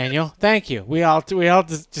you, Daniel. Thank you. We all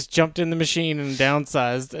just jumped in the machine and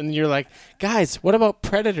downsized, and you're like, guys, what about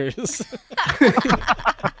Predators?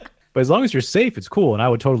 But as long as you're safe, it's cool, and I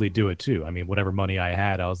would totally do it too. I mean, whatever money I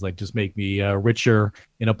had, I was like, just make me richer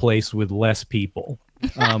in a place with less people.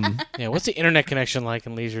 Yeah, what's the internet connection like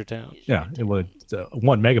in Leisure Town? Yeah, 1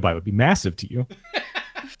 megabyte would be massive to you.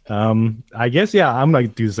 I guess, yeah, I'm going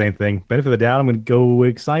to do the same thing. Benefit of the doubt, I'm going to go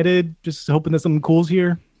excited, just hoping that something cool's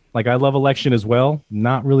here. Like, I love Election as well.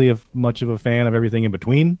 Not really much of a fan of everything in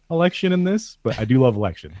between Election and this, but I do love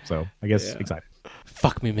Election, so I guess excited.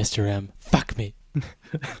 Fuck me, Mr. M. Fuck me.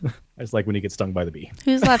 I just like when you get stung by the bee.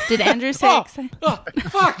 Who's left? Did Andrew say?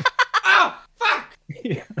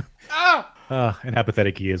 And how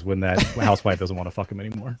pathetic he is when that housewife doesn't want to fuck him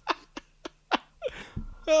anymore.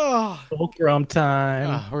 Fulcrum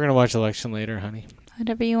time. We're gonna watch Election later, honey.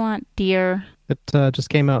 Whatever you want, dear. It just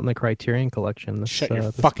came out in the Criterion Collection. This, Shut your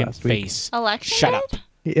this fucking past week. face. Election. Shut up.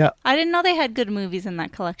 Yeah, I didn't know they had good movies in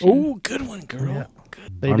that collection. Oh, good one, girl. Yeah.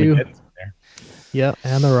 Good. They do. Yeah,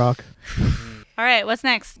 and The Rock. All right, what's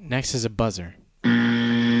next? Next is a buzzer,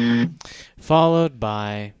 followed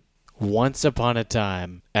by Once Upon a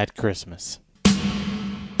Time at Christmas.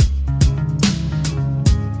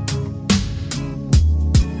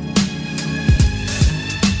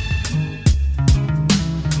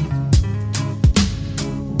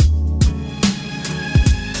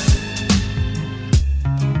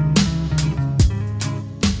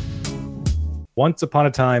 Once Upon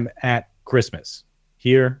a Time at Christmas.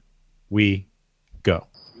 Here we go.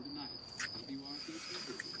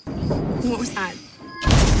 What was that?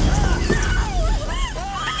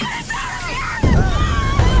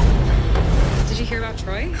 Did you hear about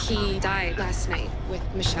Troy? He died last night with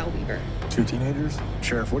Michelle Weaver. 2 teenagers?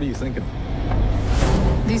 Sheriff, what are you thinking?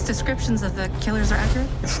 These descriptions of the killers are accurate?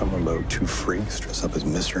 Something about 2 freaks dressed up as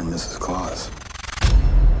Mr. and Mrs. Claus.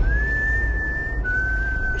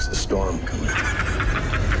 There's a storm coming. A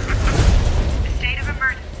state of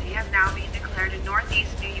emergency has now been declared in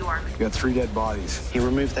northeast New York. We got 3 dead bodies. He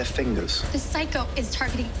removed their fingers. The psycho is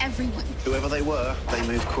targeting everyone. Whoever they were, they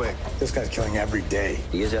moved quick. This guy's killing every day.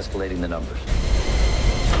 He is escalating the numbers.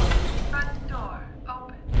 Front door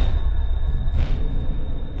open.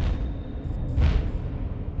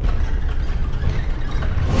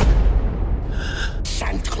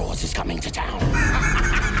 Santa Claus is coming to town.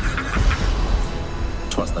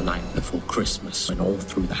 'Twas the night before Christmas, and all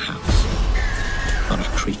through the house, not a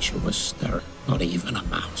creature was stirring, not even a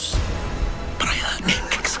mouse. But I heard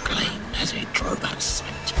Nick exclaim as he drove out of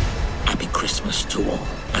sight, "Happy Christmas to all,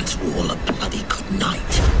 and to all a bloody good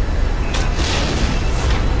night."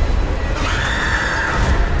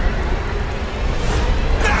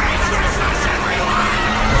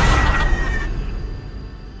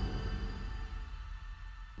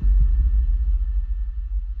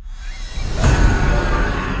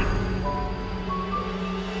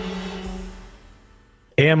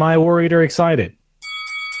 Am I worried or excited?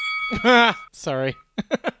 Sorry.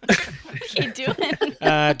 What are you doing?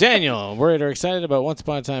 Daniel, worried or excited about Once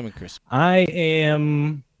Upon a Time at Christmas? I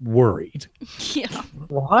am worried. Yeah.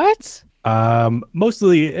 What?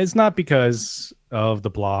 Mostly it's not because of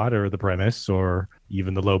the plot or the premise or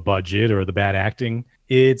even the low budget or the bad acting.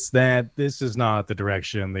 It's that this is not the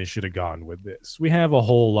direction they should have gone with this. We have a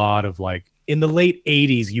whole lot of in the late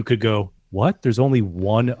 80s, you could go, what? There's only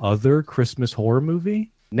one other Christmas horror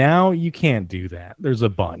movie? Now you can't do that. There's a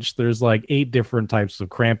bunch. There's 8 different types of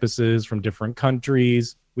Krampuses from different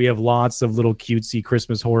countries. We have lots of little cutesy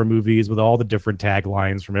Christmas horror movies with all the different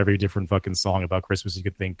taglines from every different fucking song about Christmas you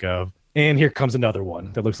could think of. And here comes another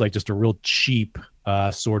one that looks like just a real cheap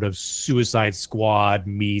sort of Suicide Squad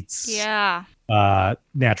meets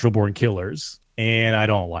Natural Born Killers. And I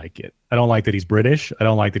don't like it. I don't like that he's British. I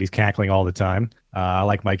don't like that he's cackling all the time. I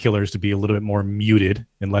like my killers to be a little bit more muted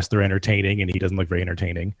unless they're entertaining, and he doesn't look very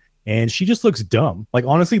entertaining. And she just looks dumb.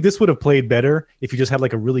 Honestly, this would have played better if you just had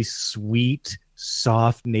a really sweet,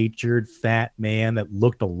 soft-natured, fat man that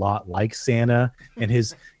looked a lot like Santa, and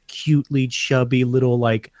his cutely chubby little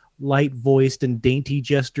light-voiced and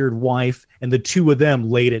dainty-gestured wife, and the two of them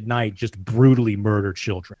late at night just brutally murder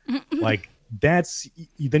children. Then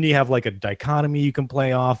you have a dichotomy you can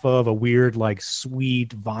play off of, a weird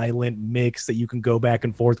sweet violent mix that you can go back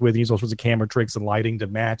and forth with and use all sorts of camera tricks and lighting to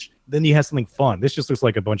match. Then you have something fun. This just looks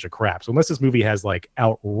like a bunch of crap. So unless this movie has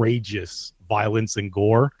outrageous violence and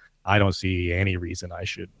gore, I don't see any reason I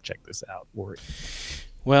should check this out.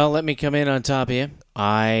 Well, let me come in on top of you.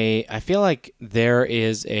 I feel like there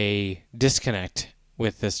is a disconnect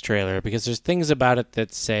with this trailer because there's things about it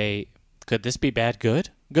that say, could this be bad good?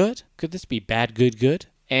 Good? Could this be bad good good?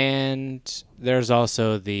 And there's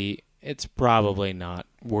also it's probably not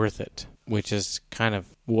worth it, which is kind of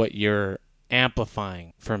what you're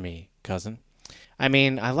amplifying for me, cousin. I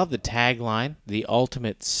mean, I love the tagline, the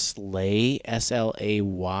ultimate sleigh,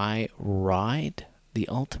 S-L-A-Y ride. The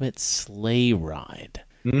ultimate sleigh ride.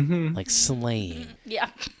 Mm-hmm. Like slaying. Yeah.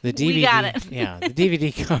 The DVD, we got it. Yeah, the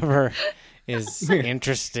DVD cover is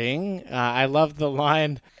interesting. I love the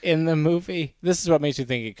line in the movie. This is what makes you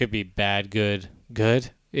think it could be bad, good.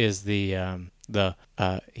 Good is he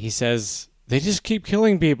says, they just keep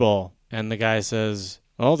killing people. And the guy says,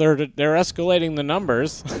 oh, they're escalating the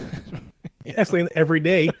numbers. Escalating every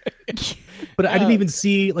day. But I didn't even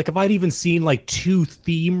see, like, if I'd even seen like 2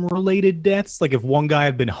 theme-related deaths, like if one guy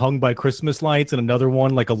had been hung by Christmas lights and another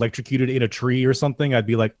one like electrocuted in a tree or something, I'd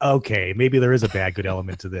be like, okay, maybe there is a bad good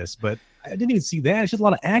element to this. But I didn't even see that. It's just a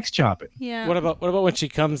lot of axe chopping. Yeah. What about when she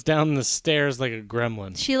comes down the stairs like a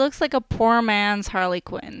gremlin? She looks like a poor man's Harley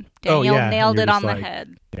Quinn. Daniel nailed it on the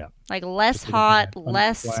head. Yeah. Like less hot,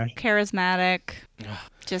 less charismatic.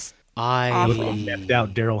 Just awful. Napped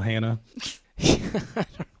out Daryl Hannah.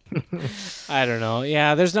 I don't know.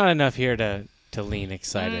 Yeah, there's not enough here to lean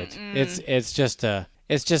excited. It's just a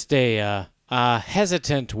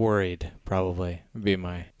hesitant worried, probably would be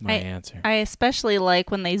my answer. I especially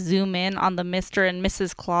like when they zoom in on the Mr. and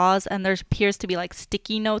Mrs. Claus and there appears to be like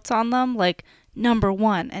sticky notes on them, like number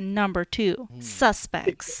 1 and number 2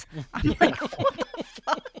 suspects. I'm like, what the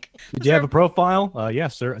fuck? Did you have a profile?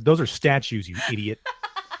 Yes, sir. Those are statues, you idiot.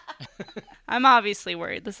 I'm obviously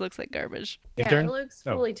worried. This looks like garbage. Yeah, it looks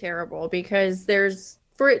really terrible because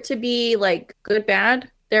for it to be like good,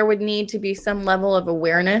 bad, there would need to be some level of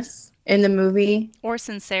awareness in the movie. Or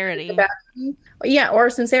sincerity. Yeah, or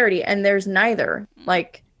sincerity. And there's neither.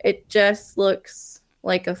 Like, it just looks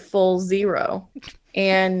like a full 0.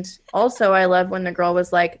 And also, I love when the girl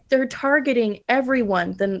was like, they're targeting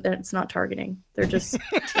everyone. Then it's not targeting. They're just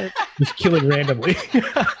killing randomly.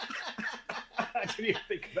 I didn't even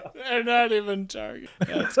think about that. They're not even targeting.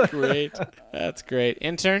 That's great. That's great.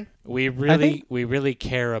 Intern, we really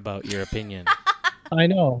care about your opinion. I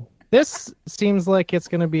know. This seems like it's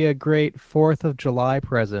going to be a great 4th of July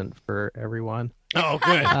present for everyone. Oh,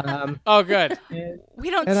 good. Good. We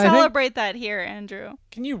don't celebrate that here, Andrew.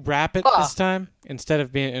 Can you wrap it this time instead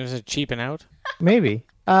of being cheaping out? Maybe.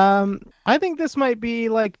 I think this might be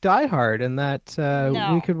like Die Hard in that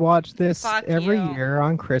we could watch this every year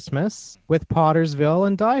on Christmas with Pottersville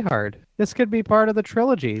and Die Hard. This could be part of the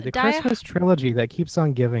trilogy, the Christmas trilogy that keeps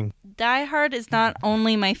on giving. Die Hard is not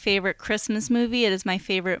only my favorite Christmas movie, it is my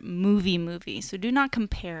favorite movie. So do not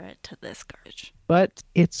compare it to this garbage. But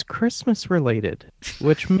it's Christmas related,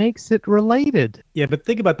 which makes it related. Yeah, but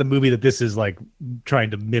think about the movie that this is like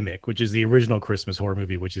trying to mimic, which is the original Christmas horror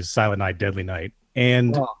movie, which is Silent Night, Deadly Night.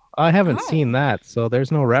 And I haven't seen that, so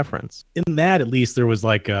there's no reference. In that, at least, there was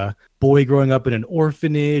like a boy growing up in an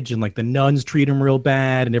orphanage, and like the nuns treat him real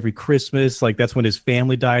bad. And every Christmas, like that's when his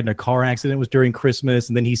family died in a car accident, was during Christmas.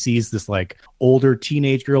 And then he sees this like older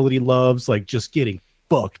teenage girl that he loves, like just getting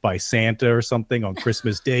fucked by Santa or something on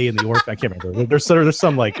Christmas Day in the orphan. I can't remember. There's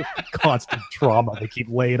some like constant trauma they keep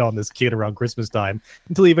laying on this kid around Christmas time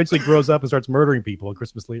until he eventually grows up and starts murdering people in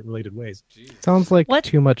Christmas related ways. Sounds like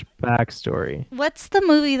too much backstory. What's the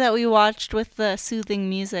movie that we watched with the soothing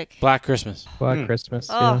music? Black Christmas. Black Christmas.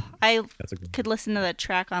 Oh, yeah. I could listen to that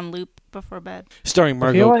track on loop before bed. Starring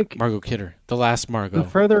Margot Kidder, the last Margot. The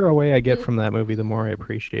further away I get from that movie, the more I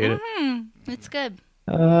appreciate it. It's good.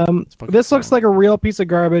 This looks like a real piece of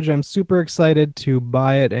garbage. I'm super excited to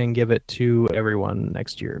buy it and give it to everyone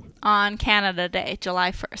next year. On Canada Day,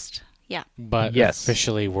 July 1st. Yeah. But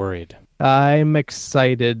officially worried. I'm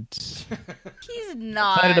excited. He's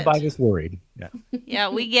not. Excited to buy this worried. Yeah. Yeah,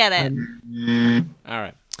 we get it.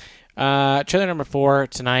 All right. Trailer number 4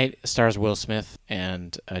 tonight stars Will Smith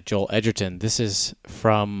and Joel Edgerton. This is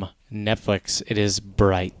from Netflix. It is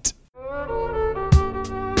Bright.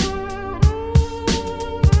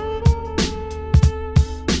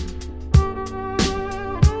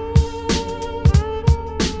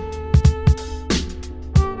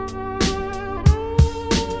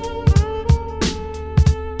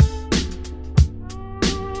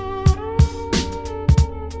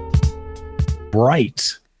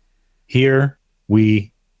 Bright. Here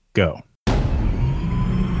we go.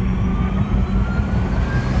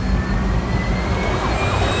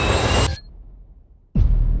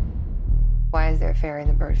 Why is there a fairy in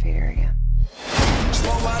the bird feeder again?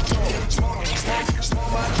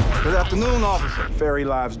 Good afternoon, officer. Fairy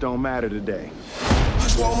lives don't matter today.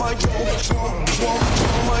 That's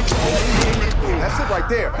it right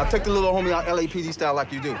there. Now take the little homie out LAPD style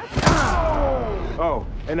like you do. Oh,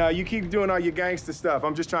 and you keep doing all your gangster stuff.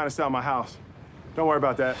 I'm just trying to sell my house. Don't worry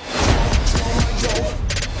about that.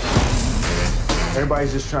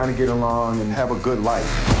 Everybody's just trying to get along and have a good life.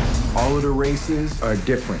 All of the races are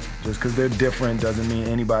different. Just because they're different doesn't mean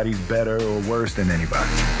anybody's better or worse than anybody.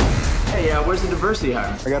 Hey, where's the diversity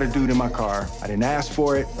hire? I got a dude in my car. I didn't ask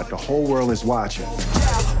for it, but the whole world is watching.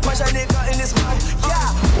 Boy,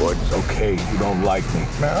 it's okay. You don't like me.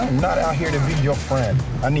 Man, I'm not out here to be your friend.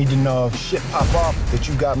 I need to know if shit pop off that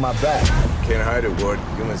you got my back. Can't hide it, Wood.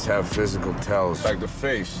 Humans have physical tells. Like the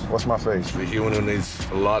face. What's my face? The human who needs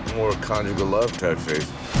a lot more conjugal love type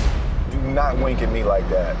face. Do not wink at me like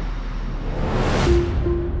that.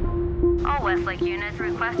 All Westlake units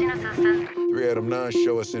requesting assistance. 3 Adam 9,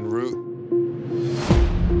 show us en route.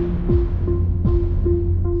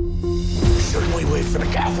 Shouldn't we wait for the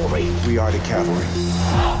cavalry? We are the cavalry.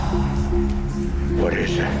 What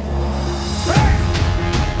is it?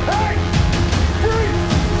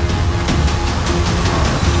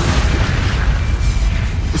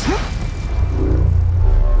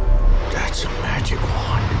 That's a magic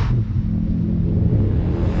wand.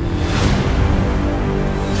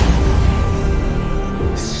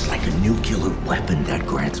 This is like a nuclear weapon that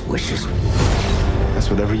grants wishes. That's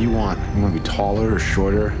whatever you want. You want to be taller or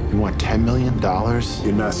shorter? You want $10 million?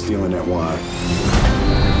 You're not stealing that wand.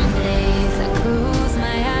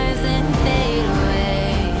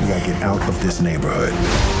 You gotta get out of this neighborhood.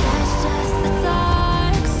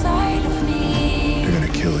 They're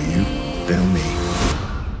gonna kill you, then me.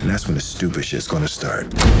 And that's when the stupid shit's gonna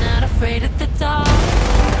start. Not afraid of the dark.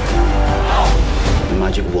 The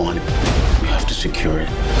magic wand. We have to secure it.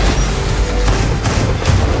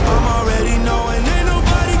 I'm already knowing ain't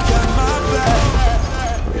nobody got my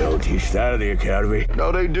back. They don't teach that at the academy.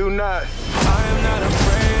 No, they do not. I am not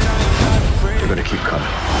afraid, I am not afraid. They're gonna keep coming.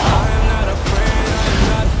 I am not afraid, I am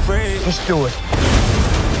not afraid. Let's do it.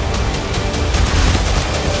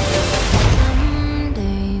 Some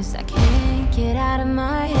days I can't get out of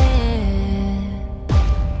my head.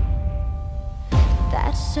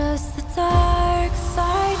 That's just the dark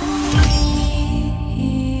side of me.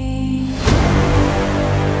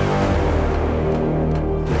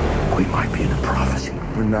 We might be in a prophecy.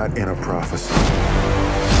 We're not in a prophecy.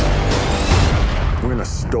 We're in a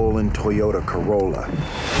stolen Toyota Corolla.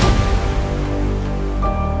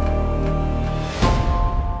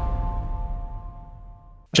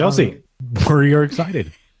 Chelsea, were you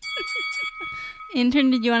excited?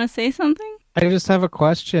 Intern, did you want to say something? I just have a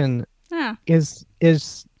question. Yeah. Is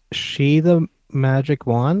she the magic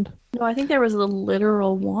wand? No, I think there was a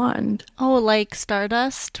literal wand. Oh, like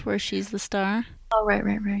Stardust, where she's the star? Oh,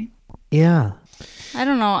 right. Yeah. I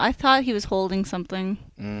don't know. I thought he was holding something.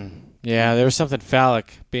 Yeah, there was something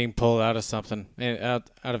phallic being pulled out of something, out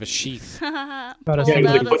of a sheath. Pulled Yeah, out he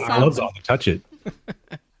of put gloves something. on to touch it.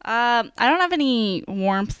 I don't have any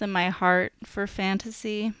warmth in my heart for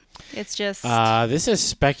fantasy. It's just This is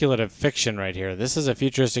speculative fiction right here. This is a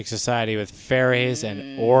futuristic society with fairies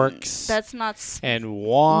and orcs. that's not. And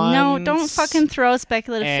wands. No, don't fucking throw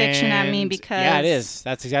speculative fiction at me and- because Yeah, it is.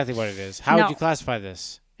 That's exactly what it is. How No. would you classify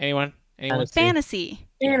this? Anyone? fantasy.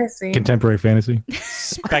 Contemporary fantasy.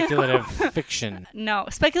 Speculative fiction. No,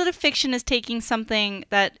 speculative fiction is taking something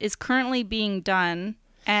that is currently being done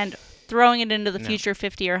and throwing it into the future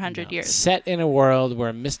 50 or 100 years. Set in a world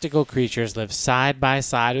where mystical creatures live side by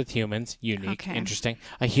side with humans. Unique, interesting.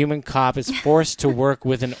 A human cop is forced to work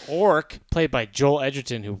with an orc, played by Joel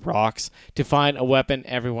Edgerton, who rocks, to find a weapon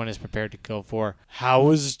everyone is prepared to go for.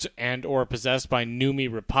 Housed and or possessed by Numi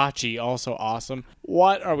Rapace, also awesome.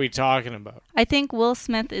 What are we talking about? I think Will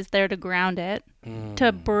Smith is there to ground it,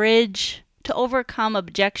 to bridge, to overcome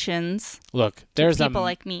objections. Look, there's people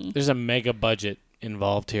like me. There's a mega budget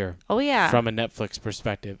involved here. Oh, yeah. From a Netflix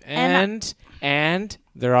perspective. And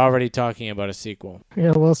they're already talking about a sequel.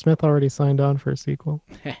 Yeah, Will Smith already signed on for a sequel.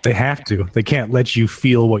 They have to. They can't let you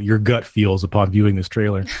feel what your gut feels upon viewing this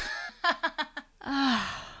trailer.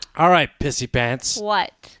 All right, pissy pants.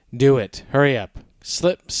 What? Do it. Hurry up.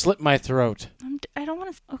 Slip my throat. I don't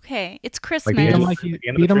want to. Okay, it's Christmas. Beat him like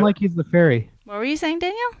he's the fairy. What were you saying,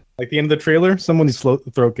 Daniel? Like the end of the trailer, someone's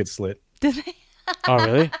throat gets slit. Did they? Oh,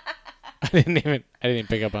 really? I didn't even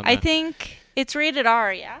pick up on that. I think it's rated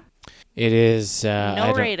R, yeah? It is.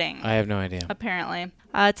 No rating. I have no idea. Apparently.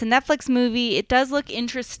 It's a Netflix movie. It does look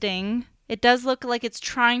interesting. It does look like it's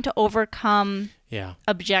trying to overcome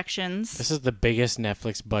objections. This is the biggest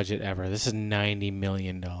Netflix budget ever. This is $90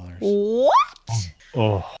 million. What?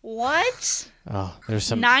 Oh. What? Oh, there's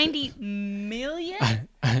some. 90 million?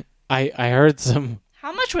 I heard some.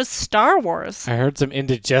 How much was Star Wars? I heard some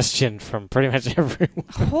indigestion from pretty much everyone.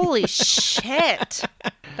 Holy shit.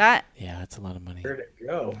 That. Yeah, that's a lot of money. Where did it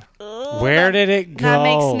go? Where did it go? That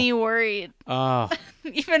makes me worried. Oh.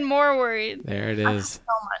 Even more worried. There it I have is. so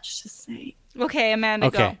much to say. Okay, Amanda,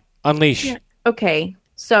 Okay. go. Unleash. Yeah. Okay,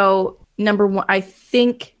 so number one, I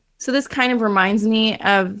think, so this kind of reminds me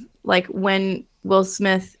of like when Will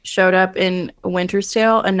Smith showed up in A Winter's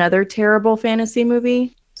Tale, another terrible fantasy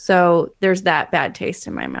movie. So there's that bad taste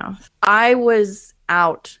in my mouth. I was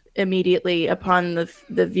out immediately upon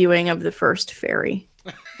the viewing of the first fairy.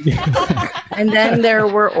 And then there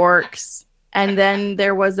were orcs. And then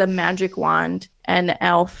there was a magic wand and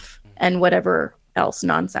elf and whatever else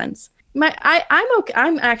nonsense. I'm okay.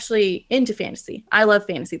 I'm actually into fantasy. I love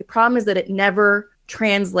fantasy. The problem is that it never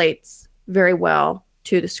translates very well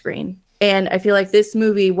to the screen. And I feel like this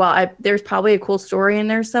movie, while there's probably a cool story in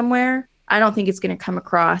there somewhere, I don't think it's going to come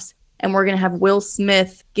across. And we're going to have Will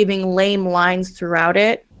Smith giving lame lines throughout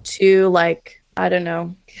it to, like, I don't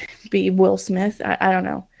know, be Will Smith. I don't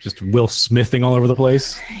know. Just Will Smithing all over the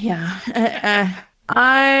place. Yeah.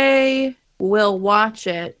 I will watch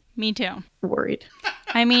it. Me too. Worried.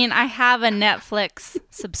 I mean, I have a Netflix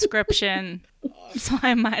subscription, so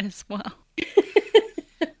I might as well.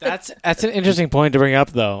 That's an interesting point to bring up,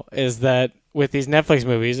 though, is that with these Netflix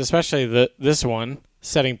movies, especially this one,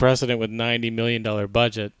 setting precedent with $90 million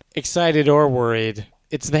budget, excited or worried,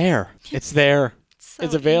 it's there. It's there.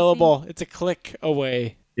 It's available. It's a click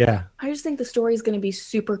away. Yeah. I just think the story is going to be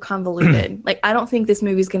super convoluted. Like, I don't think this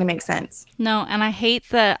movie is going to make sense. No, and I hate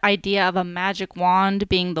the idea of a magic wand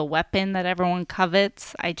being the weapon that everyone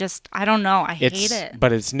covets. I don't know. I hate it.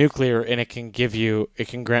 But it's nuclear, and it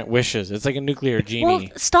can grant wishes. It's like a nuclear genie. Well,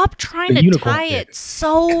 stop trying to tie it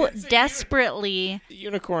so desperately. The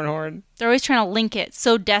unicorn horn. They're always trying to link it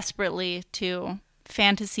so desperately to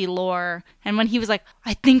fantasy lore. And when he was like,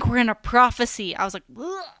 I think we're in a prophecy, I was like,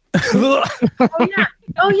 ugh.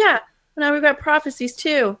 Oh yeah. Now we've got prophecies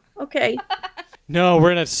too. Okay. No,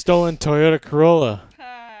 we're in a stolen Toyota Corolla.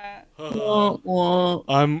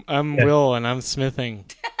 I'm Will, and I'm smithing.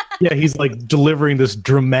 Yeah, he's like delivering this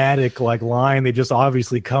dramatic like line. They just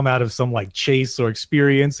obviously come out of some like chase or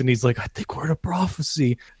experience, and he's like, I think we're in a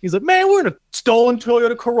prophecy. He's like, man, we're in a stolen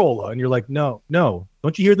Toyota Corolla. And you're like, no.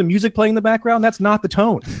 Don't you hear the music playing in the background? That's not the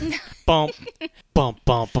tone. Bump, bump,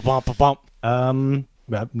 bump, bump, bump, bump.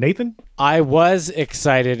 Nathan? I was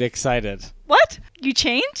excited. What? You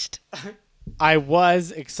changed? I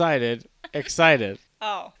was excited.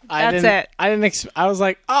 Oh, that's it. I was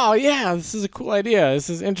like, oh yeah, this is a cool idea. This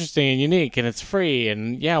is interesting and unique, and it's free,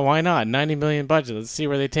 and yeah, why not? 90 million budget. Let's see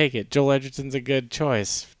where they take it. Joel Edgerton's a good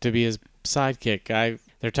choice to be his sidekick.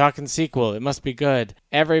 They're talking sequel. It must be good.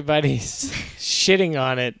 Everybody's shitting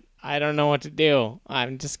on it. I don't know what to do.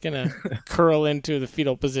 I'm just going to curl into the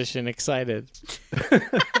fetal position, excited.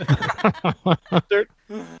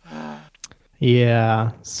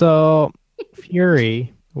 Yeah. So,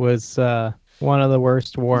 Fury was one of the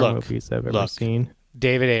worst war movies I've ever seen.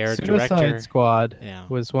 David Ayer, Suicide director. Squad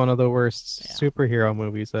was one of the worst superhero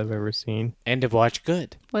movies I've ever seen. End of Watch,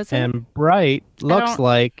 good. Was it? And Bright looks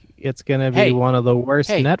like it's going to be one of the worst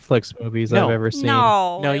Netflix movies I've ever seen.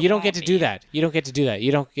 No, you don't get to do that. You don't get to do that.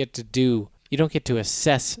 You don't get to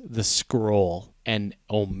assess the scroll and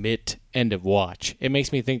omit End of Watch. It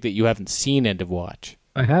makes me think that you haven't seen End of Watch.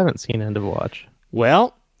 I haven't seen End of Watch.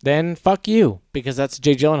 Well, then fuck you, because that's a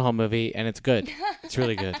Jake Gyllenhaal movie, and it's good. It's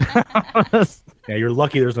really good. Yeah, you're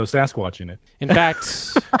lucky there's no Sasquatch in it. In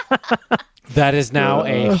fact, that is now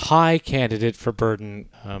a high candidate for Burden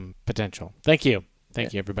potential. Thank you,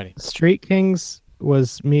 everybody. Street Kings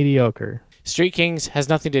was mediocre. Street Kings has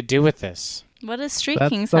nothing to do with this. What does Street That's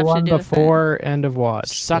Kings the have to one do with before End of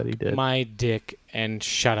Watch. Suck that he did. my dick and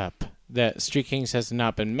shut up. That Street Kings has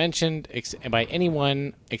not been mentioned by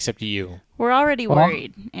anyone except you. We're already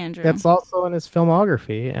worried, Andrew. It's also in his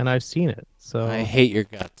filmography, and I've seen it. So I hate your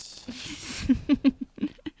guts.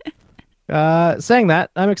 Saying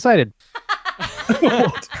that, I'm excited.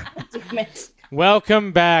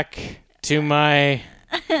 Welcome back to my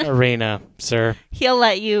arena, sir. He'll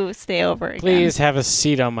let you stay over again. Please have a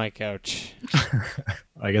seat on my couch.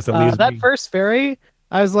 I guess that leaves that first fairy,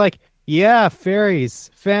 I was like, yeah, fairies,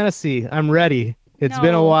 fantasy, I'm ready. It's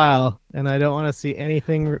been a while, and I don't want to see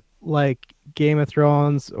anything like Game of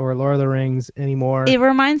Thrones or Lord of the Rings anymore. It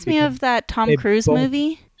reminds me of that Tom Cruise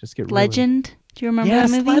movie, Legend. Do you remember that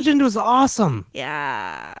movie? Legend was awesome.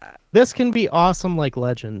 Yeah. This can be awesome like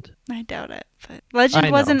Legend. I doubt it. But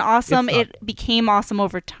Legend wasn't awesome. It became awesome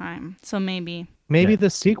over time. So maybe. Maybe the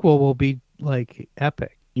sequel will be like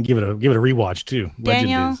epic. You can give it a rewatch too.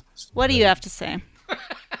 Daniel, what do you have to say?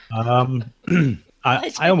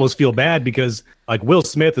 I almost feel bad because like Will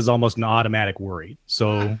Smith is almost an automatic worry.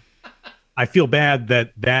 So I feel bad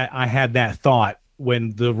that I had that thought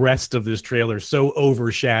when the rest of this trailer so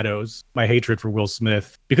overshadows my hatred for Will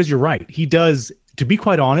Smith. Because you're right. He does, to be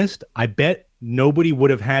quite honest, I bet nobody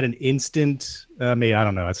would have had an instant, maybe, I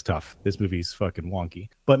don't know, that's tough. This movie's fucking wonky.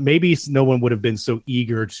 But maybe no one would have been so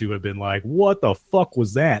eager to have been like, what the fuck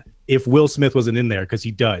was that? If Will Smith wasn't in there, because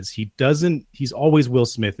he does. He's always Will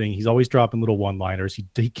Smithing. He's always dropping little one-liners.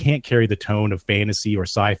 He can't carry the tone of fantasy or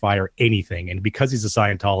sci-fi or anything. And because he's a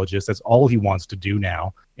Scientologist, that's all he wants to do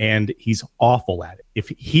now. And he's awful at it. If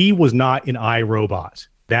he was not in iRobot,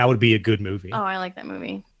 that would be a good movie. Oh, I like that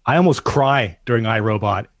movie. I almost cry during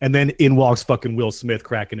iRobot, and then in walks fucking Will Smith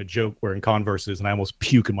cracking a joke wearing Converses, and I almost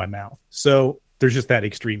puke in my mouth. So there's just that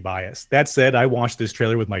extreme bias. That said, I watched this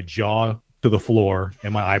trailer with my jaw to the floor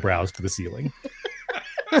and my eyebrows to the ceiling.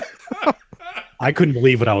 I couldn't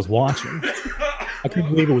believe what I was watching. I couldn't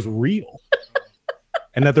believe it was real.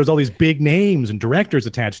 And that there's all these big names and directors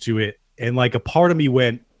attached to it. And like a part of me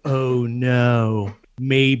went, oh no,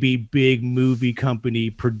 maybe big movie company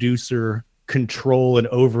producer control and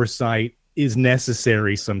oversight is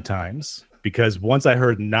necessary sometimes. Because once I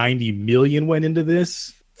heard 90 million went into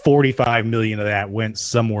this, 45 million of that went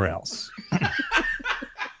somewhere else.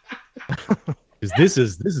 This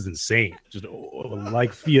is insane. Just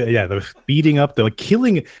like, yeah, the beating up, the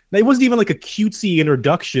killing. It wasn't even like a cutesy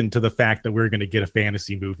introduction to the fact that we're going to get a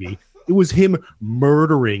fantasy movie. It was him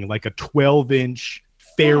murdering like a 12-inch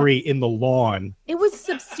fairy in the lawn. It was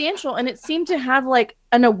substantial, and it seemed to have like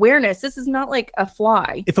an awareness. This is not like a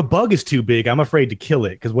fly. If a bug is too big, I'm afraid to kill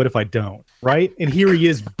it, because what if I don't? Right? And here he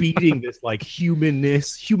is beating this like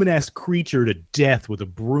human-ass creature to death with a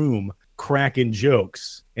broom, cracking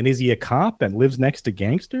jokes. And is he a cop that lives next to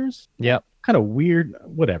gangsters? Yep. Kind of weird.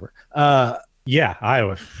 Whatever. Yeah,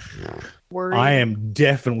 I am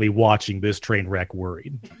definitely watching this train wreck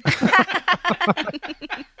worried.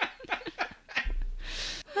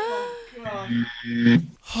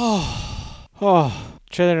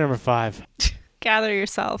 Trailer number 5. Gather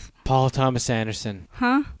yourself. Paul Thomas Anderson.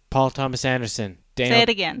 Huh? Paul Thomas Anderson. Say it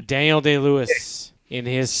again. Daniel Day-Lewis in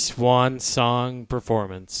his swan song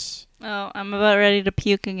performance. Oh, I'm about ready to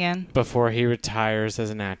puke again. Before he retires as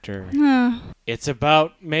an actor. Oh. It's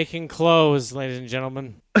about making clothes, ladies and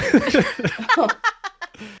gentlemen.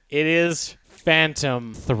 It is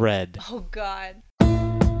Phantom Thread. Oh, God.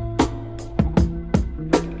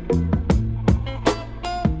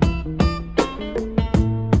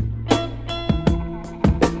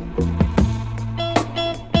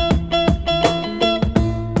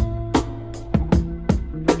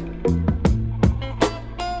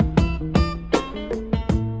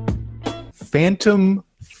 Phantom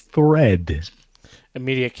Thread.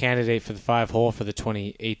 Immediate candidate for the 5-hole for the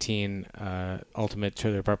 2018 Ultimate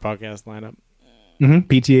Trailer Park Podcast lineup.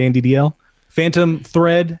 PTA and DDL. Phantom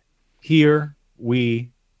Thread. Here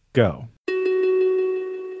we go.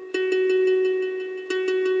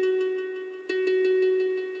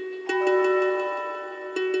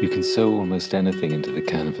 You can sew almost anything into the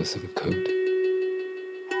canvas of a coat.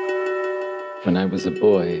 When I was a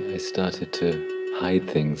boy, I started to hide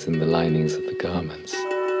things in the linings of the garments.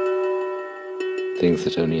 Things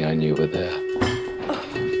that only I knew were there.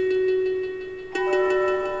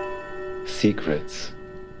 Secrets.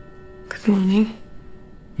 Good morning.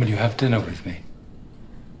 Will you have dinner with me?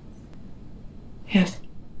 Yes.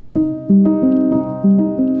 I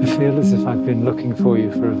feel as if I've been looking for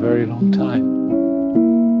you for a very long time.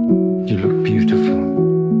 You look beautiful.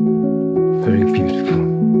 Very beautiful.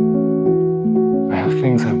 I have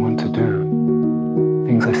things I want to do.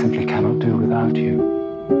 Things I simply cannot do without you.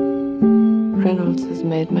 Reynolds has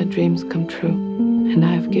made my dreams come true, and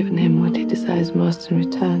I have given him what he desires most in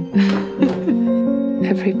return.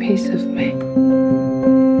 Every piece of me.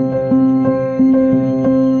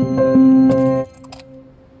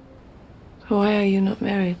 Why are you not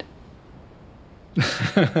married?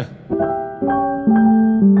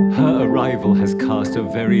 Her arrival has cast a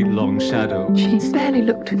very long shadow. She's barely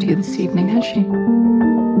looked at you this evening, has she?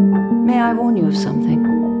 May I warn you of something?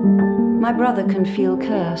 My brother can feel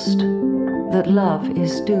cursed, that love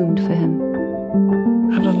is doomed for him.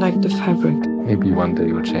 I don't like the fabric. Maybe one day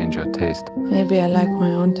you'll change your taste. Maybe I like my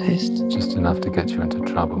own taste. Just enough to get you into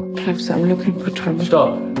trouble. Perhaps I'm looking for trouble.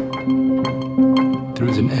 Stop. There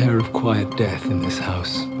is an air of quiet death in this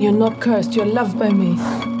house. You're not cursed, you're loved by me.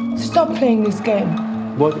 Stop playing this game.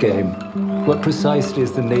 What game? What precisely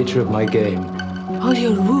is the nature of my game? All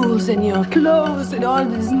your rules and your clothes and all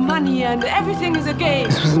this money and everything is a game.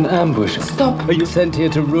 This was an ambush. Stop. Are you sent here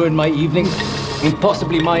to ruin my evening? And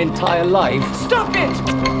possibly my entire life? Stop it!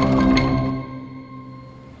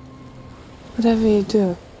 Whatever you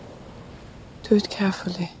do it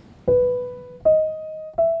carefully.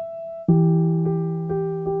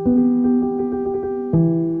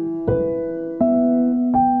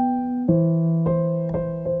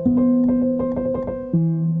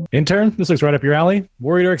 Intern, this looks right up your alley.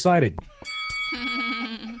 Worried or excited?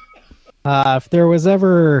 If there was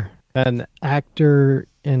ever an actor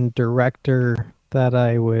and director that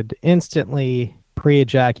I would instantly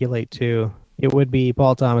pre-ejaculate to, it would be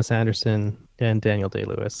Paul Thomas Anderson and Daniel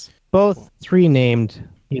Day-Lewis. Both 3 named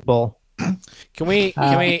people. Can we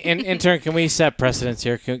intern, can we set precedents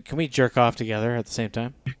here? Can we jerk off together at the same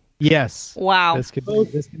time? Yes. Wow. This could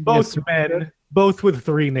both men, both with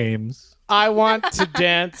 3 names. I want to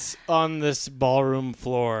dance on this ballroom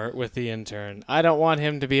floor with the intern. I don't want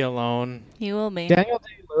him to be alone. He will be. Daniel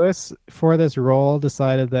Day-Lewis, for this role,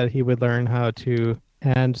 decided that he would learn how to,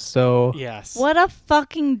 and so Yes. What a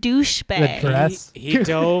fucking the douchebag. dress. He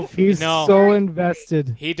dove. He's no. so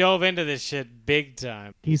invested. He dove into this shit big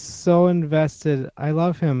time. He's so invested. I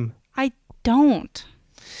love him. I don't.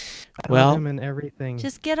 I love him in everything.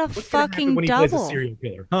 Just get a What's gonna happen fucking when he plays a double. serial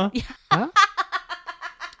killer? Huh?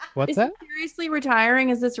 What's Is that? he seriously retiring?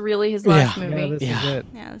 Is this really his last Yeah. movie? Yeah, this is it.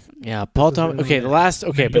 Yeah, this- Yeah, Paul Thomas. Okay, the last.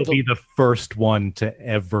 Okay, He'll but be the first one to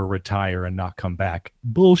ever retire and not come back.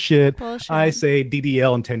 Bullshit. Bullshit. I say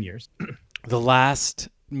DDL in 10 years. the last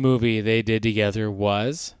movie they did together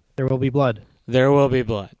was There Will Be Blood. There Will Be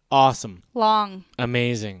Blood. Awesome, Long.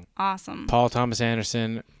 amazing. Awesome. Paul Thomas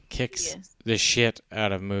Anderson kicks the shit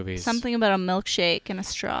out of movies. Something about a milkshake and a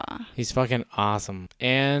straw. He's fucking awesome.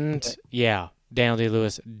 And yeah, Daniel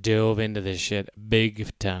Day-Lewis dove into this shit big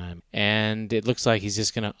time. And it looks like he's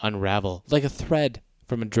just going to unravel like a thread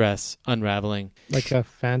from a dress unraveling. Like a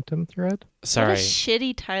phantom thread? Sorry. What a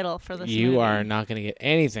shitty title for this You movie. are not going to get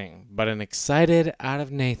anything but an excited out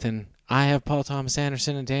of Nathan. I have Paul Thomas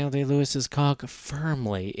Anderson and Daniel Day-Lewis's cock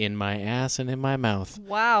firmly in my ass and in my mouth.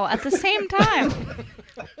 Wow, at the same time.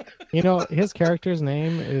 You know, his character's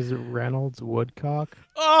name is Reynolds Woodcock.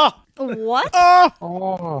 Oh! What?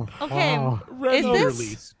 Oh! Okay, Oh. is Literally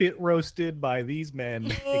this... spit roasted by these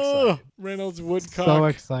men. Oh, Excited. Reynolds Woodcock. So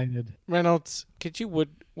excited. Reynolds, could you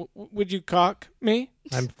would you cock me?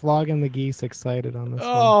 I'm flogging the geese excited on this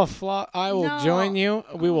Oh, I will No. join you.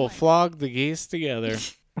 We will flog the geese together.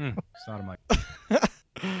 Sodomite.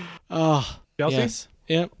 Oh, Chelsea? yes.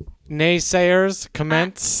 Yep. Naysayers,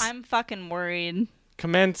 commence. I'm fucking worried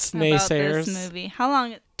Commence, about naysayers. this movie. How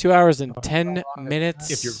long... 2 hours and 10 minutes.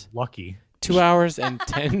 If you're lucky. 2 hours and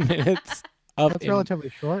 10 minutes of That's relatively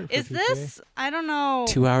short. For Is PTA. this... I don't know...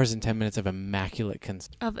 2 hours and 10 minutes of immaculate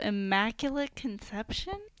Of immaculate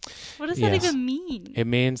conception? What does that Yes. even mean? It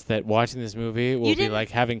means that watching this movie will be didn't- like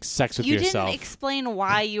having sex with You yourself. didn't explain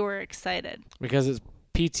why you were excited. Because it's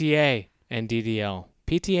PTA and DDL.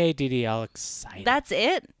 PTA, DDL, excited. That's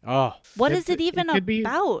it? Oh. What is it even could be-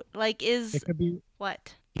 about? Like, is... It could be.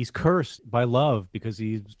 What? He's cursed by love because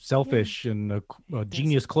he's selfish and a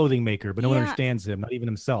genius clothing maker, but no one Yeah. understands him, not even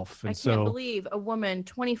himself. And I can't so believe a woman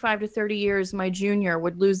 25 to 30 years my junior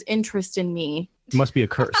would lose interest in me. it must be a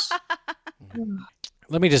curse.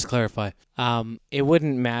 Let me just clarify. It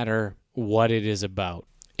wouldn't matter what it is about.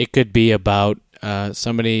 It could be about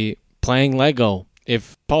somebody playing Lego.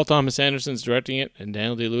 If Paul Thomas Anderson's directing it and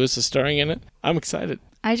Daniel Day-Lewis is starring in it, I'm excited.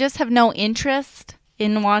 I just have no interest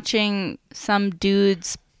in watching some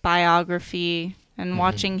dude's biography and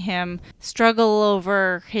watching him struggle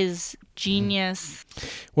over his genius.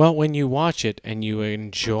 Well, when you watch it and you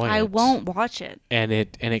enjoy it, I won't watch it. and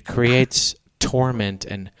it creates torment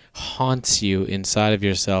and haunts you inside of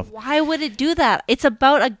yourself. Why would it do that? It's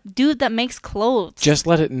about a dude that makes clothes. Just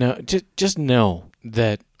let it know. Just know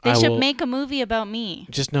that They I should will. make a movie about me.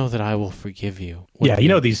 Just know that I will forgive you. when Yeah, you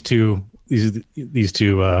know these two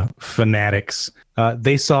fanatics.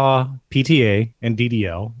 They saw PTA and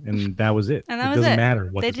DDL, and that was it. And that it was doesn't it. matter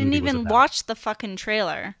what They this didn't movie was even about. watch the fucking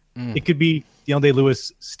trailer. It could be Daniel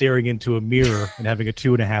Day-Lewis staring into a mirror and having a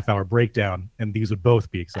 2.5 hour breakdown, and these would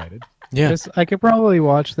both be excited. Yeah. I could probably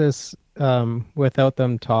watch this without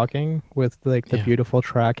them talking, with like the beautiful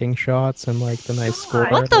tracking shots and like the nice score.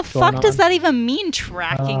 What the that's going fuck does on. that even mean,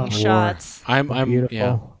 tracking shots? I'm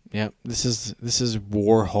Beautiful. yeah. This is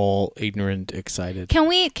Warhol ignorant excited. Can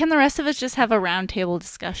the rest of us just have a roundtable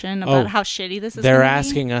discussion about how shitty this is? They're gonna be?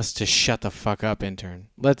 asking us to shut the fuck up, intern.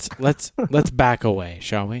 Let's back away,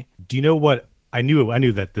 shall we? Do you know what? I knew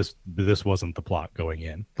that this wasn't the plot going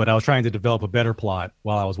in, but I was trying to develop a better plot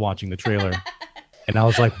while I was watching the trailer. And I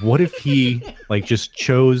was like, what if he like just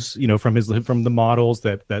chose, from the models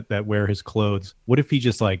that wear his clothes? What if he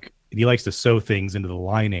just he likes to sew things into the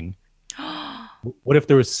lining? What if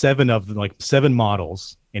there was 7 of them, like 7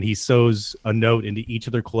 models, and he sews a note into each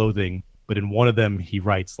of their clothing, but in one of them he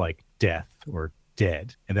writes like death or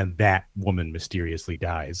dead, and then that woman mysteriously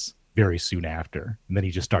dies very soon after, and then he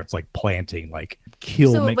just starts like planting like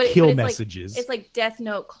kill it's messages. It's like Death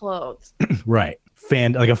Note clothes. Right.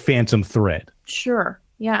 Like a phantom thread. Sure.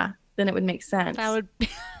 Yeah. Then it would make sense. That would.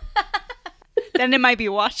 Then it might be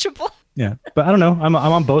watchable. Yeah, but I don't know. I'm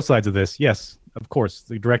on both sides of this. Yes, of course,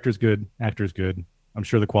 the director's good, actor's good. I'm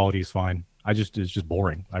sure the quality is fine. It's just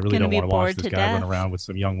boring. I really Gonna don't be want to watch bored this to guy run death. around with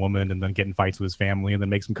some young woman and then get in fights with his family and then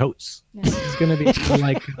make some coats. It's gonna be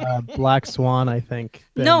like Black Swan, I think.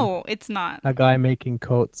 than No, it's not. a guy making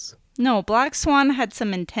coats. No, Black Swan had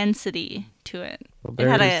some intensity to it. Well, It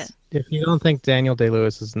had a there's- if you don't think Daniel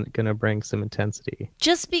Day-Lewis isn't going to bring some intensity,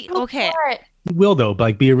 okay. He will though, but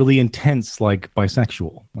like be a really intense like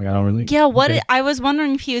bisexual. Like I don't really. Yeah, Okay. I was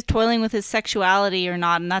wondering if he was toiling with his sexuality or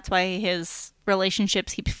not, and that's why his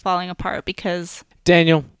relationships keep falling apart because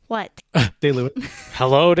Daniel. what? Day-Lewis.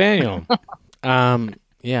 Hello, Daniel.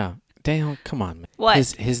 Yeah, Daniel, come on, man. What?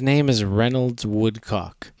 His name is Reynolds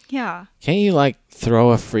Woodcock. Yeah. Can't you like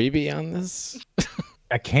throw a freebie on this?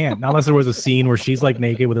 I can't. Not unless there was a scene where she's like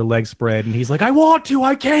naked with her legs spread, and he's like, "I want to,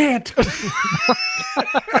 I can't."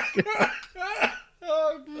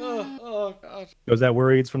 Oh gosh. Was that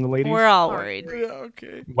worried from the ladies? We're all worried. Yeah,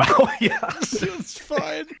 okay. Wow. Yeah. It's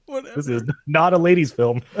fine. Whatever. This is not a ladies'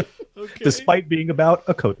 film, Okay. despite being about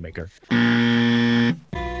a coat maker.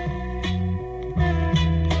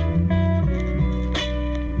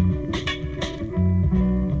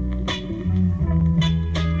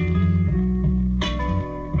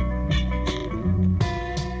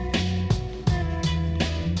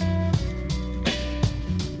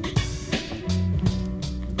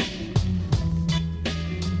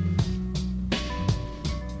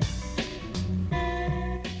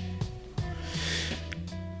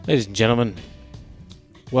 Ladies and gentlemen,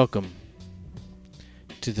 welcome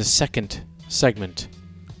to the second segment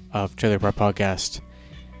of Trailer Park Podcast,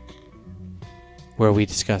 where we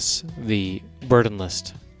discuss the burden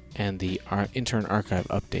list and the intern archive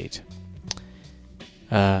update.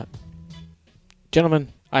 Gentlemen,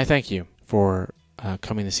 I thank you for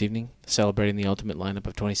coming this evening, celebrating the ultimate lineup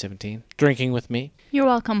of 2017, drinking with me, You're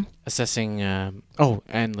welcome. assessing.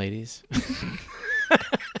 And ladies.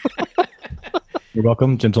 You're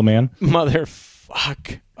welcome, gentleman.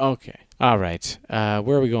 Motherfuck. Okay. All right.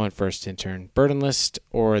 Where are we going first, intern? Burden list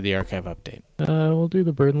or the archive update? we'll do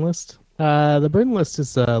the burden list. The burden list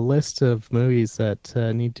is a list of movies that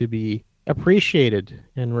need to be appreciated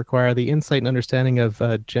and require the insight and understanding of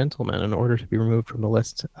gentlemen in order to be removed from the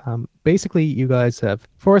list. Basically, you guys have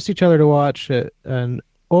forced each other to watch an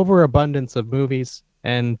overabundance of movies,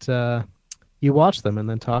 and you watch them and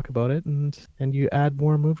then talk about it, and you add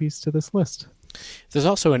more movies to this list. There's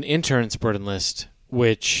also an intern's burden list,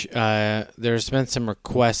 which there's been some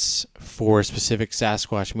requests for specific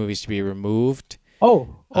Sasquatch movies to be removed.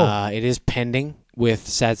 It is pending with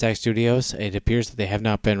Sad Sack Studios. It appears that they have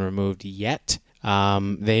not been removed yet.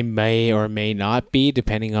 They may or may not be,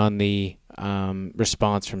 depending on the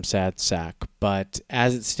response from Sad Sack. But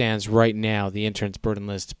as it stands right now, the intern's burden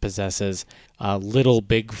list possesses Little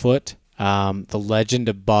Bigfoot, The Legend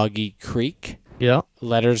of Boggy Creek,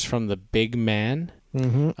 Letters from the Big Man,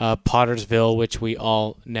 Pottersville, which we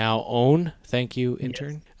all now own. Thank you,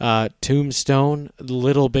 intern. Tombstone,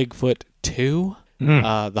 Little Bigfoot 2,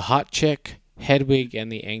 The Hot Chick, Hedwig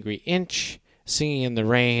and the Angry Inch, Singing in the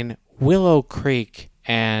Rain, Willow Creek,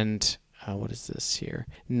 and what is this here?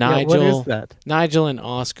 Nigel. What is that? Nigel and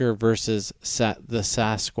Oscar versus the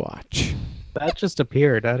Sasquatch. That just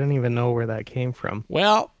appeared. I didn't even know where that came from.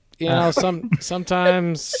 Well, you know,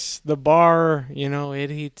 sometimes the bar,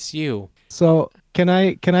 it eats you. So can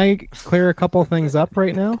I clear a couple things up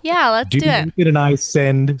right now? Yeah, let's do it. Naked and I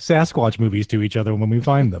send Sasquatch movies to each other when we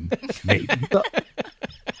find them.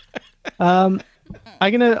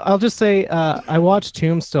 I'll just say I watched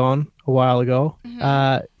Tombstone a while ago.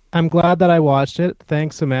 I'm glad that I watched it.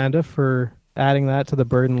 Thanks, Amanda, for adding that to the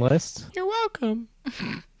burden list. You're welcome.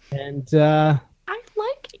 And I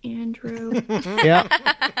like Andrew. yeah,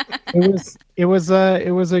 it was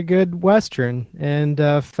a good Western, and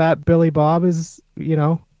Fat Billy Bob is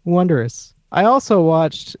wondrous. I also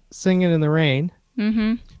watched Singing in the Rain.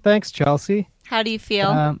 Mm-hmm. Thanks, Chelsea. How do you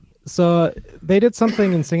feel? So they did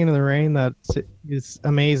something in Singing in the Rain that is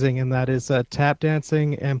amazing, and that is tap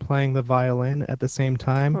dancing and playing the violin at the same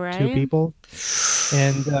time. Right. Two people.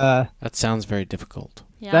 And that sounds very difficult.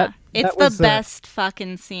 Yeah. It's that was, the best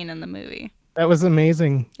fucking scene in the movie. That was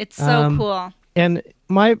amazing. It's so cool. And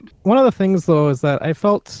one of the things though is that I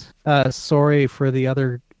felt sorry for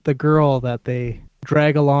the girl that they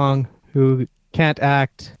drag along who can't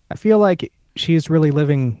act. I feel like she's really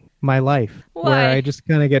living my life. Why? Where I just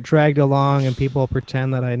kind of get dragged along and people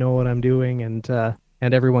pretend that I know what I'm doing, and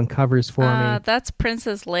everyone covers for me. That's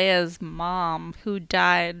Princess Leia's mom who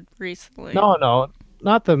died recently. No,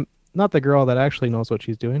 not the girl that actually knows what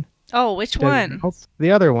she's doing. Oh, which one?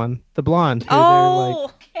 The other one, the blonde.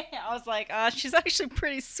 Oh, I was like, she's actually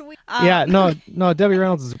pretty sweet. Yeah, no, Debbie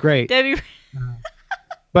Reynolds is great.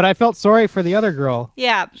 But I felt sorry for the other girl.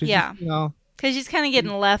 Yeah, She's yeah. just, because she's kind of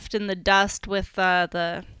getting left in the dust with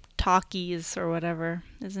the talkies or whatever,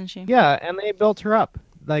 isn't she? Yeah, and they built her up.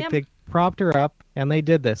 Like Yep. they propped her up, and they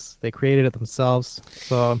did this. They created it themselves.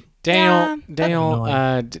 So Daniel,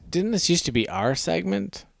 didn't this used to be our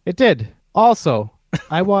segment? It did. Also,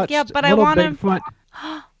 I watched but I Little want to. Bigfoot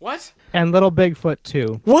What? and Little Bigfoot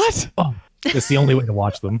 2. What? Oh, it's the only way to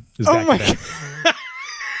watch them. Is Oh back my to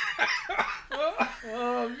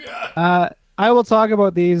back. I will talk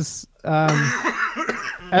about these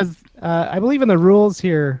as I believe in the rules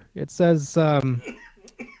here. It says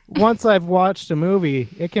once I've watched a movie,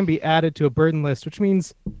 it can be added to a burden list, which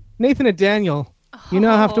means Nathan and Daniel, you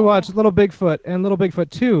now have to watch Little Bigfoot and Little Bigfoot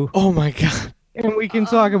 2. Oh my god. And we can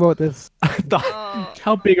talk about this.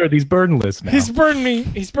 How big are these burden lists now? He's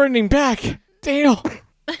burdening back. Daniel.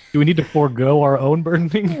 Do we need to forego our own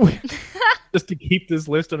burdening just to keep this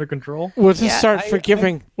list under control? We'll just start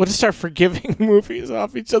forgiving movies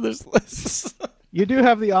off each other's lists. You do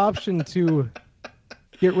have the option to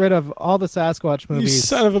get rid of all the Sasquatch movies. You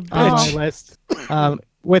son of a on my bitch. list,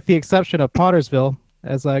 with the exception of Pottersville,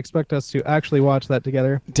 as I expect us to actually watch that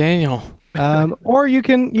together. Daniel. Or you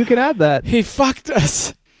can add that. He fucked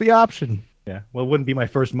us. The option. Yeah, well, it wouldn't be my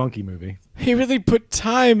first monkey movie. He really put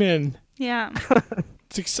time in. Yeah.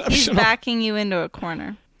 It's He's exceptional. backing you into a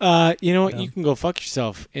corner. You know what? You can go fuck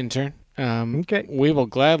yourself, intern. Okay. We will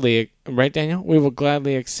gladly, right, Daniel? We will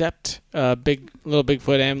gladly accept Little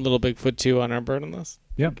Bigfoot and Little Bigfoot 2 on our burden list.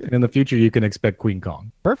 Yep. And in the future, you can expect Queen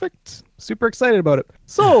Kong. Perfect. Super excited about it.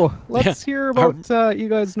 So let's hear about you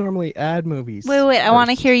guys normally add movies. Wait. I want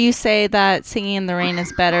to hear you say that Singing in the Rain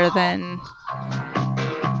is better than.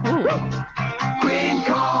 Queen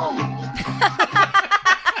Kong!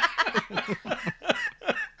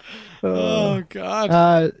 Oh,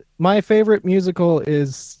 God. My favorite musical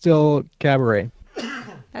is still Cabaret.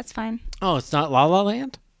 That's fine. Oh, it's not La La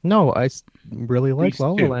Land? No, I really like La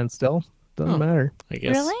La too. Land still. Doesn't matter. I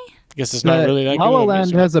guess. Really? I guess it's not really that La good. La of a Land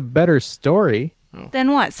musical. has a better story.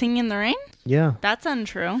 Then what? Singing in the Rain? Yeah. That's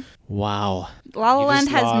untrue. Wow. La La You Land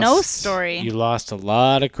just has no lost- story. You lost a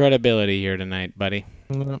lot of credibility here tonight, buddy.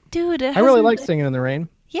 Dude, it I really hasn't- like Singing in the Rain.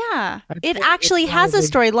 Yeah. I It think actually it's has a probably-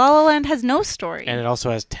 story. La La Land has no story. And it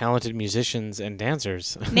also has talented musicians and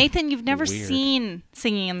dancers. Nathan, you've never Weird. seen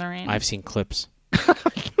Singing in the Rain. I've seen clips.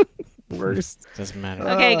 Worst. Doesn't matter.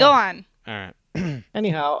 Okay, go on. All right.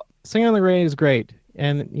 Anyhow, Singing in the Rain is great.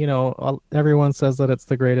 And, everyone says that it's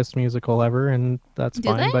the greatest musical ever, and that's Do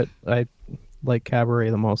fine. they? But I like Cabaret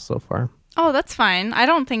the most so far. Oh, that's fine. I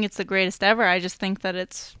don't think it's the greatest ever. I just think that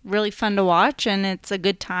it's really fun to watch and it's a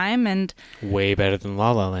good time and Way better than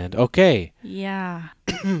La La Land. Okay. yeah.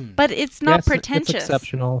 But it's not Yes, pretentious. It's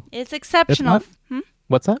exceptional. It's exceptional. not?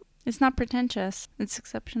 What's that? It's not pretentious. It's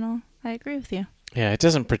exceptional. I agree with you. Yeah, it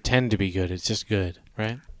doesn't pretend to be good. It's just good,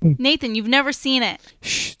 right? Nathan, you've never seen it.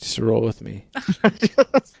 Shh, just roll with me.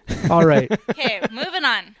 All right. Okay, moving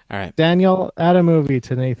on. All right. Daniel, add a movie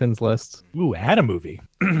to Nathan's list. Ooh, add a movie.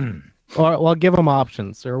 Or well, give him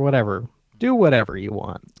options or whatever. Do whatever you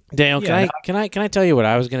want. Daniel, Yeah, can I tell you what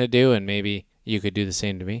I was going to do and maybe you could do the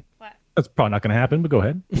same to me? That's probably not going to happen, but go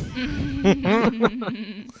ahead.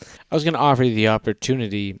 I was going to offer you the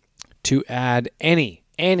opportunity to add any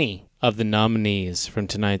of the nominees from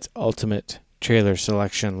tonight's ultimate trailer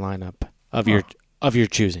selection lineup of your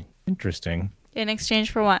choosing. Interesting. In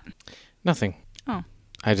exchange for what? Nothing. Oh.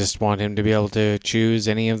 I just want him to be able to choose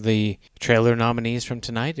any of the trailer nominees from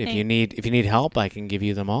tonight. If you need help, I can give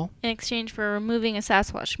you them all. In exchange for removing a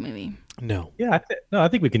Sasquatch movie. No. Yeah, I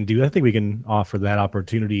think we can do. I think we can offer that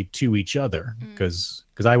opportunity to each other because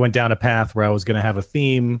I went down a path where I was going to have a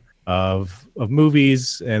theme of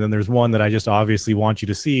movies, and then there's one that I just obviously want you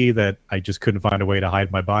to see that I just couldn't find a way to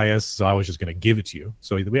hide my bias, so I was just going to give it to you.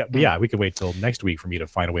 So yeah, we could wait till next week for me to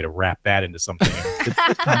find a way to wrap that into something.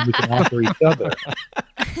 This time we can offer each other.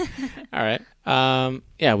 All right.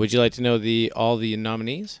 Yeah. Would you like to know all the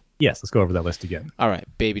nominees? Yes, let's go over that list again. All right.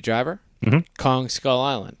 Baby Driver, Kong Skull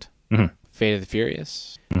Island, Mhm. Fate of the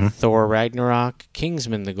Furious, Thor Ragnarok,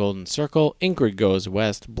 Kingsman: The Golden Circle, Ingrid Goes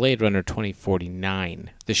West, Blade Runner 2049,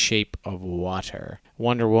 The Shape of Water,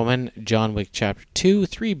 Wonder Woman, John Wick Chapter 2,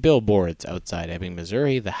 3 Billboards Outside Ebbing,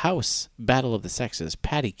 Missouri, The House, Battle of the Sexes,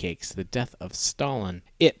 Patty Cakes, The Death of Stalin,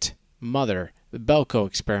 It, Mother, The Belko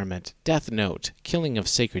Experiment, Death Note, Killing of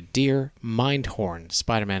Sacred Deer, Mindhorn,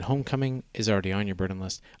 Spider-Man Homecoming is already on your burden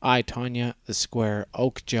list, I, Tonya, The Square,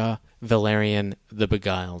 Okja, Valerian, The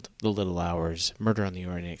Beguiled, The Little Hours, Murder on the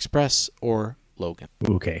Orient Express, or Logan.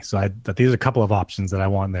 Okay, so these are a couple of options that I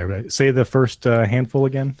want there. Say the first handful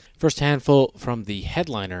again. First handful from the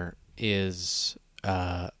headliner is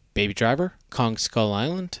Baby Driver, Kong Skull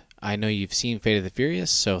Island. I know you've seen Fate of the Furious,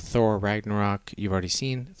 so Thor Ragnarok you've already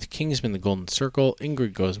seen. The Kingsman: The Golden Circle,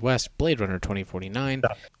 Ingrid Goes West, Blade Runner 2049.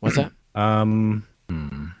 What's that?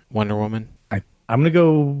 Wonder Woman. I'm gonna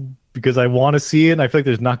go because I want to see it. And I feel like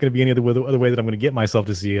there's not going to be any other way that I'm going to get myself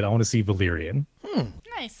to see it. I want to see Valerian.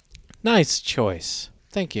 Nice. Nice choice.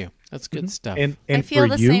 Thank you. That's good stuff. And I feel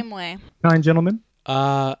for the you, same way. kind gentleman.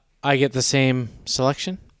 I get the same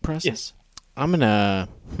selection process. Yes. I'm gonna.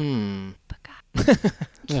 I'm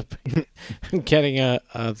getting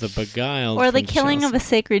the Beguiled. Or the from killing Chelsea. of a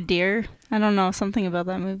sacred deer. I don't know. Something about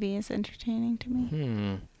that movie is entertaining to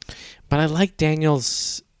me. But I like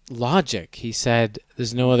Daniel's logic. He said,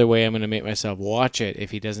 "There's no other way I'm going to make myself watch it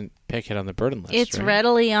if he doesn't pick it on the burden list." It's right?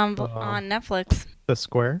 readily on Netflix. The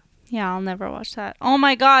Square? Yeah, I'll never watch that. Oh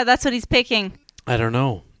my god, that's what he's picking. I don't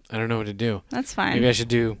know. I don't know what to do. That's fine. Maybe I should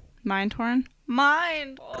do. Mind Torn?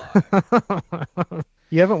 Mind.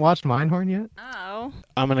 You haven't watched Mindhorn yet? Oh.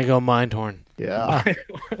 I'm going to go Mindhorn. Yeah.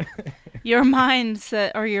 Your mind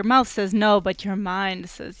or your mouth says no, but your mind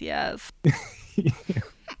says yes.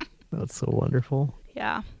 That's so wonderful.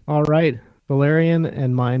 Yeah. All right. Valerian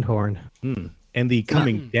and Mindhorn. And the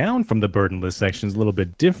coming down from the burden list section is a little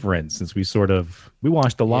bit different since we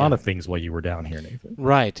watched a lot of things while you were down here, Nathan.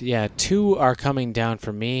 Right. Yeah. 2 are coming down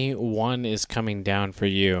for me. 1 is coming down for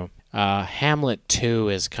you. Hamlet 2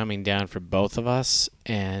 is coming down for both of us.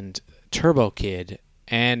 And Turbo Kid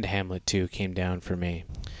and Hamlet 2 came down for me.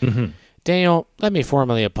 Mm-hmm. Daniel, let me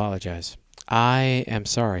formally apologize. I am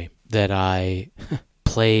sorry that I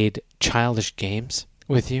played childish games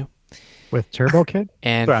with you. With Turbo Kid?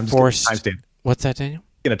 And Sorry, I'm just forced... getting a timestamp. What's that, Daniel?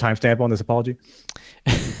 Get a timestamp on this apology.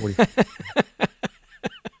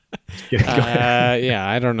 Yeah,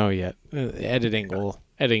 I don't know yet. Editing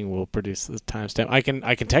will produce the timestamp. I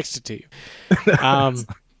can text it to you.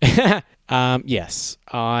 Yes,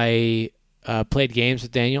 I played games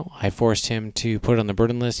with Daniel. I forced him to put it on the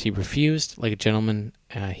burden list. He refused, like a gentleman.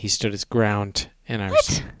 He stood his ground, and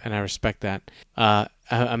I respect that.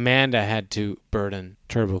 Amanda had to burden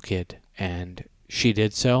Turbo Kid, and she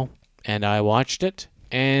did so, and I watched it,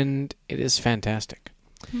 and it is fantastic.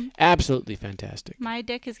 Absolutely fantastic. My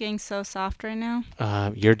dick is getting so soft right now.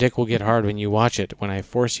 Your dick will get hard when you watch it, when I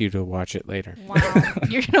force you to watch it later. Wow.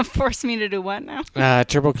 You're going to force me to do what now?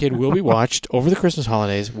 Turbo Kid will be watched over the Christmas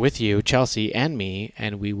holidays with you, Chelsea, and me,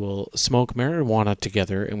 and we will smoke marijuana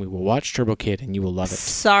together, and we will watch Turbo Kid, and you will love it.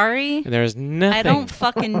 Sorry? And there is nothing... I don't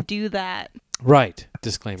fucking do that. Right.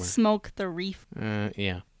 Disclaimer. Smoke the reef.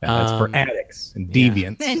 Yeah. That's for addicts and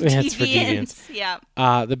deviants. Yeah. And That's for deviants. Yeah.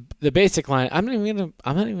 The basic line. I'm not even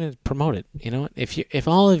gonna promote it. You know what? If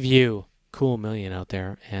all of you cool million out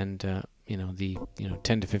there, and the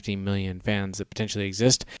 10 to 15 million fans that potentially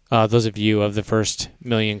exist, those of you of the first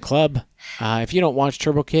million club, if you don't watch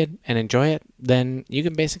Turbo Kid and enjoy it, then you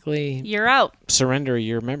can basically you're out. Surrender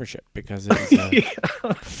your membership because it's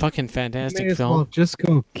a fucking fantastic film. Well, just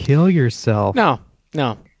go kill yourself. No.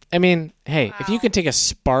 I mean, hey, if you can take a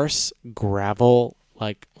sparse gravel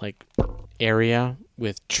like area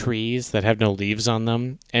with trees that have no leaves on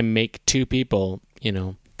them and make 2 people,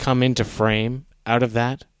 come into frame out of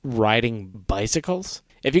that riding bicycles,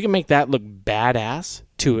 if you can make that look badass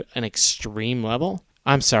to an extreme level,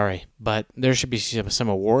 I'm sorry, but there should be some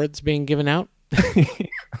awards being given out.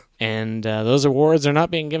 And those awards are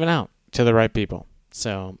not being given out to the right people.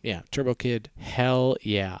 So, yeah, Turbo Kid, hell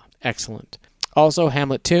yeah. Excellent. Also,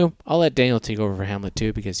 Hamlet 2. I'll let Daniel take over for Hamlet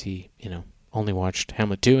 2 because he, only watched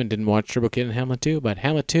Hamlet 2 and didn't watch Turbo Kid and Hamlet 2. But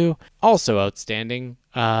Hamlet 2, also outstanding.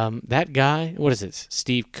 That guy, what is it?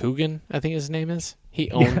 Steve Coogan, I think his name is. He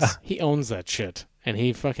owns that shit. And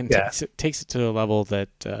he fucking takes it to a level that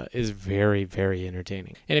is very, very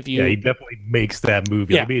entertaining. And if you, he definitely makes that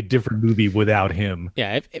movie. Yeah. It'd be a different movie without him.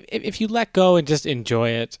 Yeah, if you let go and just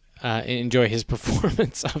enjoy it, enjoy his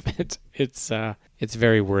performance of it, it's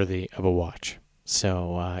very worthy of a watch.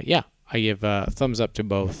 So I give a thumbs up to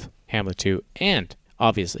both Hamlet 2 and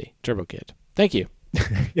obviously Turbo Kid. Thank you.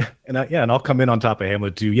 And I'll come in on top of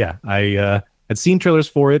Hamlet 2. Yeah, I had seen trailers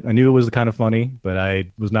for it. I knew it was kind of funny, but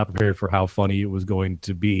I was not prepared for how funny it was going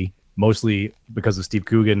to be. Mostly because of Steve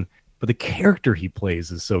Coogan, but the character he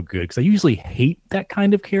plays is so good because I usually hate that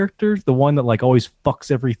kind of character, the one that always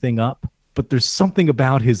fucks everything up. But there's something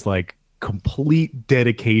about his complete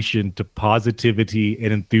dedication to positivity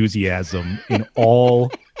and enthusiasm in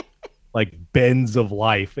all bends of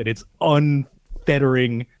life, and it's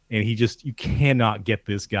unfettering, and you cannot get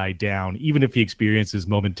this guy down even if he experiences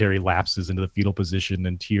momentary lapses into the fetal position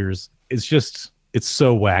and tears. It's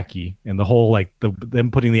so wacky, and the whole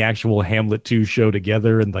them putting the actual Hamlet 2 show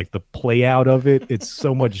together and the play out of it's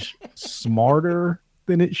so much smarter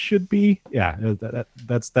than it should be. Yeah,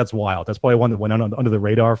 that's wild. That's probably one that went under the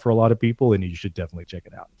radar for a lot of people, and you should definitely check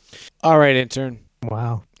it out. All right, intern.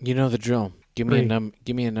 Wow. You know the drill. Give me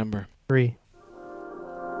a number. 3.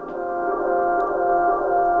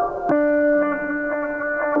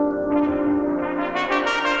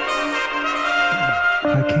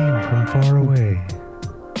 I came from far away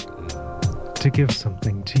to give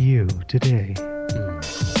something to you today.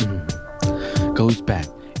 Goes back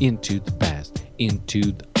into the past, into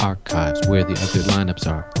the archives where the other lineups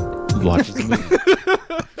are. Watches the movie.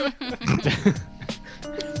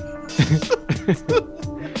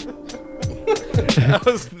 I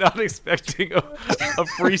was not expecting a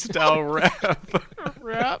freestyle rap.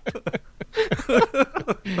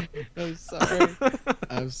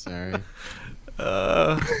 I'm sorry.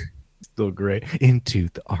 Still great. Into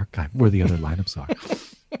the archive where the other lineups are.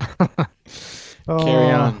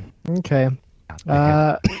 Carry on. Okay.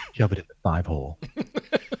 Shove it in the 5-hole.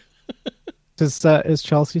 Is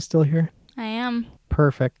Chelsea still here? I am.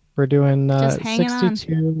 Perfect. We're doing Just hanging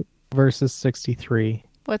 62 versus 63.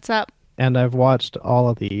 What's up? And I've watched all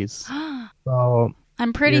of these. So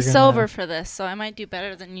I'm pretty you're gonna- sober for this, so I might do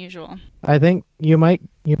better than usual. I think you might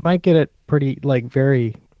get it pretty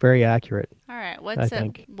very, very accurate. All right, I what's it?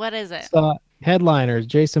 think. What is it? So, headliners: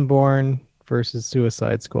 Jason Bourne versus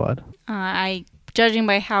Suicide Squad. Judging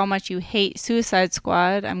by how much you hate Suicide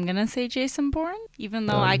Squad, I'm gonna say Jason Bourne, even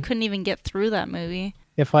though I couldn't even get through that movie.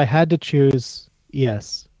 If I had to choose,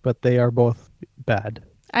 yes, but they are both bad.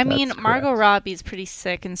 I mean, That's Margot Robbie's pretty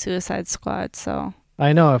sick in Suicide Squad, so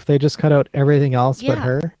I know if they just cut out everything else but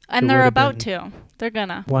her, and it they're would've about been to. They're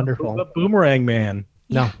gonna. Wonderful. The Boomerang Man.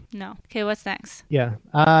 No. No. Okay, what's next? Yeah.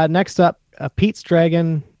 Next up, Pete's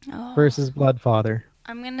Dragon versus Bloodfather.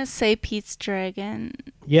 I'm gonna say Pete's Dragon.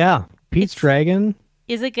 Yeah, Pete's Dragon.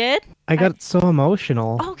 Is it good? I got so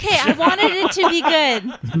emotional. Okay, I wanted it to be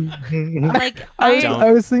good. Like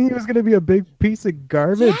I was thinking it was gonna be a big piece of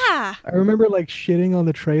garbage. Yeah. I remember like shitting on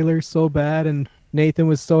the trailer so bad, and Nathan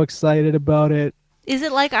was so excited about it. Is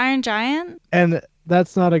it like Iron Giant? And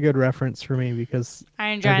that's not a good reference for me because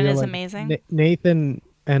Iron I Giant feel is like amazing. Nathan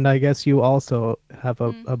and I guess you also have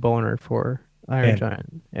a boner for Iron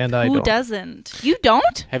Giant, and I Who don't. doesn't? You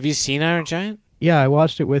don't? Have you seen Iron Giant? Yeah, I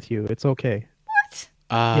watched it with you. It's okay.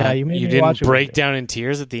 Yeah, you made me didn't watch it with break me. down in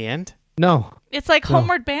tears at the end? No. It's like No.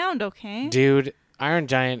 Homeward Bound, okay? Dude, Iron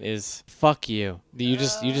Giant is fuck you. You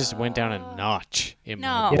just went down a notch in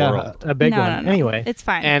my No. world. A big No, one. no, no. Anyway. It's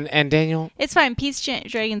fine. And Daniel, It's fine. Pete's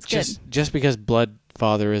Dragon's good. just because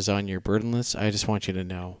Bloodfather is on your burden list, I just want you to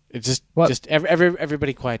know. It's just What?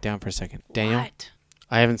 everybody quiet down for a second. Daniel, What?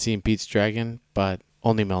 I haven't seen Pete's Dragon, but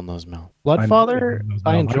only Mel knows Mel. Bloodfather,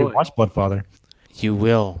 I enjoy. Watch Bloodfather. You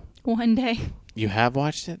will. One day. You have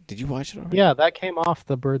watched it? Did you watch it already? Yeah, that came off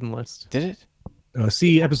the burden list. Did it?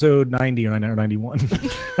 See episode 90 or 91.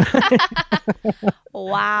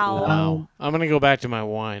 Wow. Wow. I'm gonna go back to my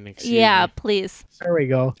wine. Excuse Yeah, me. please. There we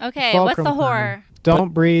go. Okay, Fulcrum what's the time. horror?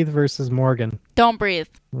 Don't Breathe versus Morgan. Don't Breathe.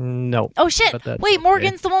 No. Oh shit! But that's Wait, okay.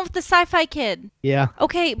 Morgan's the one with the sci-fi kid. Yeah.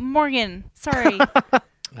 Okay, Morgan. Sorry.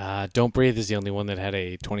 Don't Breathe is the only one that had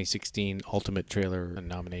a 2016 Ultimate Trailer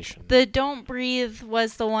nomination. The Don't Breathe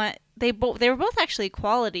was the one. They were both actually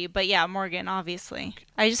quality, but yeah, Morgan obviously.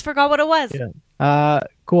 I just forgot what it was. Yeah.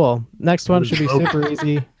 Cool. Next one should be super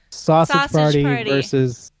easy. Sausage Party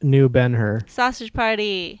versus New Ben-Hur. Sausage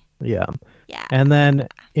Party. Yeah. Yeah. And then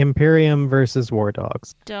Imperium versus War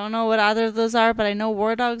Dogs. Don't know what either of those are, but I know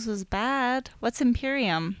War Dogs was bad. What's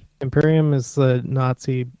Imperium? Imperium is the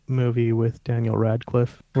Nazi movie with Daniel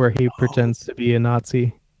Radcliffe where he pretends to be a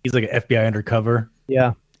Nazi. He's like an FBI undercover.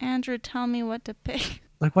 Yeah. Andrew, tell me what to pick.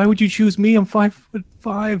 Like, why would you choose me? I'm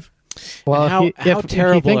 5'5". Well, how if you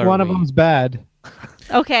terrible think are one of we? them's bad.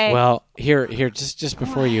 Okay. Well, here, just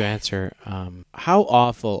before you answer, how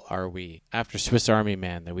awful are we after Swiss Army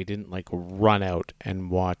Man that we didn't like run out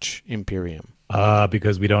and watch Imperium?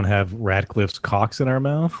 Because we don't have Radcliffe's cocks in our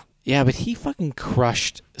mouth. Yeah, but he fucking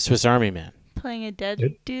crushed Swiss Army Man. Playing a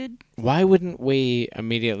dead dude. Why wouldn't we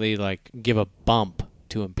immediately like give a bump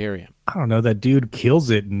to Imperium? I don't know. That dude kills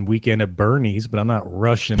it in Weekend at Bernie's, but I'm not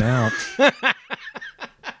rushing out.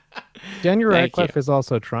 Daniel Thank Radcliffe you. is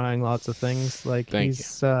also trying lots of things. Like Thank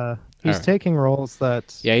he's All right. taking roles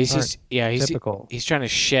that he's aren't typical. he's trying to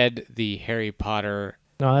shed the Harry Potter.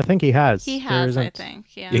 No, I think he has. He There has, I isn't- think.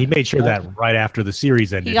 Yeah. Yeah, he made sure that right after the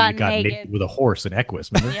series ended, He got naked. naked with a horse in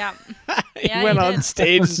Equus. Remember? Yeah. He Yeah, went he on did.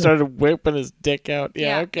 stage and started whipping his dick out.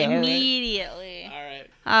 Yeah, okay. all right. Immediately.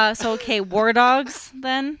 All right. So okay, War Dogs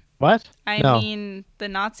then. What? I No. mean the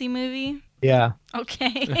Nazi movie. Yeah.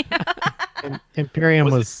 Okay. Imperium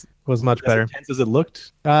was much better. As intense as it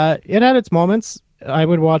looked. It had its moments. I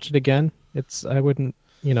would watch it again. I wouldn't,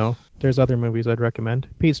 there's other movies I'd recommend.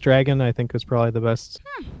 Pete's Dragon, I think, is probably the best.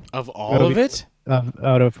 Of all of it?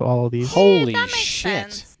 Out of all of these. Holy that makes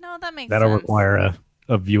shit. sense. No, that makes That'll sense. require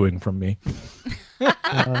a viewing from me.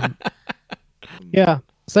 Yeah.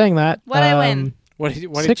 Saying that. What'd I win? What did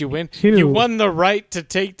you win? 62. You won the right to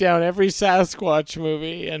take down every Sasquatch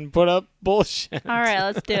movie and put up bullshit. All right,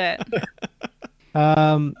 let's do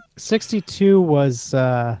it. 62 was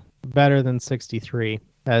better than 63,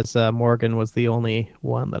 as Morgan was the only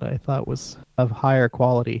one that I thought was of higher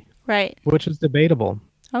quality, Right. which is debatable.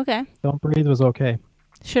 Okay. Don't Breathe was okay.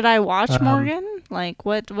 Should I watch Morgan? Like,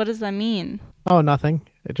 what does that mean? Oh, nothing.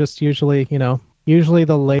 It just usually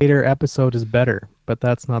the later episode is better, but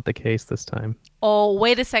that's not the case this time. Oh,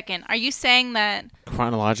 wait a second. Are you saying that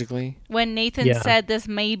Chronologically? when Nathan Yeah. said this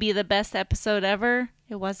may be the best episode ever,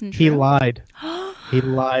 it wasn't true? He lied. He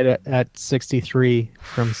lied at 63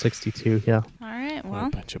 from 62, yeah. All right, well,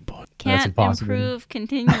 Bunch of bull. can't impossible. improve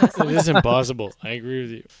continuously. It is impossible. I agree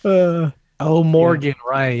with you. Oh, Morgan,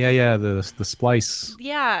 right? Yeah. The Splice.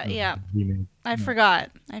 Yeah. remake. I forgot.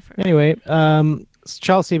 Anyway,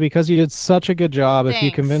 Chelsea, because you did such a good job, if you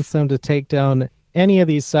Thanks. convince them to take down any of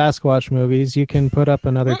these Sasquatch movies, you can put up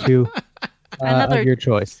another two of your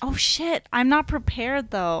choice. Oh, shit. I'm not prepared,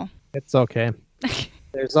 though. It's okay.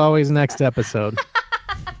 There's always next episode.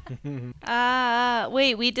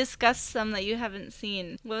 Wait, we discussed some that you haven't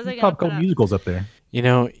seen. What was I going to Pop put cult up? musicals up there. You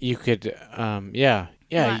know, you could,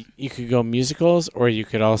 What? you could go musicals, or you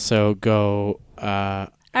could also go. I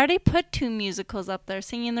already put 2 musicals up there,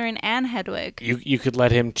 Singing in the Rain and Hedwig. You could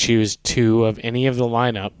let him choose 2 of any of the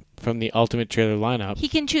lineup from the Ultimate Trailer lineup. He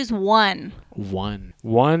can choose one.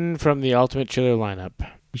 One from the Ultimate Trailer lineup.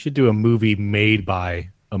 You should do a movie made by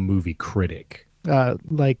a movie critic.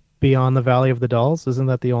 Like Beyond the Valley of the Dolls. Isn't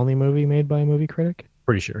that the only movie made by a movie critic?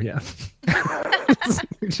 Pretty sure, yeah.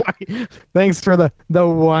 Thanks for the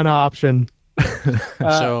one option.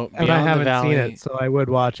 So and I Beyond the haven't Valley. seen it, so I would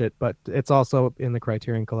watch it, but it's also in the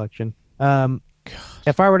Criterion Collection.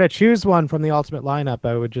 If I were to choose one from the Ultimate lineup,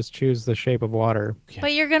 I would just choose The Shape of Water.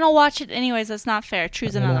 But you're going to watch it anyways. That's not fair.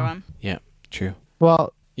 Choose another one. Yeah, true.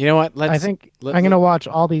 Well, You know what? I think I'm going to watch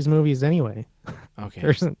all these movies anyway.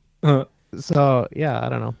 Okay. So, yeah, I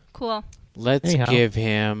don't know. Cool. Let's Anyhow. give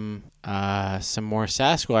him some more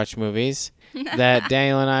Sasquatch movies that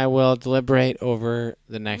Daniel and I will deliberate over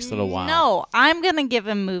the next little while. No, I'm going to give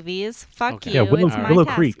him movies. Fuck Okay. you. Yeah, It's my Willow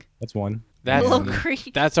task. Creek. That's one. Willow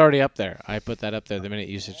Creek. That's already up there. I put that up there the minute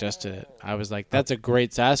you suggested it. I was like, that's a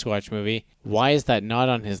great Sasquatch movie. Why is that not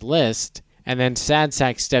on his list? And then Sad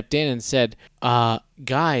Sack stepped in and said,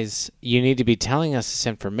 guys, you need to be telling us this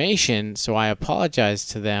information. So I apologized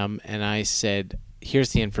to them and I said,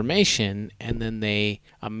 here's the information. And then they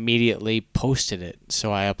immediately posted it.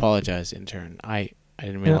 So I apologize in turn. I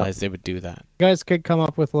didn't realize they would do that. You guys could come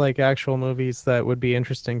up with like actual movies that would be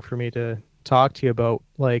interesting for me to talk to you about,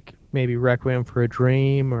 like maybe Requiem for a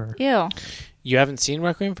Dream or... Ew. You haven't seen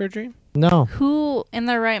Requiem for a Dream? No. Who in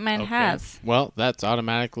their right mind has? Well, that's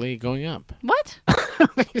automatically going up. What?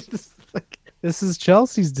 This is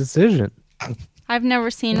Chelsea's decision. I've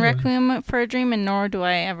never seen Requiem for a Dream, and nor do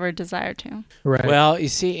I ever desire to. Right. Well, you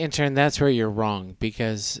see, intern, that's where you're wrong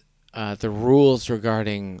because the rules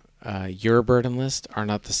regarding your burden list are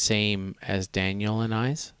not the same as Daniel and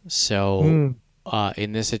I's. So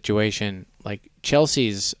in this situation, like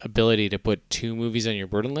Chelsea's ability to put 2 movies on your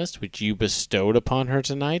burden list, which you bestowed upon her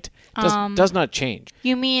tonight, does not change.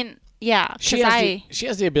 You mean, yeah, She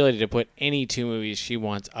has the ability to put any 2 movies she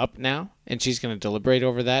wants up now, and she's going to deliberate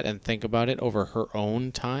over that and think about it over her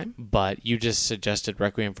own time. But you just suggested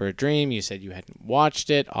Requiem for a Dream. You said you hadn't watched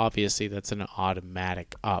it. Obviously, that's an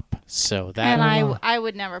automatic up. So that And I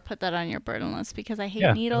would never put that on your burden list because I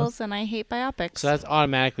hate needles and I hate biopics. So that's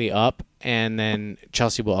automatically up, and then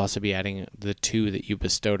Chelsea will also be adding the 2 that you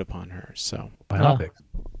bestowed upon her. So Biopics.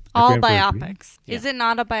 All Requiem for a Dream. biopics. Is it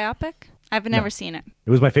not a biopic? I've never seen it. It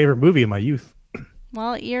was my favorite movie in my youth.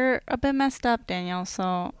 Well, you're a bit messed up, Daniel,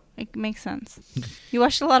 so it makes sense. You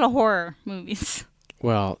watched a lot of horror movies.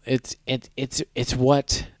 well, it's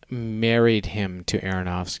what married him to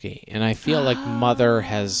Aronofsky, and I feel like Mother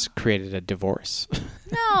has created a divorce.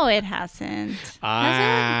 No, it hasn't.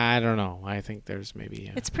 I don't know. I think there's maybe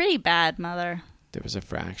It's pretty bad, Mother. there was a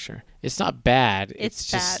fracture. It's not bad. It's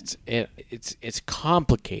just it's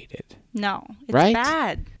complicated. No, it's Right?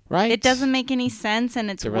 bad. Right? It doesn't make any sense,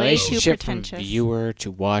 and it's The way too relationship from pretentious. viewer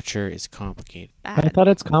to watcher is complicated. I thought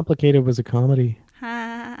It's Complicated was a comedy.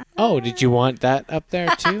 Oh, did you want that up there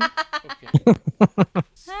too?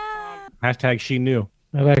 Hashtag she knew.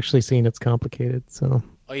 I've actually seen It's Complicated, so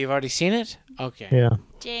Oh, you've already seen it? Okay. yeah.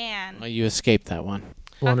 Jan. Well, you escaped that one.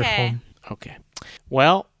 Wonderful. Okay. Okay.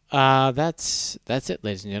 Well, that's it,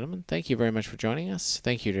 ladies and gentlemen. Thank you very much for joining us.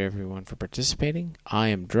 Thank you to everyone for participating. I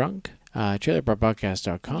am drunk.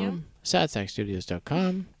 TrailerParkPodcast.com.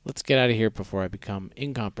 sadsackstudios.com. Let's get out of here before I become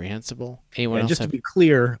incomprehensible. Anyone else? Just to be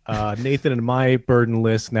clear, Nathan and my burden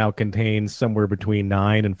list now contains somewhere between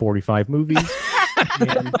 9 and 45 movies.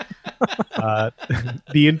 And,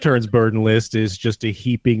 the intern's burden list is just a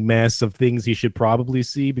heaping mess of things he should probably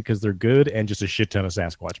see because they're good, and just a shit ton of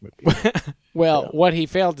Sasquatch movies. Well, what he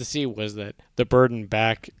failed to see was that the burden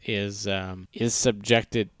back is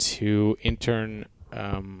subjected to intern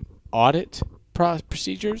audit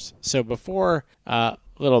procedures. So before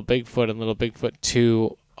Little Bigfoot and Little Bigfoot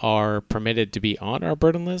 2 are permitted to be on our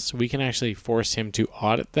burden list, we can actually force him to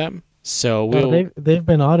audit them. So they've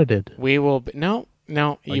been audited. We will no.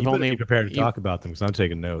 You've only be prepared to talk about them because I'm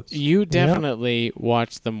taking notes. You definitely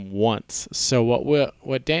watched them once. So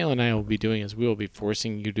what Daniel and I will be doing is we will be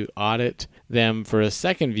forcing you to audit them for a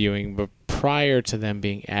second viewing, but prior to them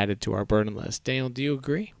being added to our burden list. Daniel, do you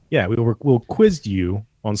agree? Yeah, we'll quiz you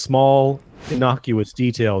on small, innocuous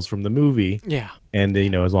details from the movie. Yeah. And,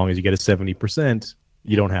 as long as you get a 70%,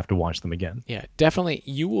 you don't have to watch them again. Yeah, definitely.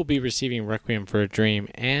 You will be receiving Requiem for a Dream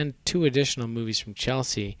and 2 additional movies from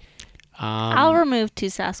Chelsea. I'll remove 2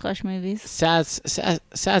 Sasquatch movies.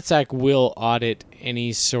 SADSAC will audit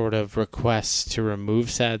any sort of requests to remove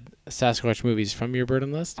Sasquatch movies from your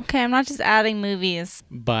burden list. Okay, I'm not just adding movies,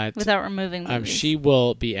 but without removing movies. She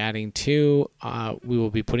will be adding 2. We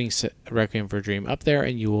will be putting Requiem for a Dream up there,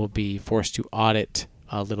 and you will be forced to audit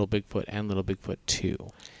Little Bigfoot and Little Bigfoot 2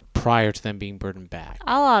 prior to them being burdened back.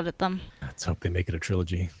 I'll audit them. Let's hope they make it a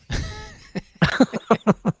trilogy.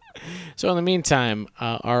 So in the meantime,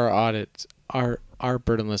 our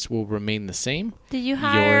burden list will remain the same. Did you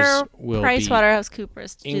hire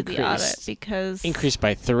PricewaterhouseCoopers to do the audit? Because increased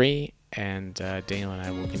by 3, and Daniel and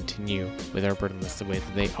I will continue with our burden list the way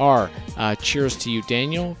that they are. Cheers to you,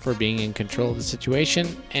 Daniel, for being in control of the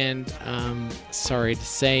situation, and sorry to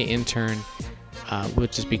say, intern, we'll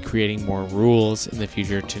just be creating more rules in the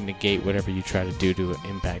future to negate whatever you try to do to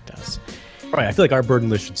impact us. Right, I feel like our burden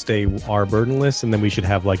list should stay our burden list, and then we should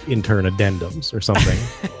have intern addendums or something.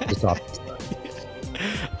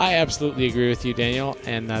 I absolutely agree with you, Daniel,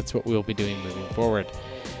 and that's what we'll be doing moving forward.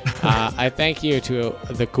 I thank you to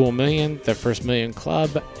the Cool Million, the First Million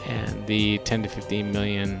Club, and the 10 to 15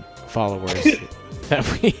 million followers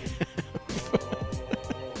that we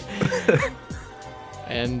have.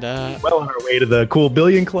 And well on our way to the Cool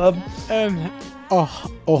Billion Club. And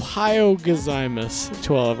Ohio gozaimasu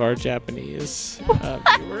to all of our Japanese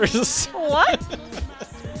viewers. What?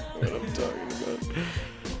 What I'm talking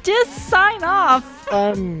about. Just sign off.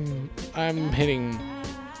 I'm hitting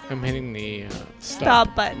the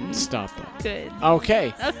stop button. Stop button. Good.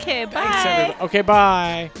 Okay. Okay, bye. Thanks, everybody. Okay,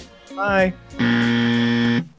 bye. Bye.